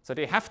 So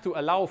they have to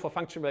allow for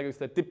function values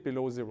that dip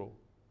below 0.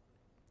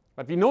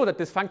 But we know that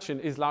this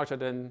function is larger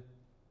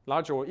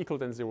or equal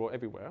than 0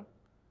 everywhere.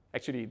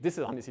 Actually, this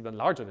one is even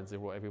larger than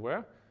 0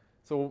 everywhere.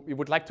 So we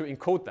would like to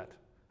encode that.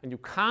 And you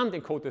can't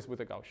encode this with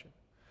a Gaussian.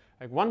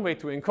 Like one way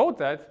to encode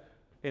that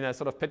in a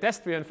sort of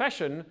pedestrian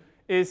fashion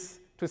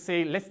is to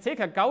say, let's take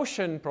a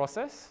Gaussian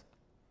process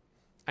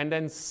and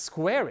then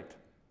square it.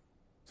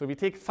 So we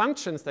take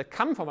functions that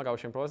come from a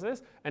Gaussian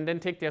process and then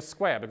take their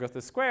square, because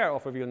the square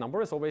of a real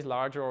number is always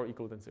larger or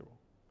equal than 0.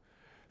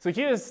 So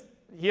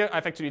here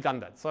I've actually done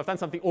that. So I've done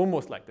something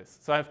almost like this.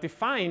 So I've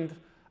defined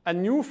a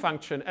new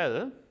function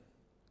L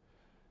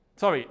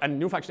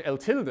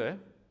tilde,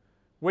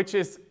 which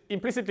is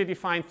implicitly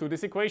defined through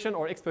this equation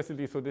or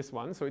explicitly through this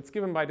one. So it's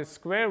given by the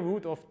square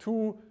root of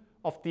 2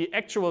 of the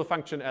actual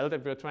function L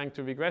that we're trying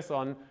to regress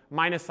on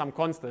minus some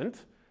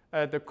constant.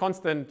 The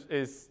constant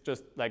is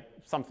just like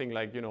something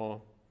like,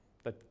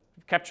 that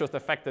captures the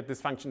fact that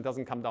this function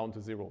doesn't come down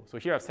to 0. So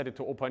here I've set it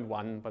to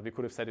 0.1, but we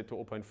could have set it to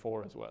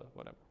 0.4 as well,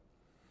 whatever.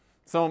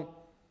 So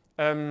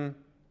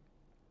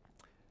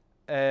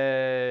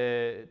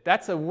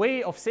that's a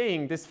way of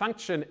saying this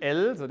function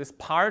L, so this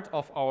part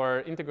of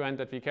our integrand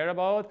that we care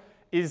about,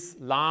 is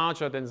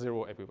larger than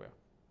 0 everywhere.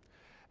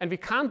 And we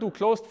can't do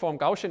closed form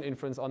Gaussian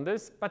inference on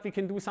this, but we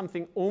can do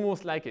something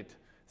almost like it.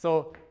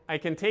 So I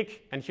can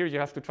take, and here you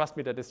have to trust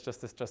me that it's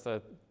just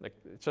an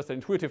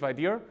intuitive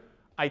idea.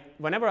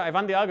 Whenever I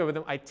run the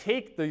algorithm, I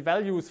take the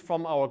values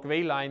from our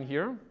gray line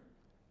here,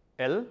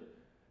 L,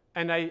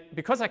 and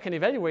because I can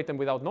evaluate them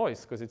without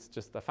noise, because it's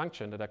just a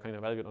function that I can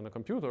evaluate on a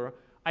computer,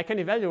 I can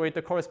evaluate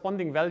the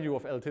corresponding value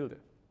of L tilde.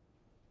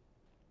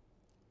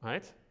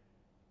 Right?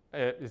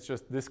 It's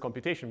just this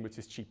computation, which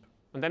is cheap.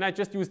 And then I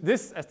just use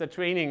this as the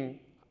training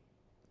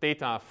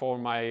data for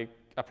my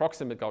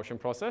approximate Gaussian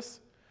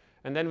process.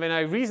 And then when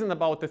I reason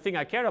about the thing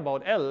I care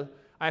about, L,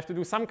 I have to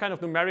do some kind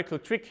of numerical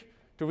trick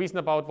to reason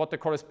about what the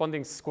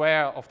corresponding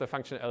square of the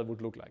function L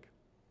would look like.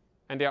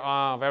 And there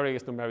are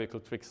various numerical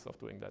tricks of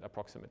doing that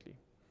approximately.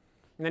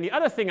 And then the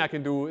other thing I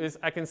can do is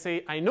I can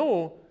say, I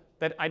know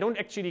that I don't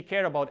actually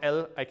care about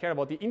L. I care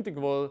about the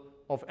integral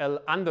of L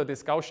under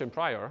this Gaussian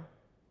prior,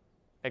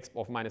 x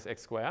of minus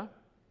x squared.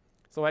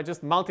 So I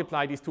just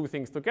multiply these two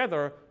things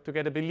together to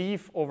get a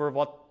belief over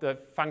what the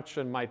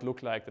function might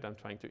look like that I'm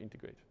trying to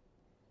integrate.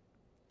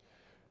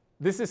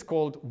 This is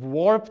called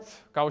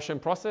warped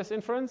Gaussian process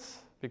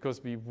inference,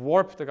 because we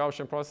warp the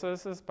Gaussian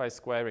processes by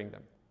squaring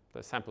them,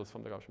 the samples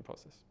from the Gaussian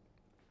process.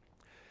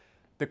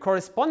 The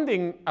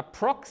corresponding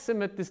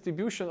approximate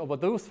distribution over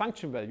those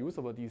function values,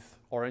 over these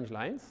orange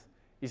lines,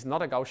 is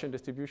not a Gaussian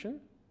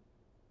distribution.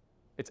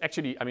 It's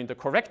actually, the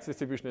correct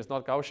distribution is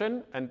not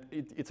Gaussian, and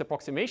its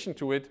approximation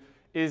to it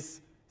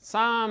is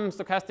some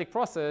stochastic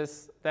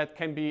process that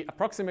can be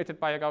approximated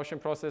by a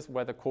Gaussian process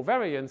where the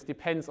covariance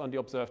depends on the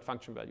observed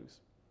function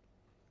values.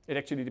 It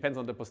actually depends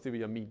on the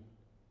posterior mean.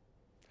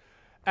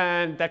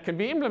 And that can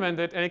be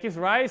implemented, and it gives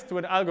rise to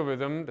an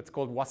algorithm that's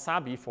called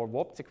Wasabi for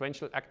warped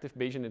sequential active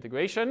Bayesian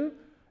integration.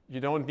 You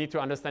don't need to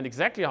understand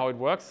exactly how it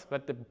works,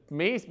 but the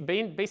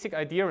basic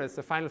idea is,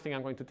 the final thing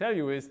I'm going to tell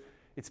you is,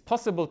 it's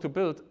possible to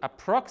build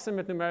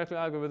approximate numerical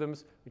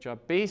algorithms which are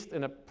based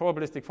in a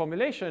probabilistic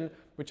formulation,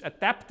 which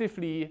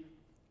adaptively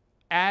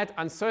add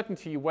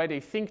uncertainty where they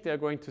think they're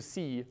going to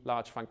see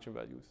large function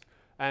values.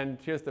 And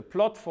here's the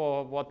plot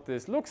for what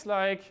this looks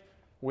like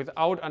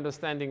without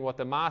understanding what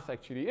the math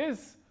actually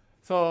is.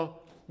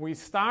 So we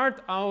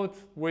start out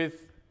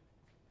with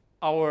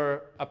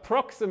our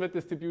approximate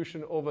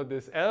distribution over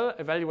this L,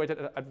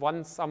 evaluated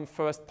at some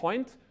first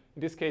point.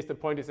 In this case, the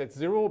point is at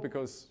 0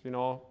 because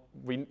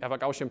we have a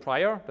Gaussian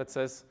prior that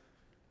says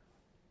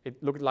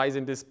it lies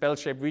in this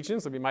bell-shaped region,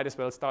 so we might as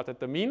well start at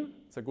the mean.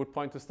 It's a good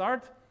point to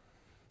start.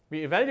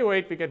 We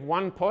evaluate, we get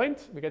 1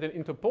 point, we get an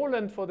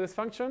interpolant for this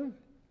function.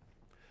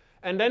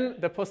 And then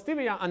the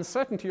posterior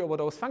uncertainty over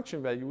those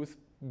function values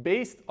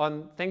based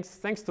on,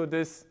 thanks to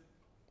this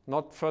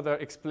not further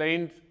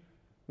explained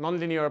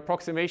nonlinear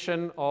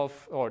approximation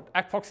of, or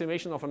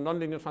approximation of a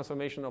nonlinear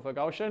transformation of a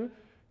Gaussian,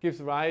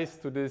 gives rise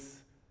to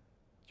this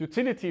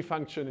utility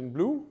function in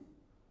blue,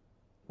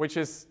 which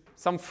is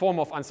some form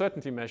of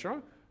uncertainty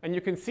measure. And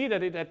you can see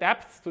that it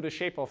adapts to the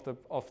shape of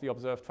the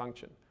observed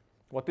function.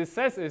 What this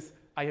says is,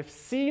 I have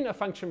seen a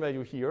function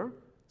value here,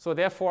 so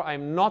therefore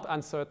I'm not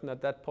uncertain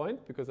at that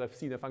point because I've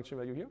seen a function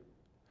value here.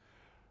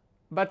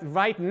 But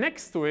right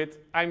next to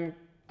it,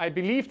 I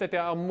believe that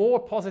there are more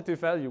positive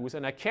values,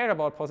 and I care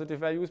about positive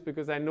values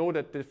because I know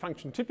that the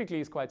function typically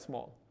is quite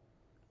small.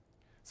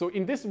 So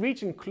in this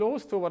region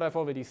close to what I've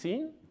already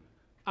seen,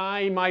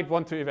 I might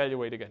want to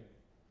evaluate again.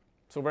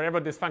 So wherever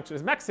this function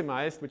is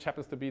maximized, which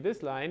happens to be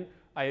this line,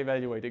 I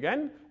evaluate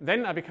again.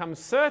 Then I become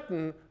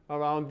certain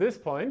around this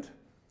point.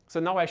 So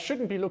now I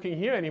shouldn't be looking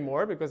here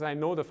anymore because I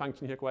know the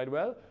function here quite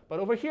well. But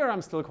over here,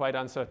 I'm still quite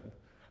uncertain.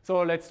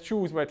 So let's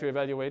choose where to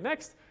evaluate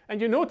next.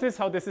 And you notice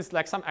how this is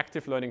like some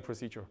active learning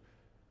procedure.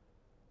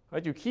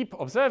 Right? You keep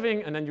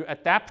observing, and then you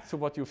adapt to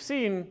what you've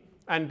seen.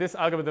 And this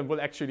algorithm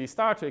will actually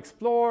start to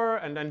explore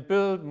and then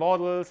build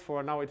models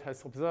for now it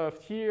has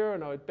observed here.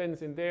 Now it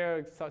bends in there.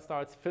 It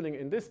starts filling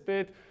in this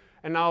bit.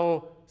 And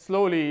now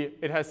slowly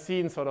it has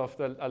seen sort of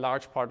a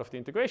large part of the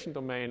integration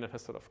domain and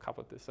has sort of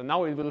covered this. And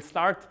now it will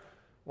start,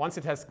 once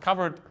it has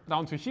covered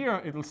down to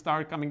here, it will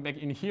start coming back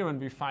in here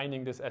and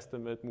refining this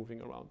estimate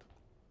moving around.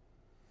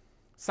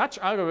 Such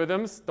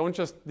algorithms don't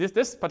just,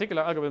 this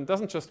particular algorithm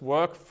doesn't just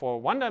work for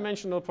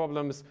one-dimensional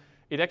problems.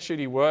 It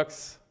actually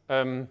works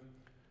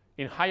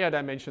in higher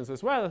dimensions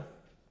as well.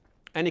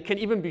 And it can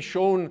even be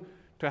shown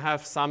to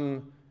have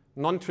some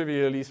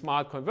non-trivially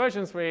smart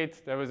convergence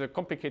rate. There was a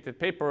complicated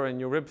paper in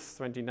Euribs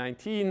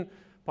 2019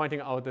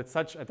 pointing out that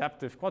such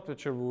adaptive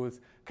quadrature rules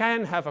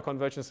can have a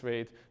convergence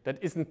rate that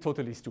isn't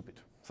totally stupid.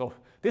 So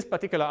this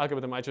particular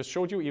algorithm I just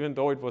showed you, even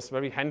though it was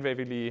very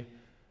hand-wavily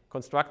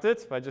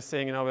constructed by just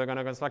saying, you know, we're going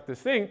to construct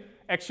this thing,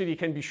 actually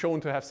can be shown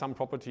to have some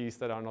properties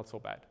that are not so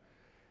bad.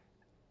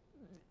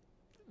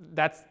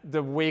 That's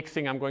the vague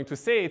thing I'm going to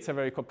say. It's a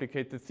very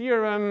complicated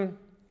theorem,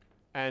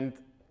 and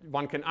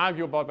one can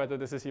argue about whether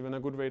this is even a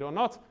good rate or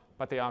not,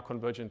 but they are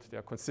convergent. They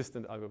are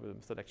consistent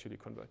algorithms that actually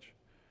converge.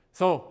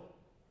 So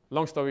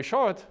long story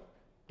short,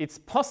 it's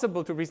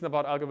possible to reason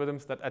about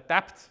algorithms that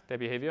adapt their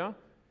behavior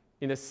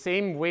in the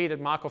same way that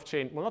Markov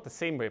chain, well, not the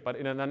same way, but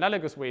in an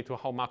analogous way to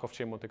how Markov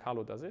chain Monte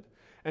Carlo does it.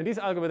 And these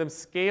algorithms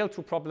scale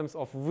to problems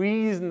of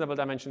reasonable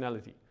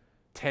dimensionality,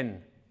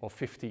 10 or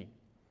 15.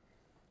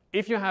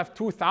 If you have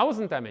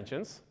 2,000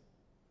 dimensions,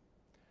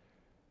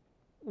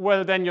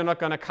 well, then you're not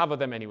going to cover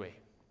them anyway.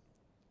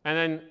 And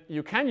then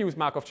you can use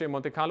Markov chain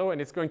Monte Carlo,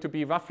 and it's going to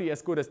be roughly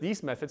as good as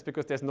these methods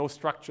because there's no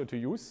structure to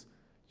use.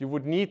 You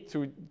would need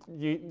to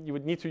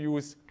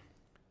use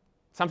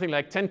something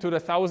like 10 to the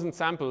 1,000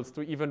 samples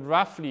to even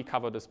roughly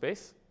cover the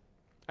space.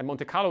 And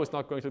Monte Carlo is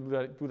not going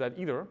to do that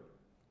either.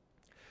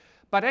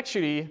 But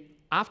actually,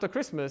 after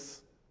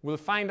Christmas, we'll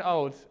find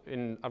out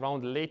in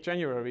around late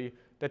January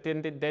that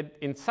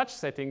in such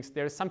settings,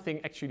 there is something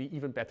actually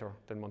even better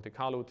than Monte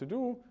Carlo to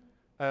do,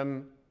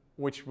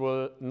 which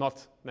will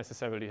not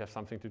necessarily have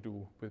something to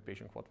do with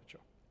Bayesian quadrature.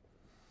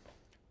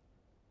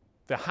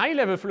 The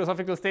high-level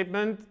philosophical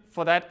statement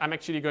for that, I'm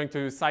actually going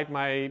to cite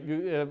my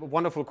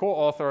wonderful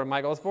co-author,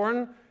 Mike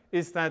Osborne,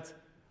 is that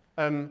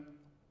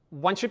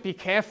one should be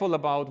careful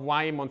about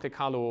why Monte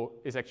Carlo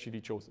is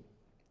actually chosen.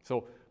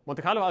 So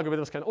Monte Carlo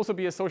algorithms can also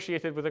be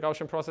associated with the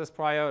Gaussian process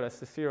prior. That's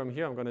the theorem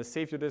here. I'm going to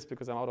save you this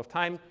because I'm out of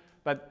time.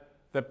 But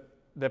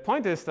the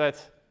point is that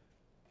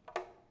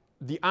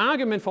the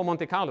argument for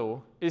Monte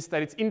Carlo is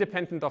that it's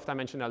independent of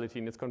dimensionality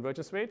in its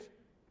convergence rate.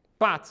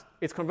 But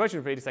its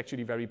convergence rate is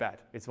actually very bad.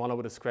 It's 1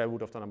 over the square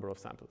root of the number of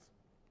samples.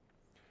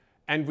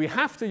 And we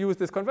have to use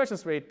this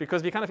convergence rate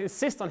because we kind of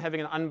insist on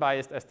having an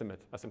unbiased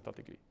estimate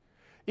asymptotically.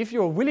 If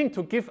you're willing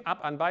to give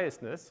up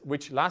unbiasedness,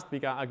 which last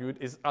week I argued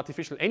is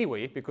artificial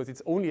anyway, because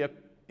it's only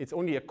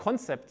a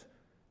concept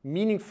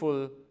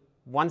meaningful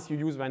once you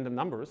use random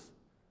numbers,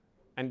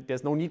 and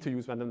there's no need to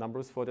use random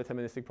numbers for a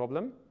deterministic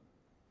problem,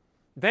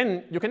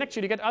 then you can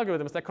actually get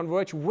algorithms that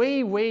converge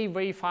way, way,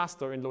 way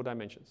faster in low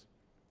dimensions.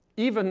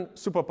 Even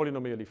super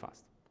polynomially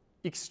fast,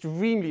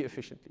 extremely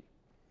efficiently.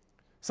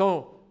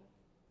 So,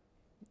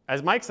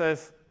 as Mike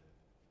says,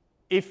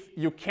 if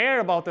you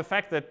care about the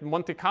fact that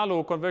Monte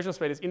Carlo convergence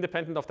rate is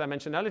independent of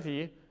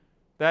dimensionality,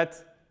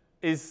 that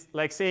is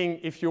like saying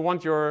if you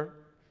want your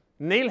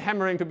nail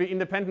hammering to be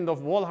independent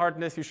of wall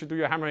hardness, you should do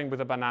your hammering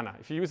with a banana.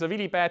 If you use a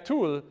really bad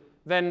tool,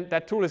 then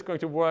that tool is going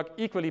to work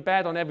equally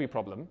bad on every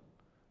problem.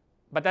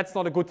 But that's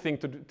not a good thing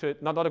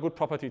not a good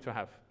property to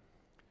have.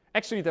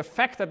 Actually, the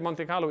fact that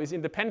Monte Carlo is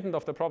independent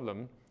of the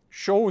problem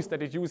shows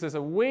that it uses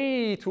a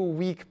way too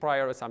weak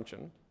prior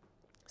assumption,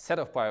 set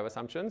of prior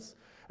assumptions.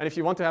 And if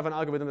you want to have an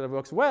algorithm that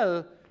works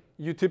well,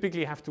 you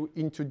typically have to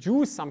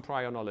introduce some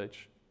prior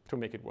knowledge to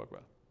make it work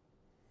well.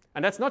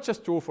 And that's not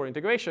just true for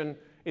integration.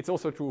 It's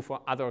also true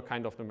for other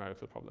kind of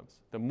numerical problems.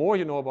 The more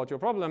you know about your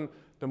problem,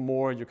 the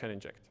more you can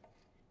inject.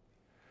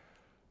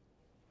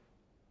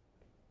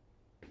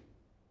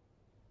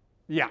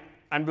 Yeah,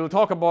 and we'll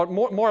talk about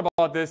more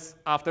about this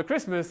after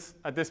Christmas.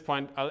 At this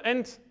point, I'll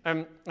end.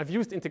 I've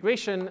used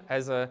integration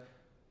as an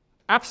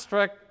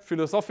abstract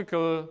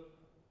philosophical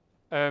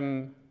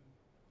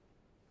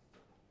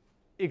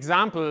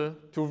example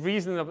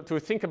to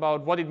think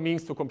about what it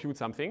means to compute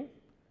something.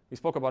 We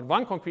spoke about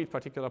one concrete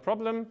particular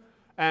problem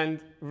and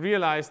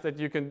realized that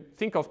you can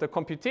think of the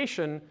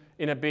computation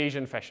in a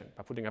Bayesian fashion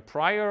by putting a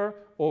prior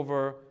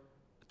over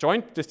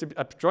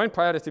a joint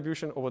prior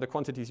distribution over the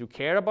quantities you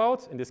care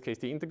about, in this case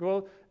the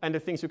integral, and the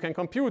things you can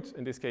compute,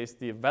 in this case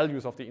the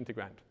values of the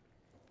integrand.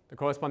 The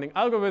corresponding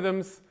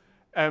algorithms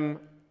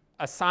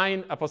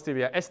assign a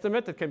posterior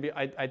estimate that can be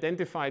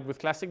identified with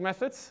classic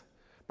methods,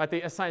 but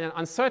they assign an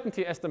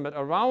uncertainty estimate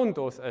around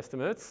those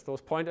estimates,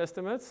 those point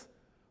estimates,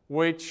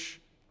 which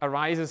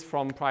arises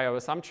from prior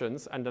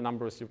assumptions and the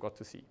numbers you've got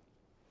to see.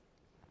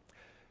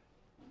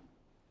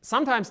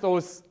 Sometimes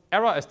those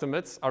error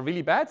estimates are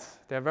really bad.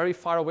 They're very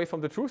far away from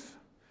the truth.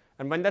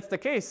 And when that's the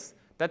case,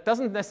 that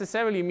doesn't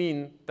necessarily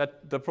mean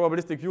that the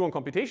probabilistic view on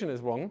computation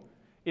is wrong.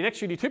 It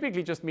actually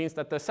typically just means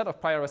that the set of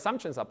prior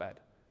assumptions are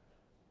bad,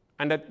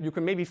 and that you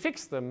can maybe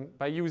fix them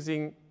by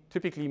using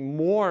typically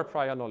more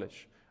prior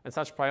knowledge. And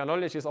such prior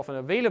knowledge is often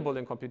available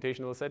in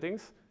computational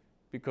settings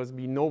because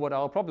we know what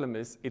our problem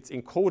is. It's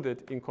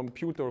encoded in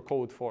computer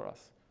code for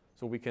us.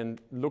 So we can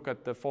look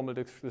at the formal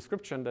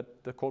description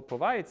that the code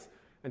provides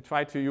and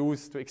try to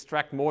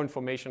extract more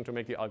information to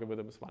make the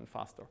algorithms run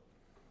faster.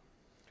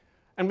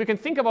 And we can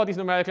think about these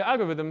numerical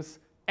algorithms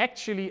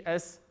actually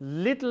as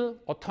little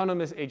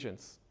autonomous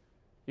agents.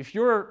 If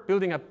you're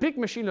building a big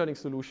machine learning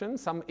solution,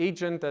 some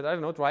agent that, I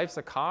don't know, drives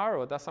a car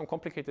or does some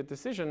complicated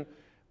decision,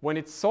 when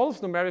it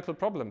solves numerical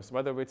problems,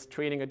 whether it's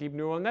training a deep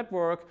neural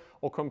network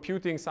or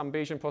computing some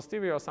Bayesian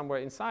posterior somewhere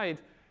inside,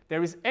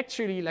 there is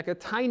actually like a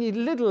tiny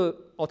little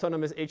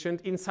autonomous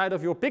agent inside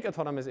of your big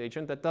autonomous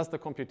agent that does the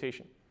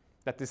computation,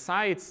 that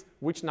decides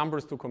which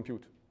numbers to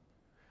compute.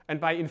 And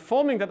by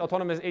informing that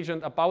autonomous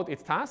agent about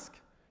its task,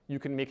 you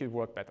can make it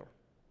work better.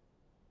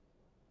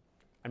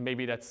 And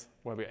maybe that's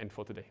where we end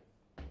for today.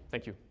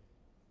 Thank you.